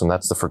purpose, and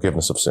that's the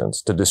forgiveness of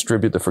sins, to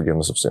distribute the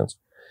forgiveness of sins.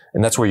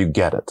 And that's where you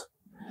get it.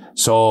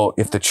 So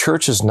if the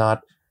church is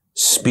not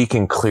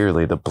speaking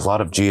clearly the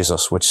blood of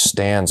Jesus, which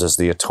stands as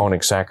the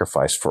atoning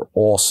sacrifice for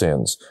all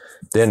sins,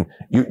 then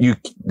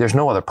there's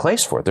no other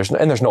place for it. There's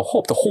no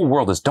hope. The whole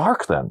world is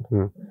dark then.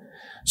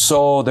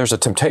 So there's a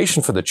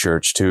temptation for the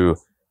church to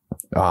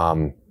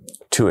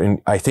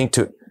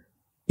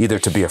either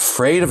to be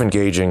afraid of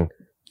engaging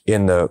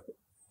in the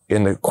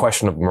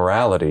question of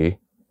morality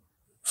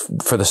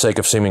for the sake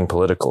of seeming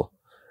political.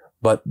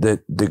 But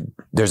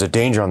there's a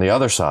danger on the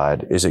other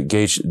side is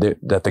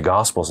that the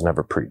gospel is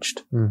never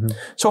preached.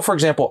 So, for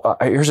example,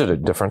 here's a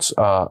difference.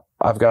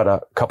 I've got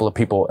a couple of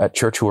people at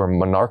church who are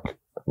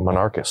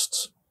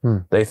monarchists.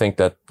 They think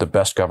that the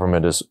best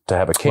government is to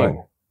have a king.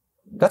 Right.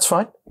 That's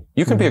fine.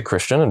 You can be a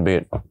Christian and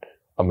be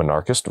a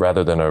monarchist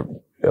rather than a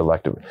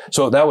elected.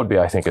 So that would be,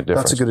 I think, a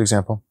difference. That's a good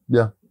example.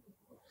 Yeah.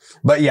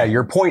 But yeah,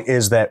 your point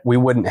is that we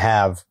wouldn't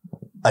have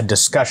a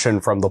discussion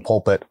from the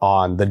pulpit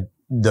on the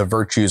the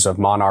virtues of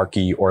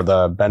monarchy or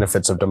the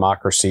benefits of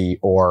democracy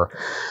or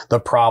the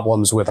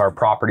problems with our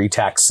property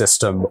tax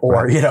system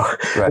or,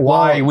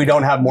 why we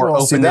don't have more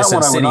openness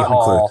in City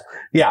Hall.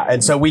 Include. Yeah.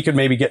 And so we could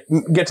maybe get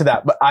to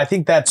that. But I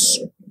think that's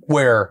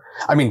where,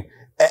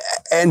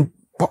 and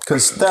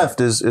because theft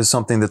is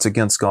something that's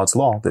against God's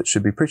law that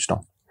should be preached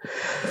on.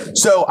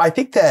 So I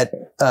think that,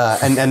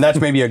 and that's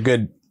maybe a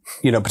good,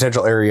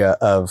 potential area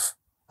of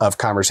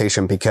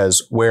conversation,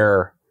 because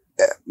where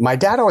my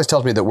dad always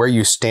tells me that where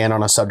you stand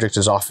on a subject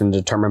is often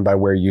determined by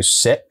where you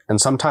sit. And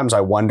sometimes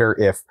I wonder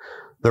if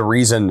the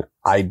reason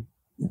I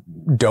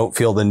don't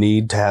feel the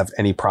need to have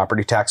any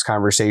property tax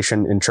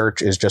conversation in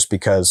church is just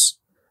because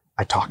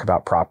I talk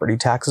about property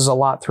taxes a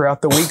lot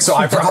throughout the week. So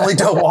I probably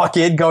don't walk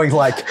in going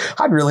like,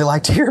 I'd really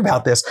like to hear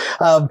about this.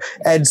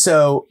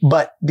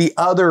 But the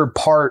other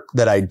part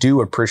that I do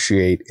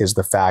appreciate is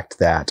the fact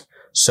that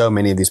so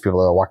many of these people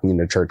that are walking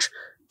into church,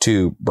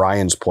 to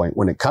Brian's point,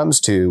 when it comes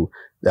to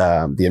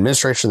the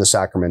administration of the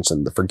sacraments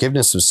and the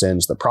forgiveness of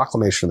sins, the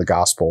proclamation of the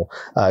gospel,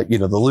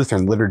 the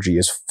Lutheran liturgy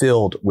is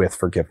filled with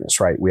forgiveness,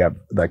 right? We have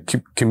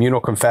the communal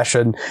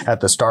confession at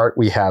the start.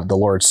 We have the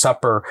Lord's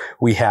Supper.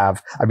 We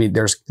have,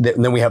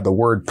 then we have the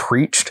word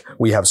preached.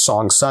 We have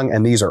songs sung,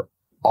 and these are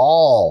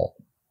all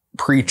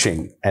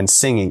preaching and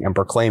singing and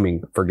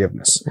proclaiming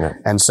forgiveness. Yeah.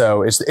 And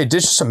so it's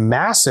just a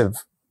massive,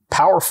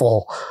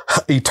 powerful,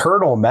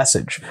 eternal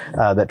message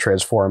that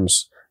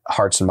transforms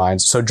hearts and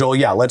minds. So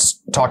Joel,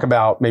 let's talk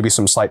about maybe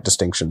some slight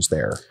distinctions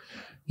there.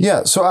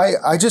 Yeah. So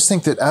I just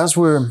think that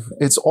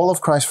it's all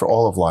of Christ for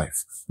all of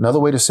life. Another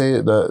way to say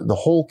it, the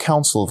whole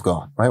counsel of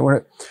God,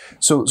 right?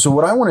 So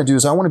what I want to do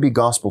is I want to be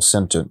gospel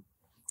centered,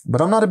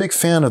 but I'm not a big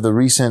fan of the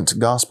recent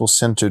gospel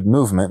centered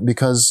movement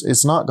because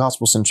it's not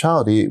gospel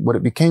centrality. What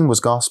it became was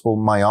gospel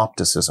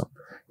myopticism.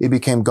 It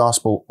became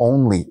gospel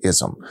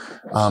onlyism.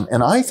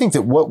 And I think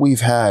that what we've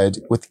had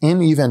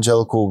within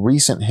evangelical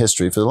recent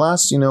history for the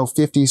last,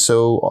 50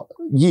 so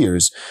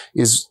years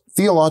is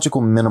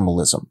theological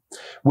minimalism,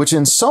 which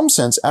in some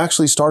sense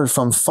actually started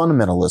from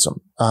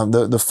fundamentalism.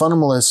 The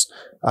fundamentalist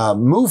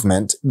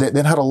movement that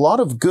had a lot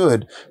of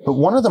good, but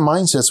one of the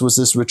mindsets was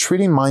this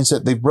retreating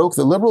mindset.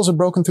 The liberals have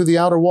broken through the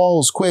outer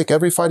walls. Quick,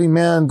 every fighting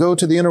man, go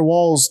to the inner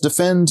walls,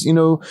 defend,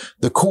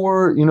 the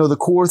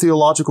core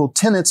theological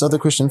tenets of the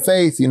Christian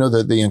faith,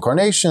 the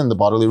incarnation, the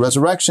bodily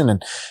resurrection.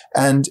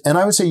 And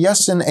I would say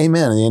yes and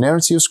amen. The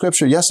inerrancy of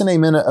scripture. Yes and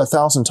amen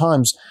 1,000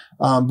 times.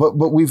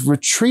 But we've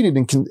retreated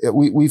and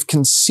we've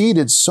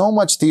conceded so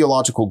much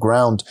theological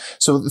ground.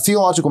 So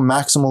theological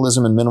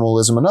maximalism and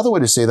minimalism. Another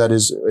way to say that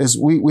is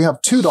we have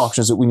two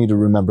doctrines that we need to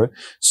remember: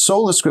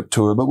 sola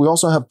scriptura, but we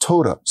also have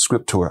tota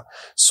scriptura.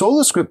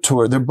 Sola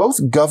scriptura, they're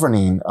both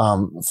governing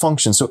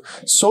functions. So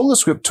sola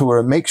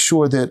scriptura makes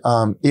sure that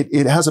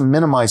it has a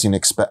minimizing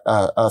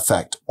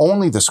effect.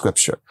 Only the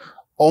scripture.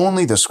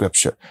 Only the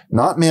scripture,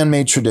 not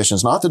man-made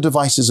traditions, not the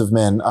devices of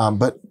men,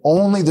 but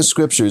only the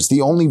scriptures, the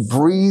only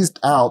breathed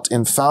out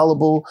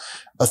infallible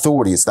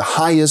authority. It's the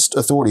highest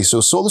authority. So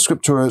sola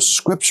scriptura,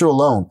 scripture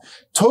alone.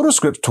 Tota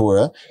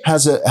scriptura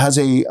has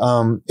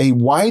a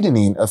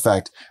widening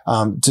effect,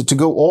 to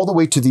go all the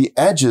way to the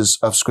edges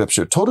of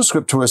scripture. Tota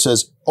scriptura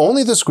says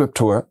only the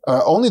scripture,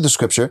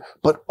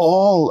 but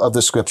all of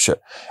the scripture.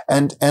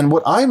 And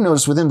what I've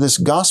noticed within this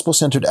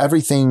gospel-centered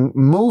everything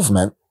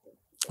movement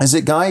is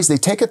that guys, they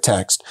take a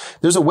text.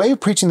 There's a way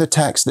of preaching the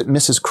text that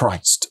misses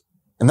Christ.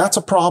 And that's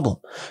a problem.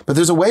 But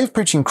there's a way of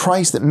preaching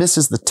Christ that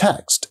misses the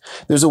text.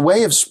 There's a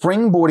way of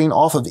springboarding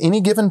off of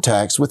any given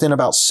text within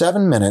about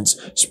 7 minutes,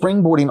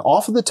 springboarding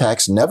off of the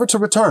text, never to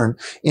return,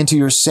 into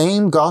your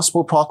same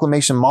gospel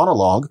proclamation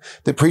monologue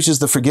that preaches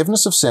the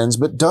forgiveness of sins,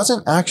 but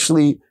doesn't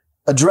actually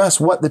address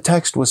what the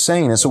text was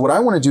saying. And so what I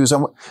want to do is,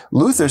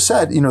 Luther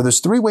said, there's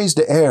 3 ways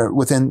to err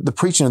within the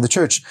preaching of the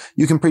church.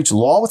 You can preach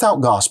law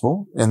without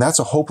gospel, and that's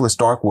a hopeless,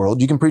 dark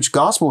world. You can preach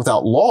gospel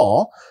without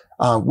law,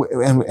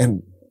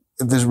 and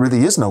there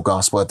really is no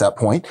gospel at that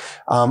point.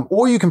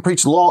 Or you can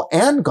preach law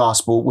and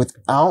gospel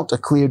without a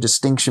clear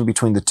distinction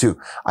between the two.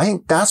 I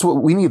think that's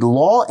what we need: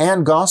 law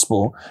and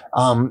gospel.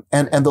 And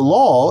the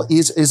law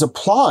is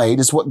applied,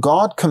 is what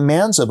God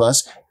commands of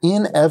us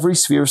in every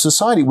sphere of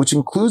society, which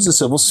includes the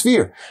civil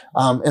sphere.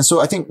 And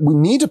so I think we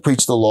need to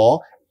preach the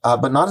law,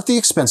 but not at the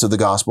expense of the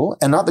gospel,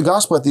 and not the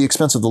gospel at the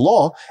expense of the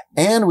law.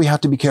 And we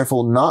have to be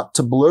careful not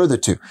to blur the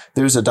two.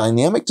 There's a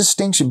dynamic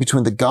distinction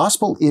between the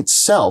gospel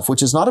itself,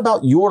 which is not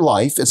about your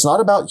life. It's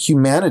not about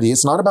humanity.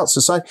 It's not about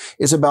society.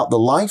 It's about the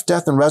life,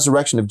 death, and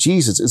resurrection of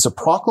Jesus. It's a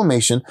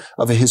proclamation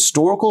of a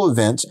historical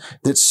event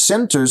that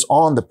centers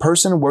on the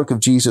person and work of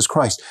Jesus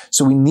Christ.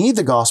 So we need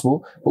the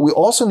gospel, but we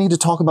also need to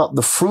talk about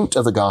the fruit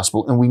of the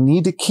gospel, and we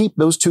need to keep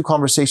those two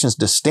conversations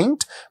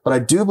distinct. But I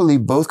do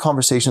believe both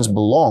conversations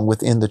belong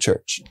within the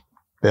church.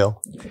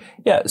 Bill?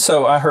 Yeah.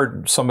 So I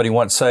heard somebody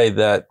once say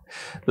that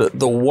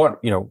what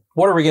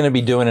are we going to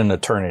be doing in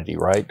eternity,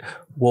 right?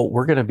 Well,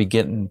 we're going to be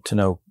getting to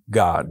know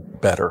God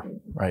better,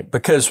 right?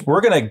 Because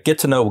we're going to get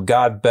to know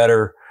God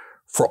better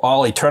for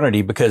all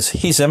eternity because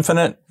he's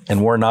infinite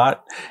and we're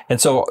not.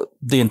 And so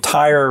the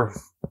entire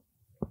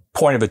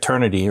point of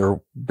eternity,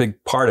 or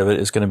big part of it,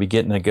 is going to be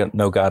getting to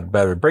know God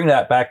better. Bring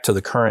that back to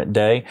the current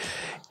day.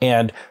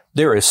 And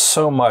there is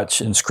so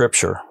much in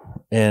Scripture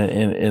and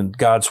in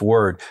God's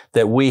Word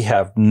that we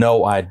have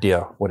no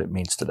idea what it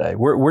means today.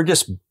 We're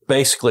just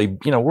basically,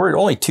 we're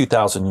only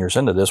 2,000 years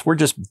into this. We're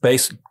just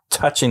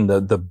touching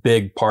the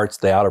big parts,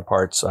 the outer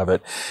parts of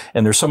it.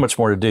 And there's so much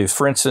more to do.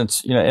 For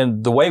instance,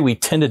 and the way we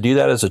tend to do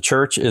that as a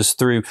church is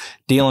through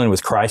dealing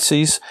with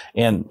crises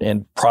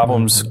and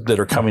problems that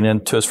are coming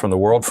into us from the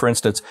world. For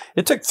instance,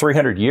 it took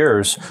 300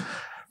 years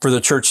for the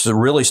church to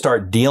really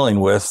start dealing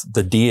with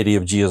the deity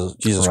of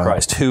Jesus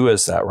Christ. Who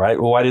is that, right?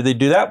 Well, why did they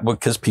do that?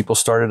 Because people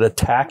started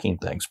attacking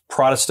things.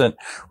 Protestant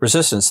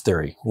resistance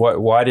theory.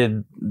 Why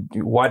did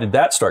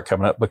that start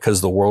coming up?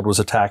 Because the world was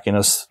attacking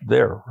us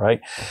there,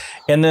 right?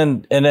 And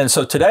then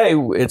so today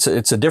it's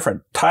a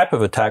different type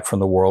of attack from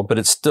the world, but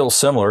it's still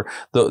similar.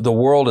 The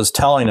world is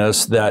telling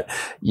us that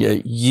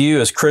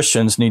you as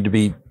Christians need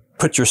to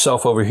put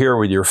yourself over here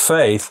with your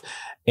faith.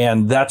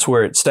 And that's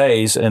where it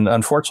stays. And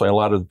unfortunately, a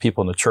lot of the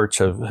people in the church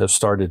have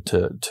started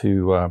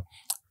to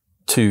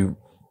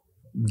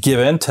give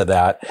into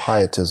that.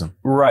 Pietism.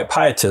 Right,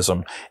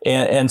 pietism.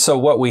 And so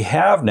what we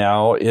have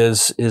now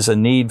is a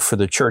need for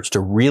the church to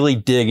really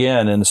dig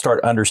in and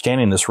start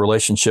understanding this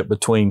relationship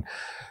between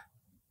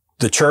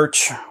the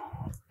church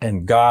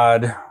and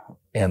God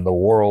and the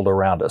world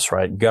around us,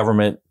 right?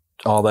 Government,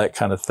 all that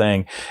kind of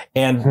thing.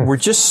 And we're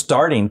just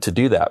starting to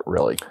do that,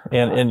 really.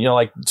 And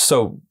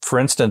so for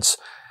instance,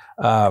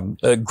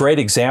 a great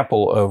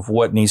example of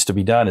what needs to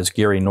be done is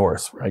Gary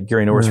North, right?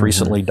 Gary North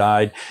recently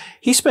died.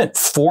 He spent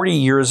 40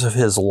 years of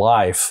his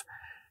life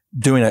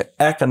doing an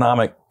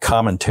economic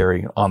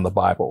commentary on the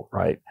Bible,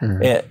 right?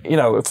 And,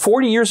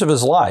 40 years of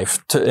his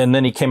life, and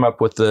then he came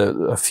up with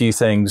a few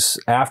things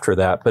after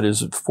that, but it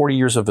was 40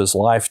 years of his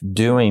life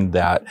doing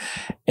that.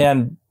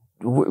 And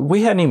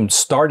we hadn't even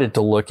started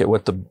to look at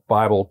what the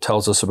Bible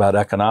tells us about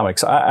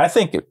economics. I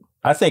think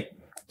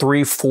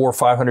 300, 400,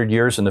 500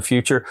 years in the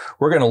future,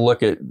 we're going to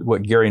look at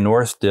what Gary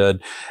North did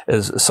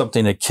as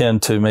something akin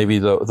to maybe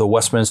the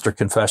Westminster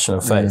Confession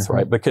of Faith,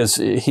 right? Because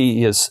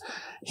he's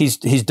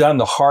done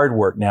the hard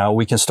work now.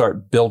 We can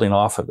start building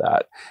off of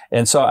that.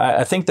 And so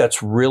I think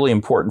that's really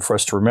important for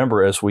us to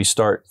remember as we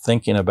start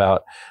thinking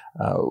about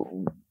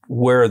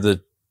where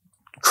the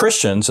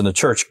Christians and the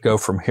church go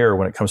from here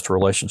when it comes to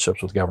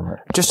relationships with government.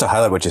 Just to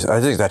highlight what you said,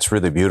 I think that's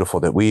really beautiful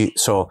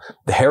so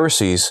the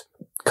heresies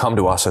come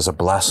to us as a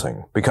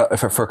blessing because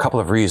for a couple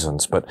of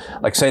reasons. But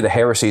like say the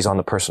heresies on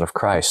the person of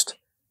Christ,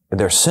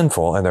 they're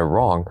sinful and they're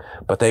wrong,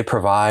 but they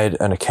provide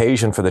an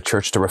occasion for the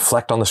church to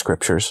reflect on the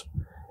Scriptures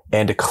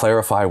and to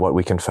clarify what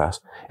we confess.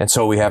 And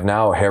so we have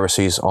now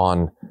heresies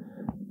on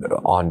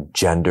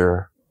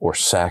gender or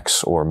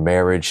sex or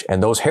marriage,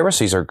 and those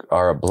heresies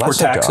are a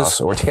blessing to us.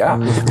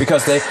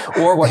 Because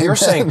or what you're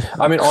saying,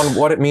 on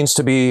what it means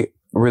to be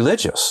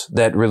religious,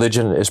 that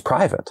religion is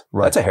private.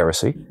 Right. That's a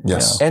heresy.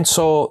 Yes. And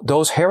so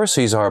those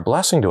heresies are a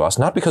blessing to us,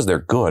 not because they're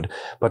good,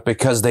 but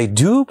because they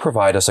do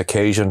provide us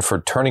occasion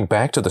for turning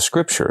back to the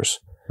Scriptures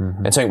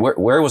and saying,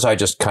 where was I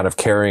just kind of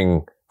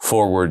carrying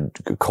forward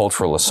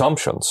cultural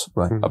assumptions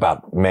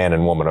about man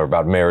and woman or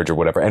about marriage or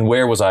whatever, and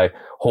where was I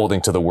holding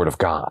to the Word of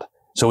God?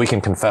 So we can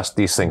confess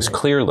these things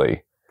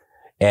clearly.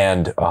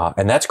 And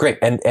that's great.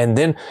 And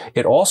then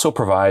it also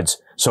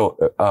provides,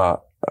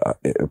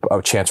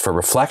 a chance for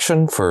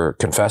reflection, for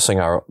confessing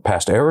our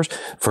past errors,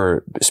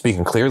 for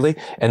speaking clearly,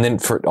 and then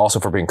also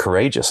for being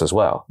courageous as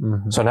well.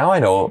 So now I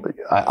know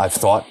I've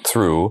thought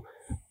through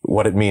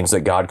what it means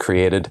that God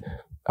created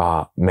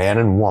man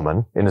and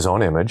woman in His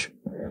own image,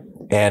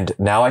 and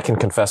now I can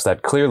confess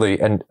that clearly.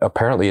 And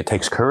apparently, it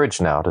takes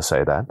courage now to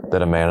say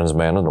that a man is a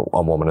man and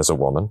a woman is a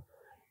woman.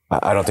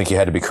 I don't think you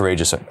had to be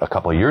courageous a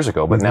couple of years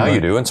ago, but now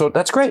you do, and so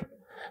that's great.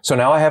 So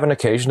now I have an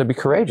occasion to be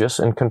courageous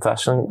in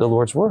confessing the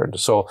Lord's word.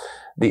 So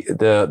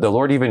the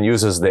Lord even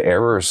uses the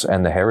errors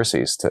and the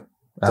heresies to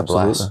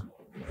bless.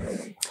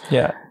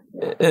 Yeah.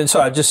 And so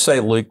I just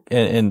say, Luke,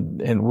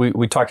 and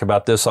we talked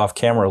about this off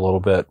camera a little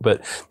bit,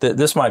 but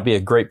this might be a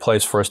great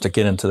place for us to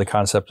get into the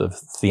concept of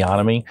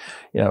theonomy,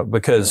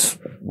 because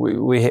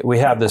we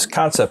have this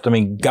concept.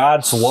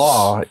 God's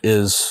law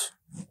is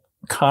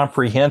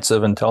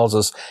comprehensive and tells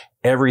us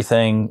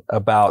everything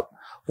about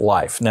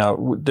life.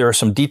 Now, there are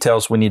some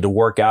details we need to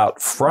work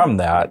out from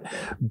that,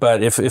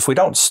 but if we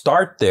don't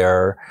start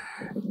there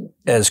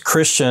as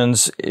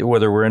Christians,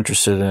 whether we're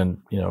interested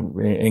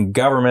in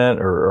government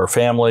or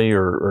family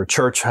or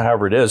church,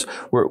 however it is,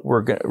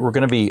 we're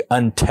going to be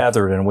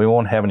untethered and we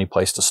won't have any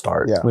place to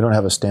start. Yeah. We don't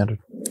have a standard.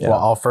 Yeah. Well,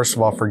 I'll first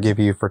of all forgive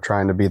you for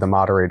trying to be the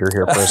moderator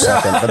here for a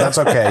second, but that's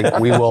okay.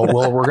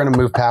 We're going to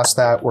move past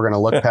that. We're going to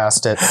look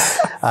past it.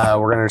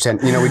 We're going to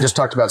understand. We just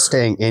talked about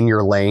staying in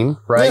your lane,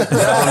 right?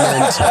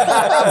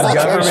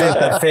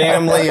 Government,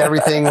 family,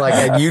 everything.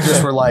 And you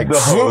just were like, the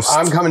host.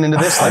 I'm coming into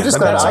this. I'm just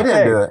glad I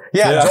didn't do it.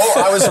 Yeah,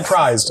 Joel, I was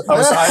surprised. I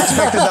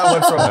expected that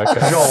one from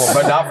Joel,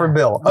 but not from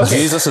Bill. Okay.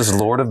 Jesus is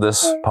Lord of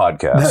this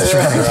podcast.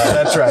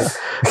 That's right.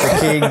 The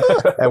king,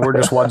 and we're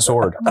just one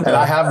sword. And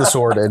I have the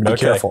sword, and be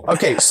careful.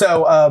 Okay,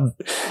 so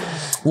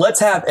let's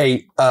have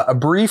a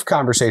brief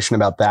conversation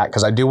about that,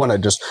 because I do want to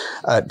just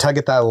tug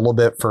at that a little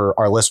bit for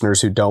our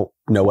listeners who don't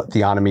know what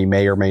theonomy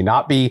may or may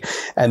not be.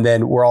 And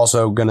then we're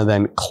also going to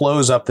then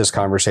close up this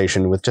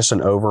conversation with just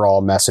an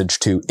overall message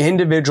to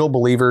individual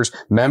believers,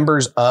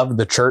 members of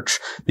the church,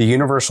 the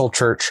universal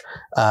church,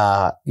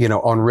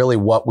 on really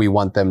what we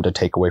want them to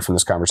take away from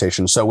this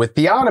conversation. So with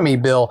theonomy,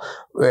 Bill,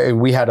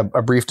 we had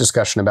a brief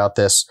discussion about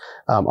this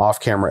off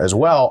camera as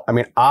well. I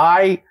mean,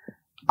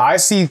 I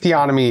see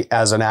theonomy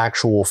as an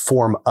actual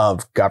form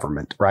of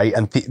government, right?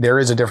 And there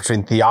is a difference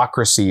between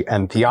theocracy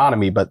and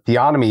theonomy, but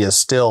theonomy is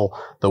still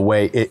the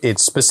way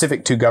it's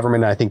specific to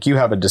government. And I think you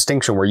have a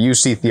distinction where you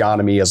see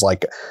theonomy as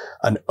like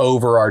an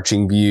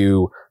overarching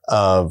view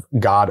of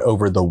God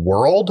over the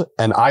world.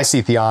 And I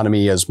see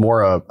theonomy as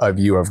more a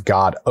view of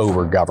God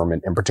over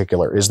government in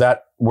particular. Is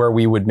that where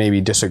we would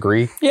maybe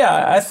disagree?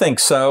 Yeah, I think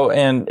so.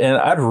 And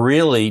I'd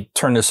really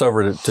turn this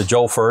over to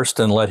Joel first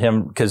and let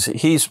him, because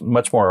he's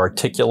much more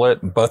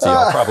articulate. Both of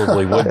y'all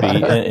probably would be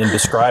in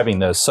describing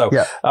this. So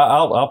yeah.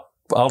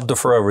 I'll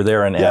defer over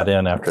there and add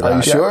in after that. Are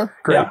you sure?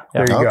 Great. Yeah.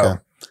 There you go.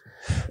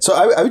 So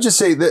I would just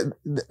say that,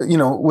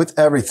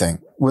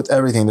 with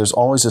everything, there's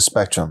always a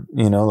spectrum,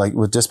 like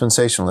with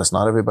dispensationalists,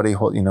 not everybody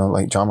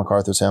like John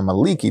MacArthur said, I'm a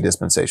leaky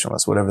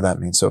dispensationalist, whatever that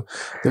means. So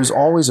there's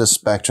always a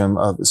spectrum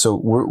so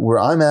where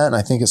I'm at, and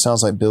I think it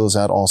sounds like Bill is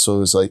at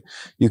also, is like,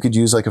 you could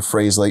use like a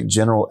phrase like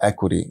general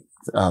equity,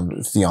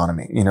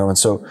 theonomy, and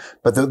so,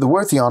 but the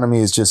word theonomy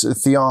is just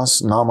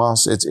theos,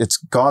 nomos, it's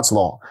God's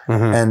law.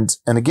 Mm-hmm.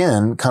 And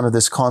again, kind of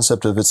this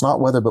concept of it's not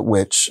whether, but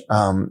which,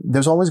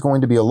 there's always going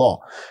to be a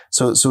law.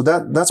 So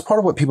that's part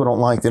of what people don't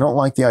like. They don't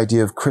like the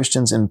idea of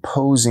Christians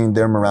imposing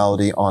their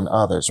morality on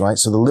others, right?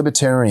 So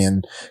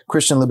the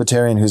Christian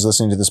libertarian who's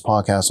listening to this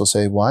podcast will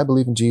say, well, I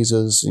believe in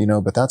Jesus,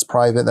 but that's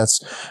private.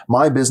 That's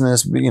my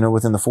business,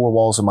 within the four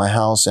walls of my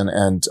house. And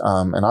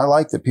I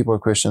like that people are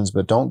Christians,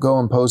 but don't go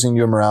imposing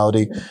your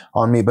morality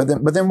on me. But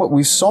then what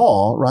we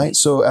saw, right?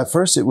 So at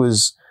first it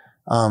was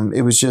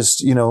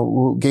just,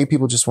 gay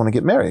people just want to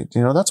get married.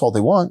 That's all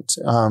they want.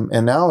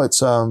 And now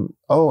it's, and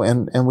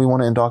we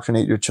want to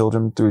indoctrinate your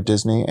children through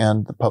Disney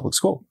and the public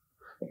school.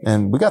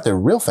 And we got there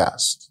real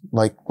fast,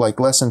 like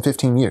less than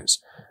 15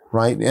 years.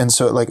 Right. And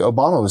so like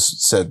Obama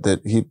said that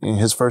in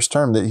his first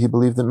term, that he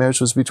believed that marriage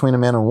was between a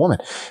man and a woman.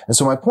 And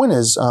so my point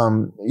is,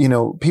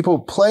 people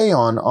play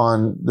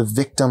on the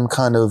victim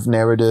kind of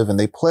narrative, and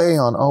they play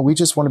on, we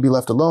just want to be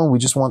left alone. We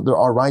just want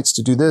our rights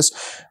to do this.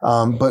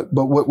 But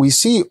what we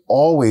see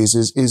always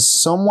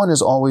is someone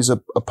is always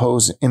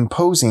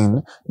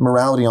imposing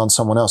morality on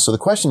someone else. So the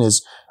question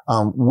is,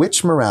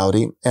 which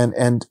morality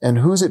and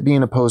who's it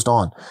being imposed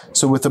on?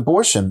 So with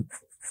abortion,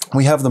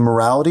 we have the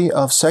morality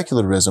of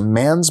secularism,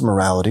 man's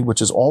morality,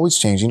 which is always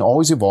changing,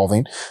 always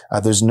evolving.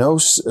 There's no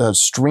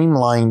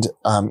streamlined,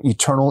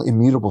 eternal,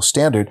 immutable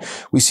standard.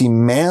 We see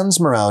man's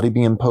morality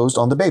being imposed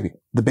on the baby.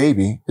 The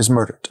baby is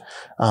murdered.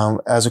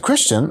 As a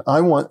Christian,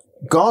 I want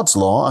God's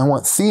law. I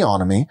want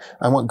theonomy.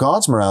 I want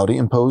God's morality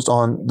imposed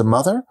on the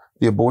mother,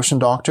 the abortion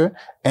doctor,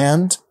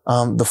 and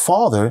the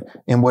father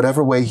in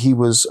whatever way he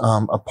was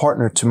a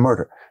partner to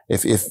murder.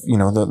 If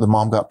the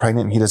mom got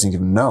pregnant and he doesn't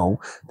even know,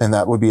 then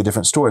that would be a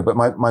different story. But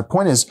my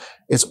point is,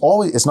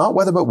 it's not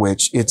whether but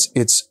which,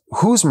 it's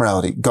whose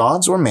morality,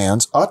 God's or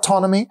man's,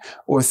 autonomy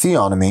or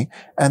theonomy,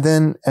 and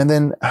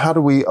then how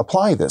do we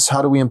apply this?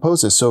 How do we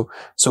impose this? So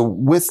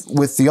with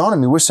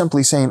theonomy, we're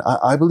simply saying,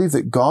 I believe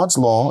that God's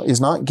law is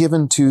not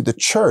given to the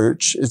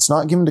church, it's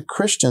not given to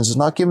Christians, it's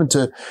not given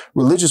to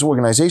religious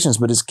organizations,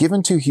 but it's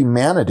given to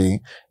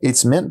humanity.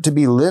 It's meant to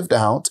be lived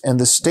out, and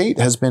the state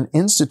has been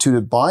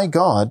instituted by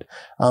God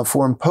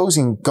for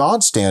imposing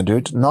God's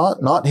standard,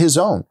 not his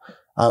own.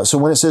 So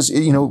when it says,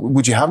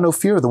 would you have no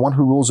fear of the one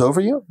who rules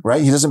over you,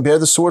 right? He doesn't bear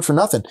the sword for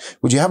nothing.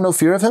 Would you have no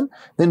fear of him?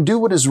 Then do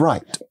what is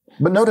right.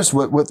 But notice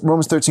what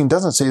Romans 13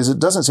 doesn't say is it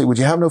doesn't say, would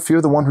you have no fear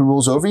of the one who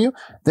rules over you?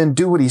 Then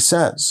do what he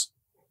says.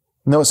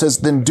 No, it says,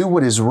 then do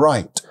what is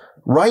right.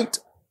 Right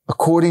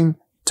according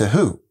to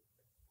who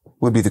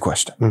would be the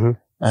question.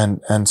 Mm-hmm.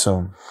 And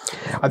so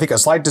I think a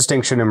slight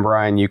distinction, and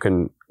Brian, you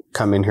can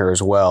come in here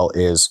as well,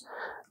 is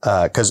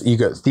because you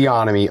got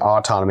theonomy,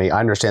 autonomy. I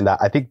understand that.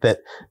 I think that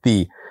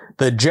the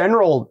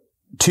general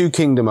two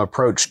kingdom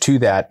approach to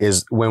that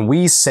is when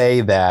we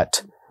say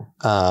that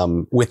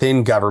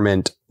within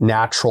government,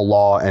 natural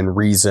law and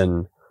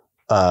reason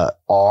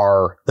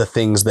are the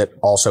things that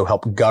also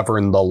help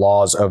govern the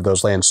laws of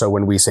those lands. So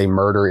when we say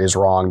murder is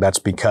wrong, that's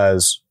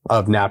because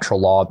of natural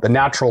law. The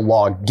natural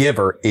law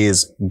giver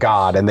is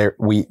God. And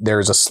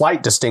there's a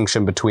slight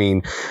distinction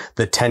between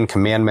the 10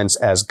 commandments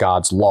as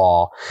God's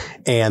law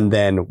and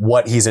then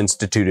what he's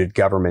instituted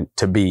government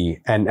to be.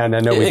 And I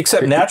know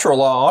except natural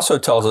law also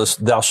tells us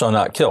thou shalt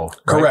not kill.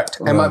 Right? Correct.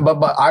 And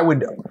but I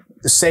would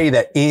say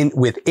that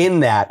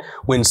within that,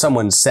 when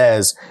someone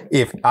says,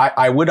 if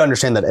I would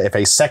understand that if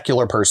a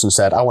secular person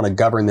said, I want to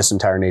govern this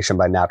entire nation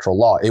by natural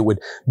law, it would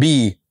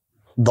be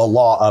the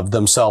law of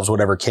themselves,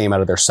 whatever came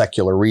out of their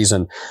secular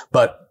reason.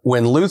 But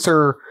when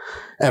Luther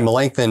and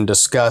Melanchthon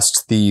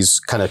discussed these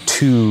kind of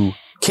two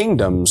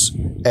kingdoms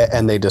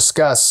and they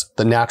discuss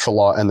the natural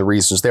law and the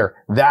reasons there,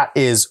 that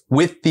is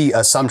with the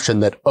assumption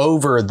that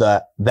over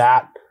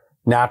that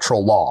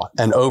natural law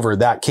and over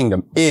that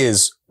kingdom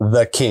is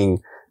the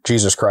king,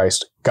 Jesus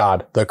Christ,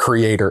 God, the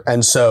creator.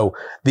 And so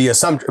the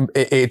assumption,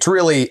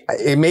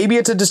 maybe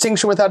it's a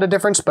distinction without a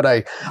difference, but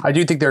I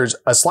do think there's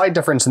a slight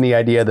difference in the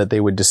idea that they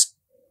would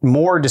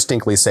more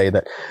distinctly say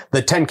that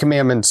the 10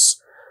 Commandments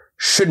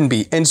shouldn't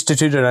be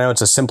instituted. I know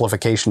it's a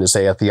simplification to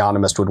say a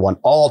theonomist would want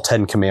all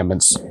 10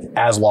 commandments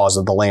as laws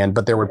of the land,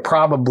 but there would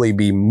probably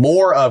be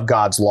more of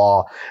God's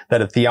law that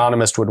a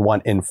theonomist would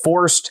want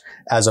enforced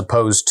as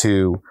opposed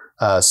to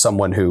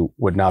someone who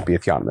would not be a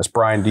theonomist.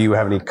 Brian, do you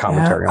have any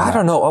commentary on that? I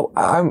don't know.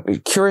 I'm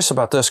curious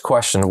about this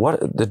question.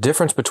 What the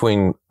difference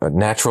between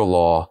natural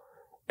law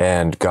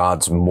and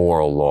God's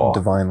moral law?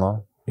 Divine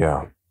law.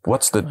 Yeah.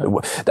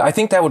 I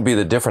think that would be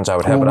the difference I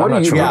would have, but I'm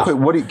not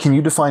sure. Can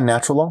you define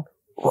natural law?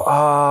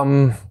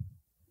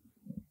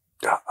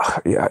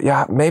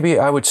 Maybe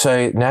I would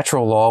say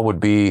natural law would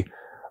be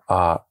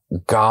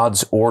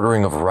God's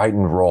ordering of right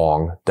and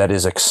wrong that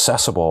is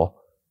accessible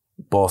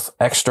both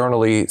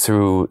externally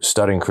through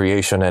studying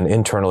creation and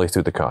internally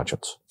through the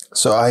conscience.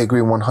 So I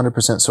agree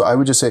 100%. So I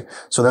would just say,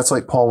 so that's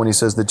like Paul when he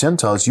says, the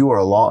Gentiles, you are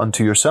a law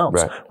unto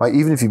yourselves. Right?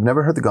 Even if you've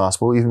never heard the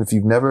gospel, even if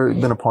you've never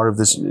been a part of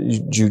this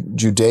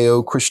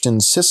Judeo-Christian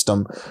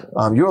system,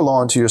 you're a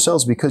law unto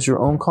yourselves because your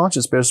own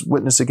conscience bears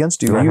witness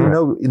against you. Mm-hmm. You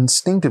know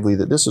instinctively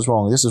that this is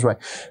wrong, this is right.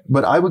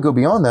 But I would go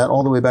beyond that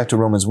all the way back to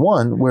Romans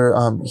 1, where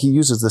he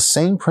uses the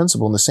same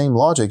principle and the same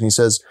logic. And he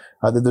says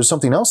that there's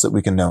something else that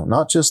we can know.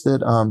 Not just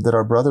that that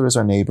our brother is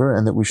our neighbor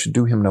and that we should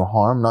do him no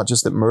harm. Not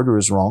just that murder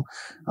is wrong,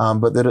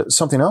 but that it's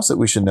something else that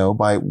we should know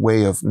by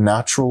way of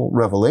natural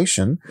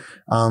revelation,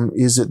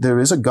 is that there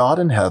is a God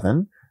in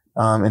heaven,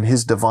 and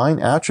his divine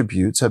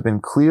attributes have been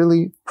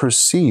clearly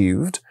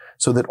perceived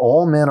so that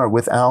all men are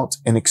without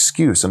an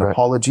excuse, an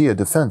apologia,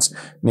 defense,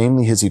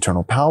 namely his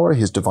eternal power,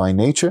 his divine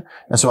nature.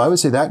 And so I would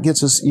say that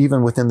gets us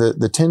even within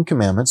the 10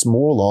 commandments,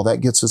 moral law,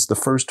 that gets us the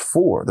first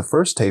 4, the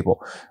first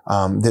table,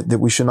 that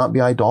we should not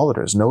be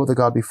idolaters, no other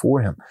God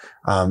before him.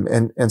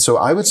 And so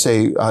I would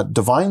say,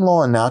 divine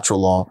law and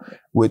natural law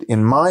would,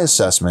 in my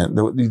assessment,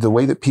 the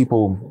way that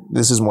people,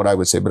 this isn't what I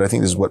would say, but I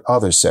think this is what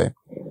others say,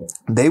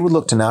 they would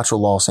look to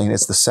natural law saying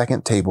it's the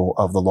second table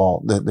of the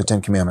law, the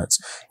 10 commandments.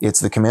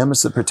 It's the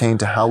commandments that pertain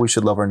to how we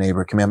should love our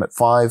neighbor, commandment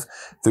 5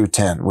 through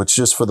 10, which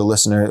just for the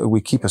listener, we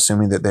keep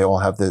assuming that they all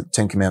have the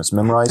 10 commandments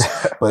memorized.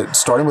 But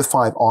starting with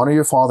 5, honor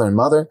your father and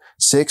mother.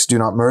 6, do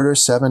not murder.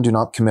 7, do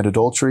not commit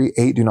adultery.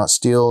 8, do not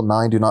steal.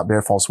 9, do not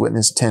bear false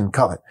witness. 10,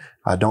 covet.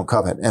 Don't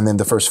covet. And then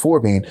the first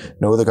 4 being,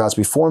 no other gods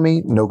before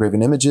me, no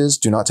graven images,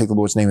 do not take the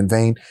Lord's name in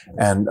vain,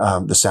 and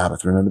the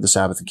Sabbath. Remember the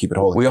Sabbath and keep it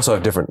holy. We also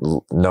have different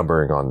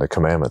numbering on the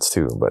commandments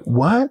too, but.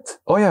 What?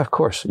 Oh yeah, of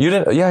course. You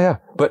didn't, yeah.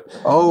 But.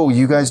 Oh,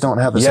 you guys don't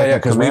have the second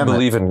because we commandment.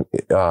 believe in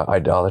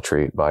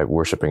idolatry by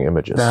worshiping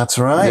images. That's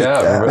right.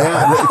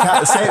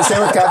 Yeah.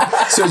 Same with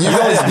covenant. So you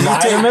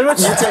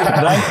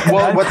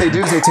well, what they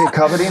do is they take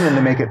coveting and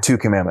they make it 2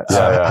 commandments.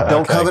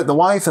 Don't covet the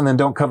wife and then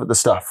don't covet the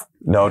stuff.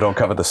 No, don't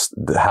covet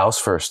the house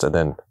first and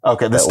then.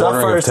 Okay, the stuff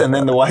first and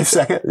then the wife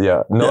second?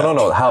 Yeah.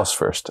 No, the house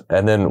first.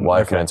 And then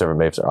wife, man's ever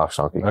mapes, ox,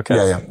 donkey.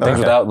 Okay. Yeah. Things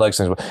without legs,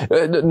 things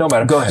no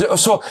matter. Go ahead.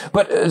 So,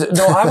 but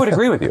no, I would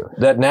agree with you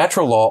that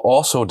natural law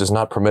also does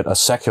not permit a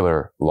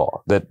secular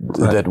law,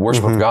 that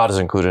worship of God is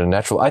included in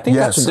natural. I think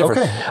that's a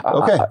difference.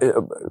 Okay.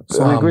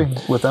 So I agree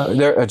with that.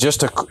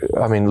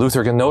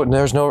 Luther, again,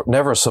 there's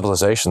never a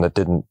civilization that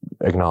didn't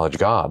acknowledge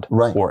God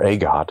or a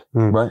God,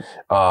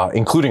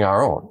 including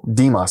our own.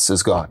 Demos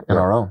is God. And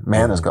our own.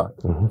 Man is God.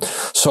 Mm-hmm.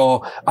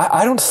 So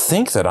I don't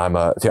think that I'm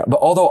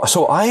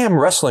so I am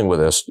wrestling with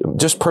this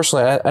just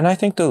personally. And I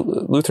think the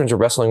Lutherans are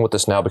wrestling with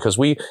this now because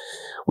we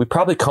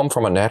probably come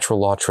from a natural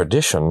law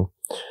tradition,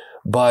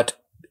 but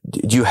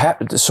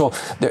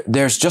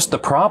there's just the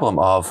problem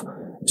of,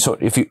 so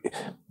if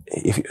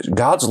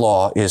God's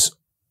law is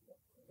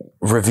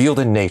revealed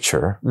in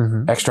nature,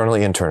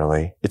 externally,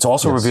 internally, it's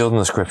also revealed in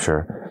the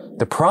scripture.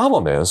 The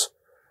problem is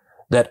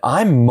that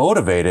I'm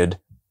motivated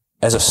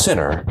as a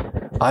sinner,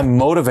 I'm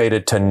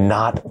motivated to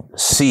not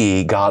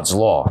see God's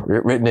law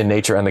written in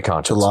nature and the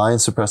conscience. To lie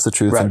and suppress the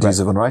truth and deeds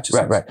of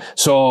unrighteousness. Right.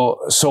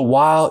 So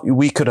while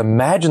we could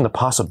imagine the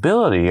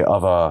possibility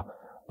of a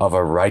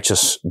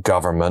righteous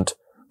government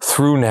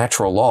through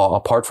natural law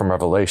apart from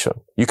revelation,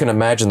 you can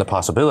imagine the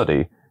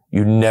possibility.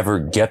 You never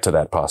get to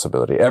that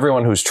possibility.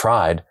 Everyone who's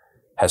tried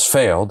has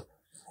failed,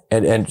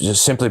 and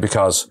just simply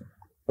because,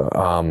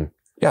 the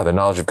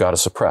knowledge of God is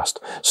suppressed.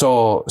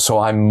 So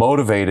I'm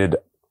motivated.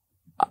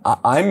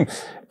 I'm,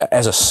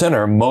 as a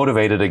sinner,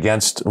 motivated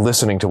against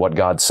listening to what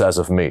God says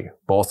of me,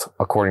 both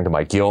according to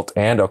my guilt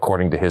and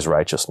according to his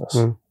righteousness.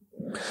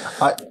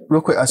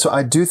 Real quick, so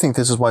I do think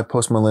this is why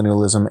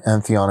postmillennialism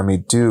and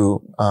theonomy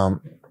do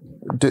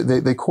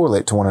they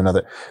correlate to one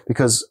another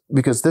because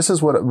this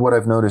is what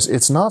I've noticed.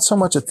 It's not so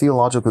much a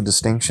theological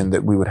distinction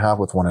that we would have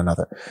with one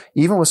another.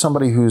 Even with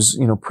somebody who's,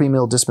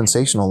 premill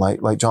dispensational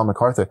like John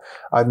MacArthur,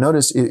 I've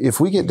noticed if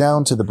we get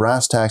down to the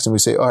brass tacks and we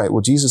say, all right,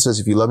 well, Jesus says,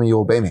 if you love me,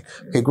 you'll obey me.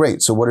 Okay,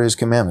 great. So what are his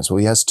commandments? Well,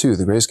 he has two.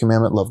 The greatest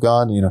commandment, love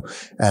God,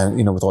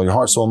 and, with all your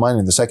heart, soul, and mind.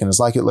 And the second is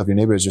like it, love your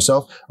neighbor as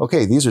yourself.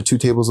 Okay, these are two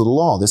tables of the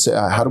law. This,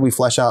 how do we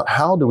flesh out?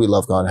 How do we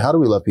love God? How do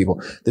we love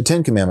people? The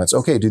 10 commandments.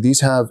 Okay, do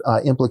these have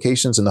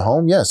implications in the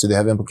home? Yes. Do they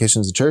have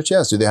implications in the church?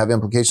 Yes. Do they have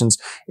implications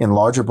in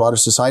larger, broader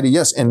society?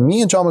 Yes. And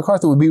me and John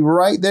MacArthur would be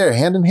right there,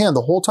 hand in hand,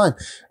 the whole time.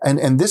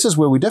 And this is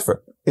where we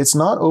differ. It's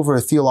not over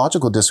a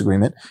theological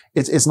disagreement.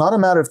 It's not a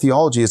matter of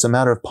theology. It's a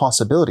matter of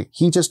possibility.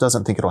 He just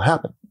doesn't think it'll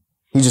happen.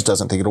 He just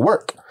doesn't think it'll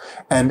work.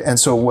 And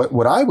so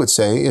what I would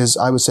say is,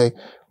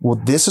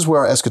 well, this is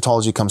where our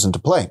eschatology comes into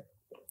play.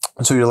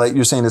 And so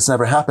you're saying it's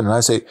never happened. And I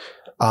say,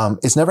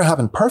 it's never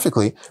happened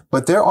perfectly,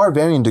 but there are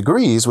varying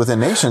degrees within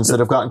nations that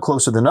have gotten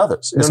closer than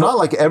others. It's not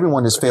like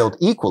everyone has failed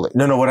equally.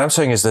 No, what I'm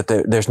saying is that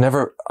there's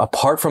never,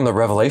 apart from the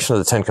revelation of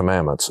the 10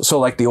 Commandments, so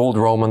like the old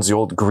Romans, the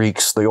old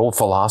Greeks, the old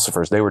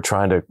philosophers, they were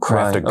trying to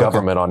craft a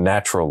government on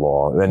natural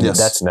law, and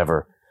that's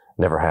never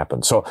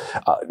happened. So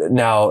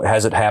now,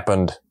 has it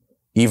happened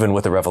even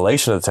with the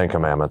revelation of the 10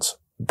 Commandments?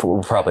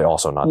 We're probably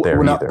also not there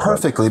either. Not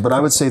perfectly, but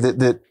I would say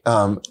that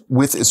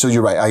so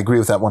you're right. I agree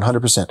with that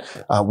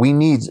 100%.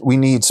 We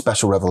need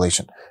special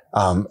revelation.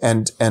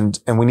 And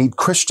we need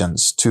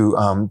Christians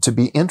to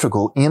be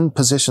integral in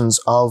positions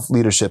of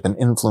leadership and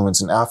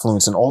influence and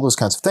affluence and all those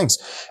kinds of things.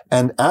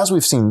 And as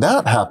we've seen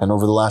that happen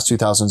over the last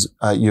 2,000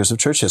 years of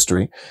church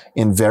history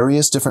in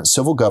various different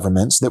civil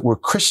governments that were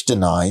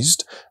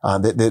Christianized,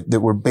 that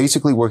were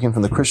basically working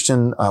from the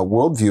Christian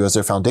worldview as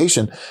their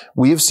foundation,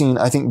 we have seen,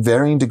 I think,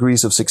 varying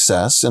degrees of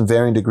success and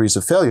varying degrees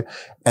of failure.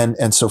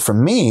 And so for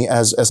me,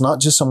 as not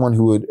just someone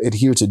who would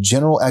adhere to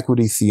general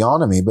equity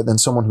theonomy, but then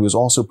someone who is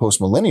also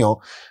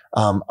postmillennial,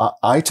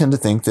 I tend to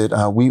think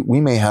that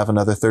we may have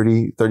another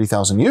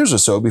 30,000 years or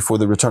so before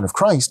the return of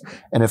Christ.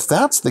 And if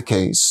that's the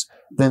case,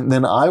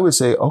 then I would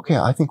say, okay,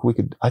 I think we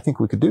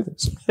could do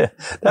this.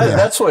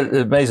 That's what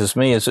amazes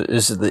me is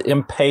the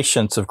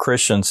impatience of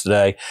Christians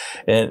today,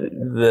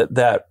 and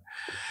that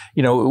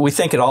we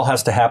think it all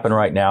has to happen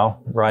right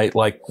now, right?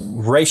 Like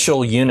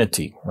racial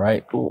unity,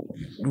 right?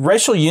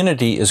 Racial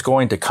unity is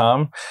going to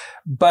come,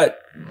 but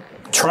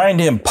trying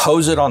to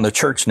impose it on the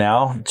church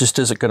now just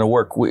isn't going to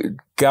work.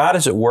 God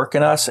is at work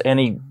in us, and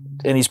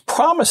He's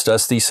promised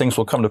us these things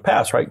will come to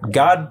pass, right?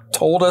 God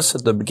told us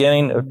at the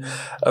beginning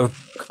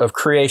of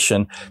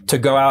creation to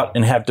go out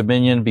and have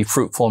dominion, be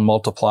fruitful and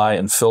multiply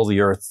and fill the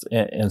earth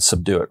and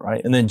subdue it,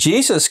 right? And then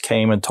Jesus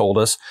came and told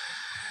us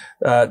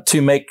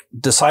to make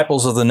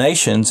disciples of the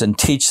nations and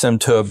teach them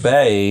to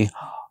obey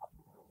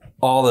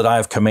all that I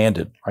have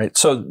commanded, right?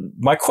 So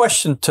my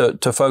question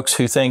to folks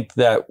who think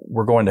that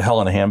we're going to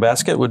hell in a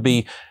handbasket would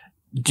be,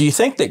 do you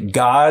think that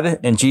God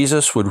and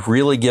Jesus would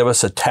really give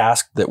us a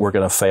task that we're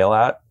going to fail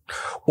at?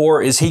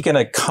 Or is He going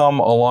to come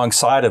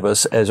alongside of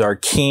us as our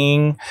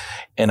King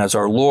and as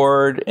our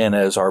Lord and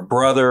as our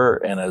brother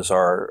and as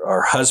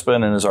our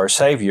husband and as our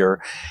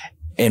Savior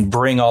and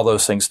bring all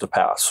those things to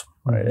pass?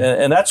 Right?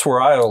 And that's where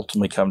I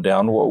ultimately come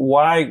down.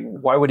 Why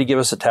would He give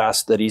us a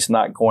task that He's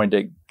not going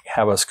to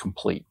have us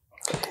complete?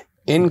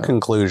 In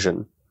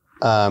conclusion,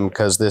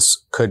 because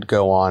this could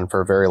go on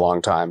for a very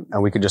long time,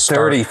 and we could just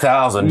start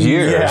 30,000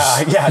 years.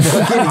 Yeah,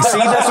 no kidding. See,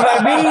 that's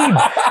what I mean.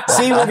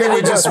 See,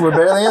 we're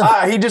barely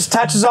in. He just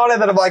touches on it,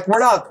 that I'm like, we're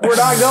not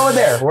going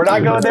there. We're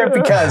not going there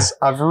because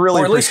I've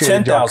really, or at least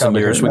 10,000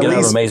 years. We get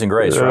out of Amazing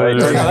Grace, right?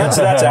 That's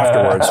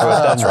afterwards.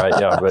 But that's right.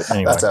 Yeah, but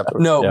anyway. That's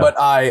afterwards. No, but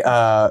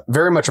I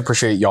very much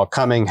appreciate y'all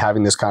coming,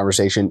 having this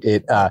conversation.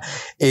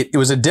 It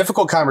was a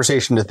difficult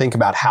conversation to think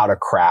about how to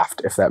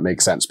craft, if that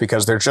makes sense,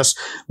 because there's just,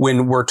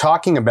 when we're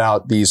talking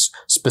about these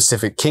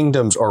specific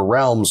kingdoms or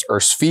realms or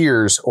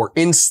spheres or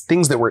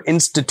things that were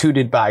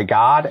instituted by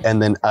God,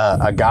 and then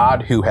a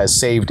God who has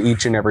saved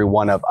each and every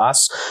one of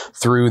us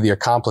through the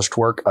accomplished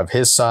work of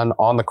His Son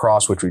on the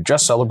cross, which we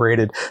just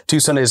celebrated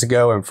 2 Sundays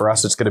ago. And for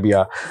us, it's going to be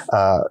a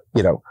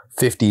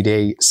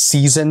 50-day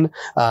season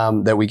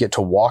that we get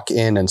to walk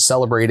in and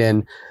celebrate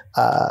in,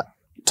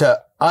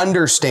 to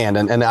understand.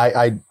 And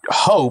I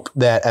hope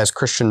that as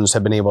Christians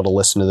have been able to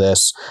listen to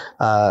this,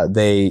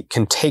 they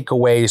can take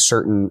away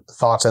certain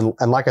thoughts. And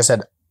like I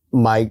said,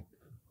 my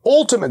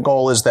ultimate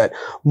goal is that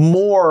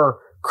more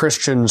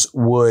Christians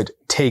would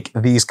take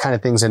these kind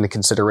of things into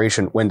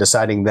consideration when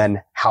deciding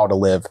then how to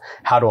live,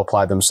 how to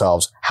apply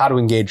themselves, how to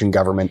engage in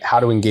government, how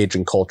to engage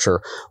in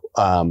culture,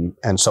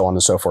 and so on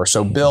and so forth.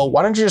 So, Bill,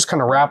 why don't you just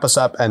kind of wrap us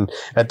up, and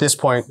at this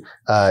point,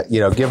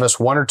 give us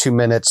 1 or 2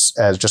 minutes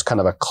as just kind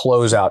of a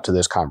close out to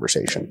this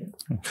conversation.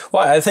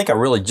 Well, I think I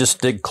really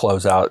just did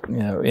close out, in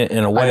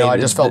a way. I know, I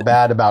just felt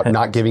bad about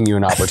not giving you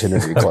an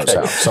opportunity to close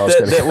out. So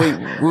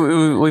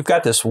we've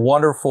got this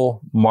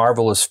wonderful,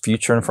 marvelous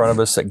future in front of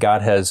us that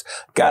God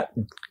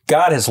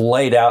has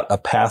laid out a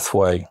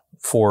pathway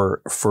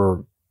for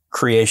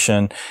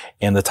creation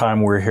and the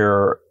time we're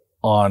here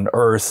on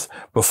earth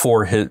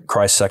before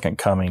Christ's second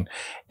coming.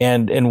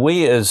 And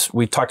we, as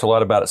we talked a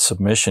lot about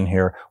submission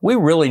here, we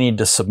really need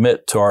to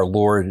submit to our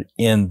Lord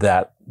in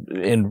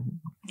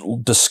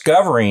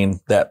discovering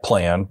that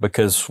plan,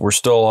 because we're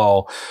still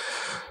all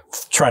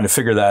trying to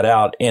figure that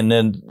out, and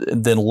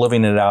then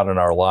living it out in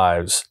our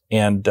lives.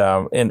 And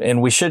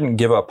we shouldn't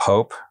give up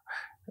hope,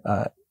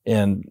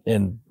 in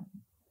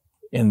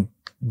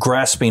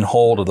grasping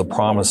hold of the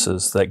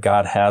promises that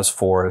God has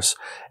for us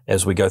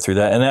as we go through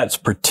that. And that's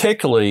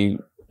particularly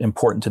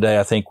important today,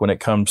 I think, when it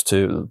comes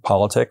to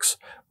politics,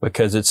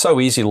 because it's so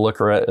easy to look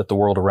at the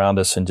world around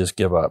us and just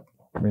give up.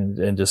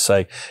 And just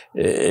say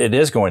it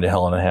is going to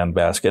hell in a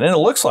handbasket. And it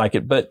looks like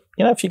it, but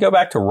if you go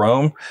back to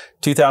Rome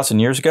 2,000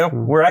 years ago,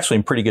 we're actually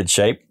in pretty good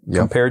shape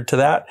compared to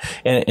that.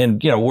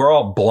 And we're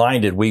all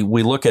blinded. We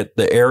look at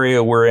the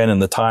area we're in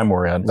and the time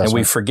we're in, and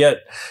we forget,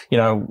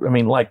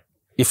 like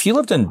if you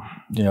lived in,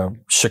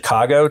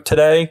 Chicago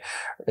today,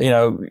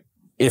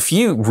 if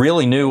you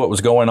really knew what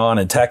was going on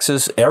in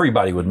Texas,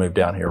 everybody would move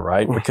down here,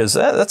 right? Because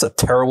that's a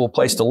terrible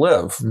place to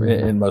live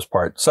in most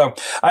parts. So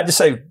I just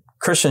say,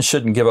 Christians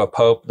shouldn't give up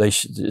hope. They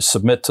should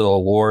submit to the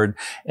Lord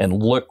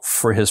and look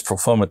for his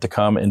fulfillment to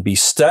come, and be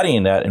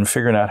studying that and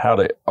figuring out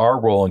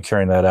our role in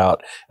carrying that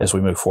out as we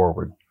move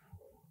forward.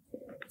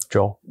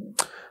 Joel?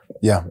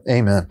 Yeah,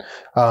 amen.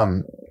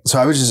 So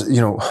I was just,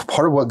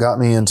 part of what got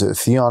me into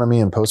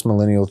theonomy and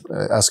postmillennial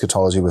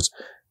eschatology was,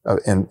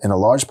 in a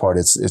large part,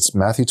 it's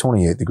Matthew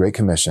 28, the Great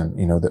Commission,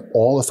 that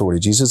all authority,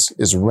 Jesus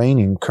is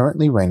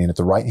currently reigning at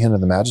the right hand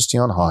of the Majesty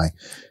on high.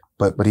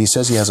 But he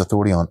says he has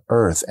authority on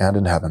earth and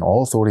in heaven.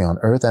 All authority on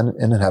earth and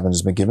in heaven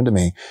has been given to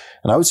me.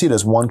 And I would see it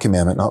as one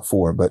commandment, not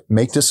four, but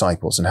make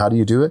disciples. And how do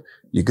you do it?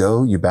 You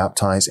go, you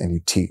baptize, and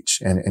you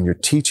teach. And you're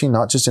teaching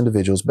not just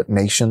individuals, but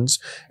nations.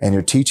 And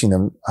you're teaching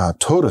them,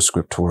 tota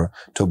scriptura,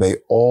 to obey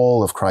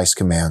all of Christ's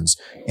commands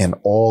and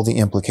all the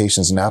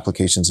implications and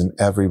applications in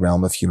every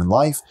realm of human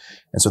life.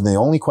 And so the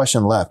only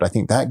question left, I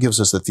think that gives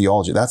us the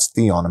theology. That's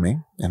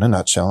theonomy in a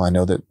nutshell. I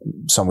know that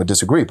some would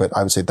disagree, but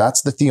I would say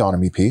that's the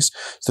theonomy piece.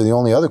 So the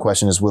only other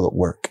question is, will it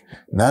work?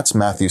 And that's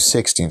Matthew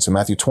 16. So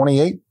Matthew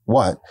 28,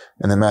 what?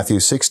 And then Matthew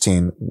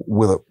 16,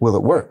 will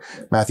it work?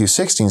 Matthew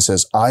 16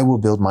 says, I will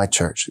build my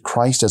church.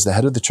 Christ as the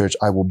head of the church,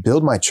 I will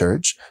build my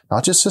church,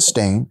 not just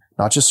sustain,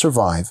 not just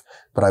survive,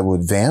 but I will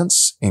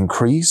advance,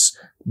 increase,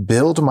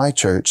 build my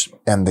church,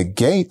 and the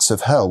gates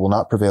of hell will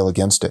not prevail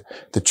against it.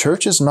 The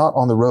church is not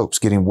on the ropes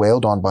getting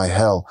wailed on by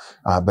hell,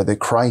 but that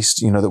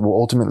Christ, that will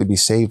ultimately be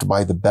saved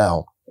by the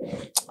bell.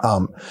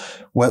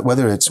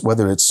 Whether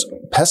it's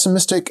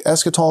pessimistic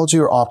eschatology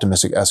or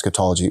optimistic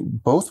eschatology,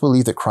 both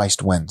believe that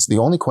Christ wins. The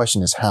only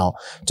question is how.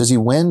 Does he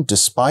win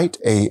despite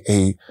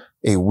a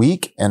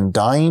weak and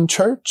dying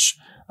church,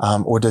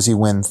 or does he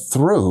win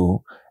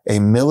through a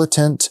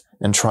militant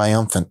and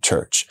triumphant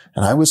church?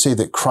 And I would say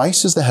that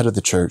Christ is the head of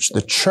the church.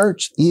 The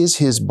church is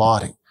his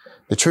body.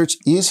 The church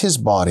is his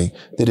body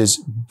that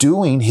is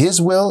doing his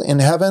will in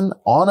heaven,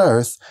 on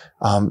earth,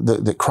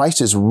 that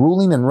Christ is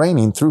ruling and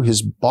reigning through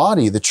his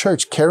body, the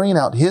church, carrying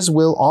out his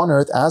will on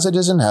earth as it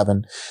is in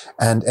heaven.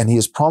 And he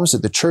has promised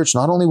that the church,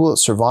 not only will it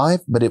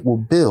survive, but it will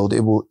build,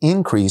 it will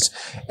increase.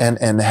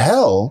 And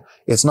hell,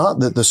 it's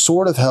not the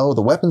sword of hell,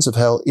 the weapons of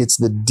hell, it's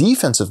the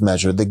defensive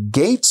measure, the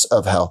gates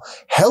of hell.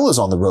 Hell is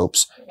on the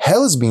ropes.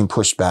 Hell is being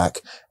pushed back.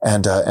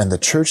 And the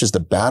church is the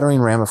battering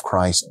ram of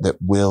Christ that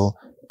will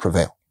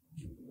prevail.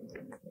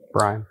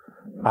 Brian?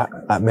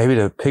 Maybe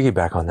to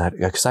piggyback on that,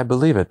 because I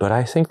believe it, but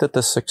I think that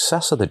the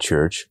success of the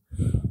church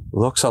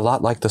looks a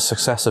lot like the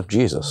success of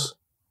Jesus,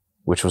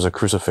 which was a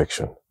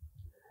crucifixion.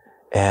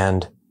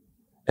 And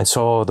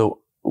so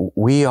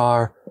we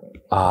are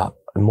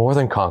more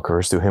than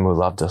conquerors through him who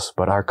loved us,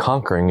 but our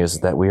conquering is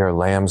that we are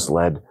lambs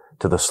led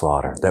to the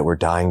slaughter, that we're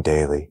dying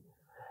daily.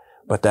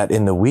 But that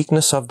in the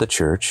weakness of the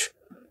church,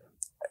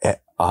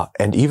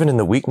 and even in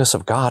the weakness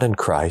of God in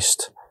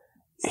Christ,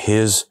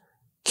 his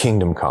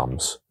kingdom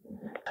comes.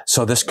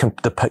 So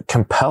the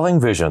compelling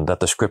vision that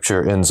the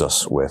scripture ends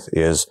us with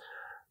is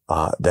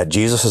that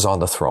Jesus is on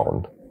the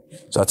throne.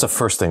 So that's the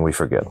first thing we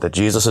forget, that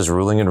Jesus is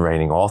ruling and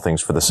reigning all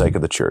things for the sake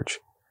of the church.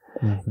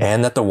 Mm-hmm.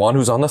 And that the one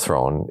who's on the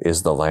throne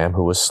is the Lamb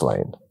who was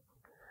slain.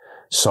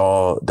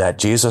 So that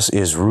Jesus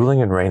is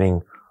ruling and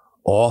reigning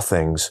all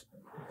things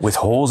with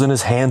holes in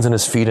his hands and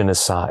his feet and his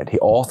side.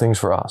 All things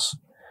for us,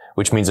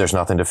 which means there's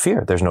nothing to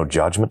fear. There's no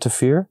judgment to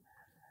fear.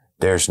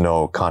 There's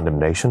no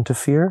condemnation to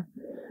fear.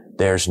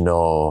 There's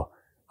no,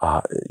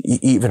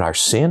 even our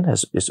sin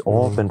has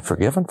all been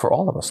forgiven for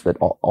all of us, that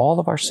all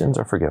of our sins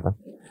are forgiven.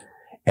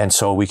 And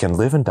so we can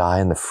live and die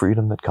in the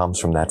freedom that comes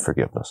from that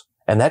forgiveness.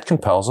 And that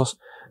compels us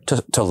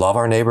to love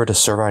our neighbor, to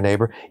serve our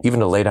neighbor, even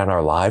to lay down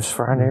our lives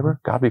for our neighbor.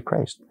 God be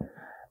praised,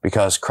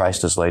 because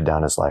Christ has laid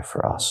down his life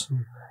for us.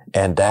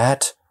 And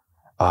that,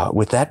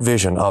 with that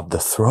vision of the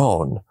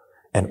throne,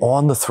 and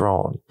on the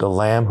throne, the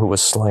Lamb who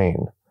was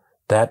slain,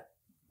 that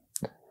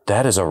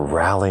is a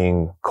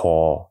rallying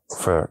call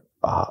for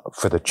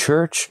the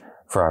church,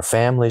 for our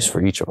families,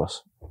 for each of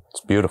us.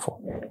 It's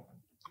beautiful.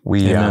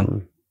 We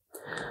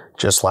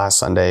just last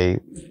Sunday,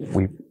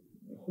 we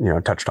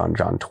touched on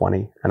John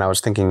 20. And I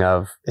was thinking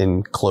of,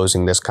 in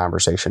closing this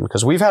conversation,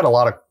 because we've had a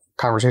lot of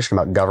conversation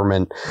about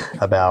government,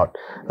 about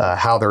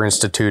how they're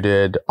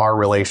instituted, our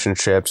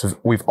relationships.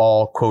 We've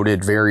all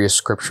quoted various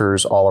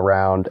scriptures all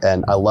around.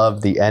 And I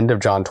love the end of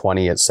John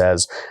 20. It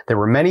says, there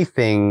were many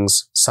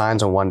things,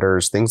 signs and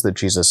wonders, things that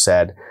Jesus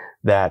said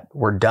that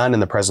were done in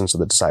the presence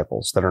of the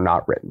disciples that are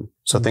not written.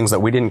 So things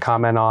that we didn't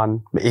comment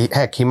on.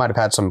 Heck, he might have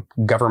had some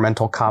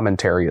governmental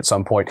commentary at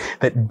some point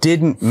that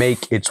didn't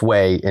make its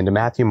way into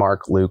Matthew,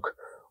 Mark, Luke,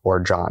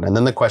 or John. And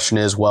then the question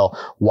is, well,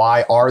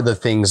 why are the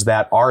things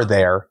that are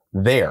there?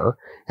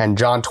 And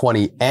John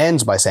 20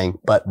 ends by saying,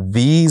 but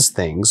these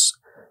things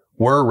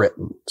were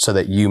written so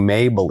that you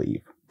may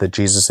believe that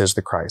Jesus is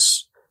the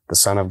Christ, the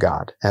Son of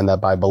God, and that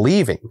by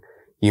believing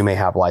you may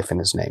have life in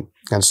his name.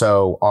 And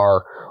so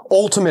our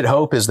ultimate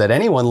hope is that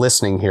anyone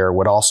listening here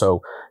would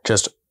also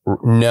just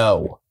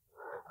know,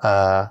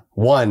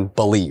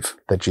 believe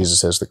that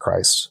Jesus is the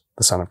Christ,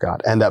 the Son of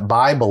God, and that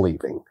by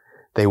believing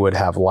they would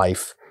have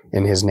life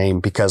in his name,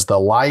 because the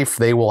life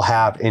they will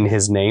have in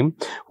his name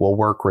will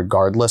work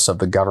regardless of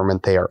the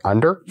government they are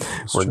under,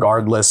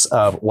 regardless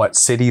of what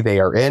city they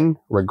are in,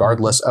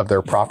 regardless of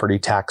their property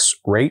tax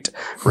rate,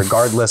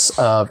 regardless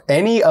of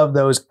any of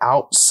those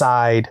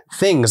outside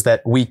things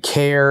that we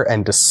care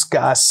and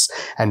discuss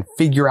and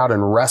figure out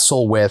and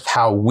wrestle with,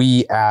 how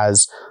we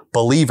as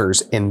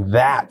believers in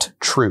that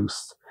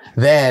truth,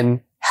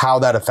 then how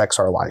that affects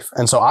our life.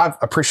 And so I've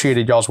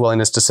appreciated y'all's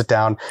willingness to sit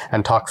down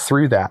and talk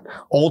through that.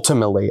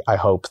 Ultimately, I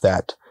hope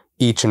that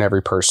each and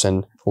every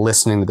person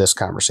listening to this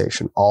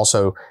conversation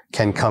also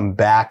can come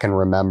back and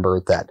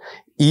remember that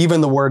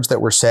even the words that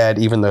were said,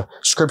 even the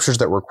scriptures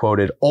that were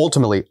quoted,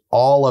 ultimately,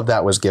 all of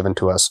that was given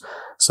to us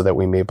so that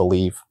we may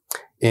believe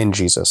in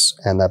Jesus,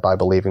 and that by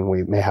believing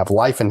we may have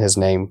life in his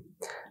name.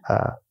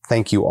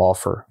 Thank you all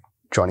for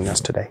joining us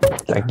today.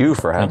 Thank you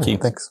for having me.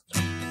 Thanks.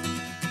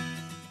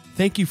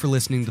 Thank you for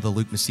listening to the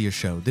Luke Macias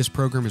Show. This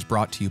program is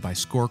brought to you by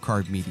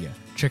Scorecard Media.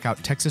 Check out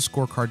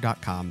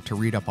TexasScorecard.com to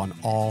read up on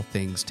all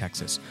things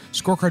Texas.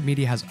 Scorecard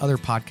Media has other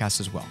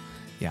podcasts as well.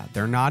 Yeah,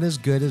 they're not as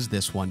good as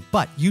this one,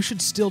 but you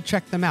should still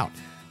check them out.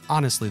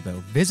 Honestly,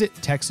 though, visit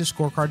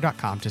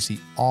TexasScorecard.com to see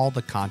all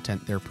the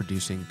content they're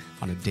producing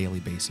on a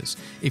daily basis.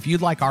 If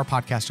you'd like our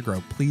podcast to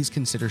grow, please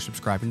consider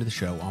subscribing to the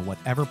show on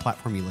whatever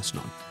platform you listen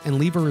on, and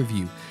leave a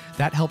review.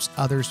 That helps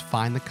others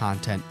find the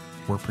content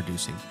we're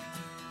producing.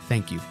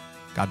 Thank you.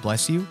 God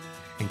bless you,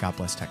 and God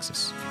bless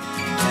Texas.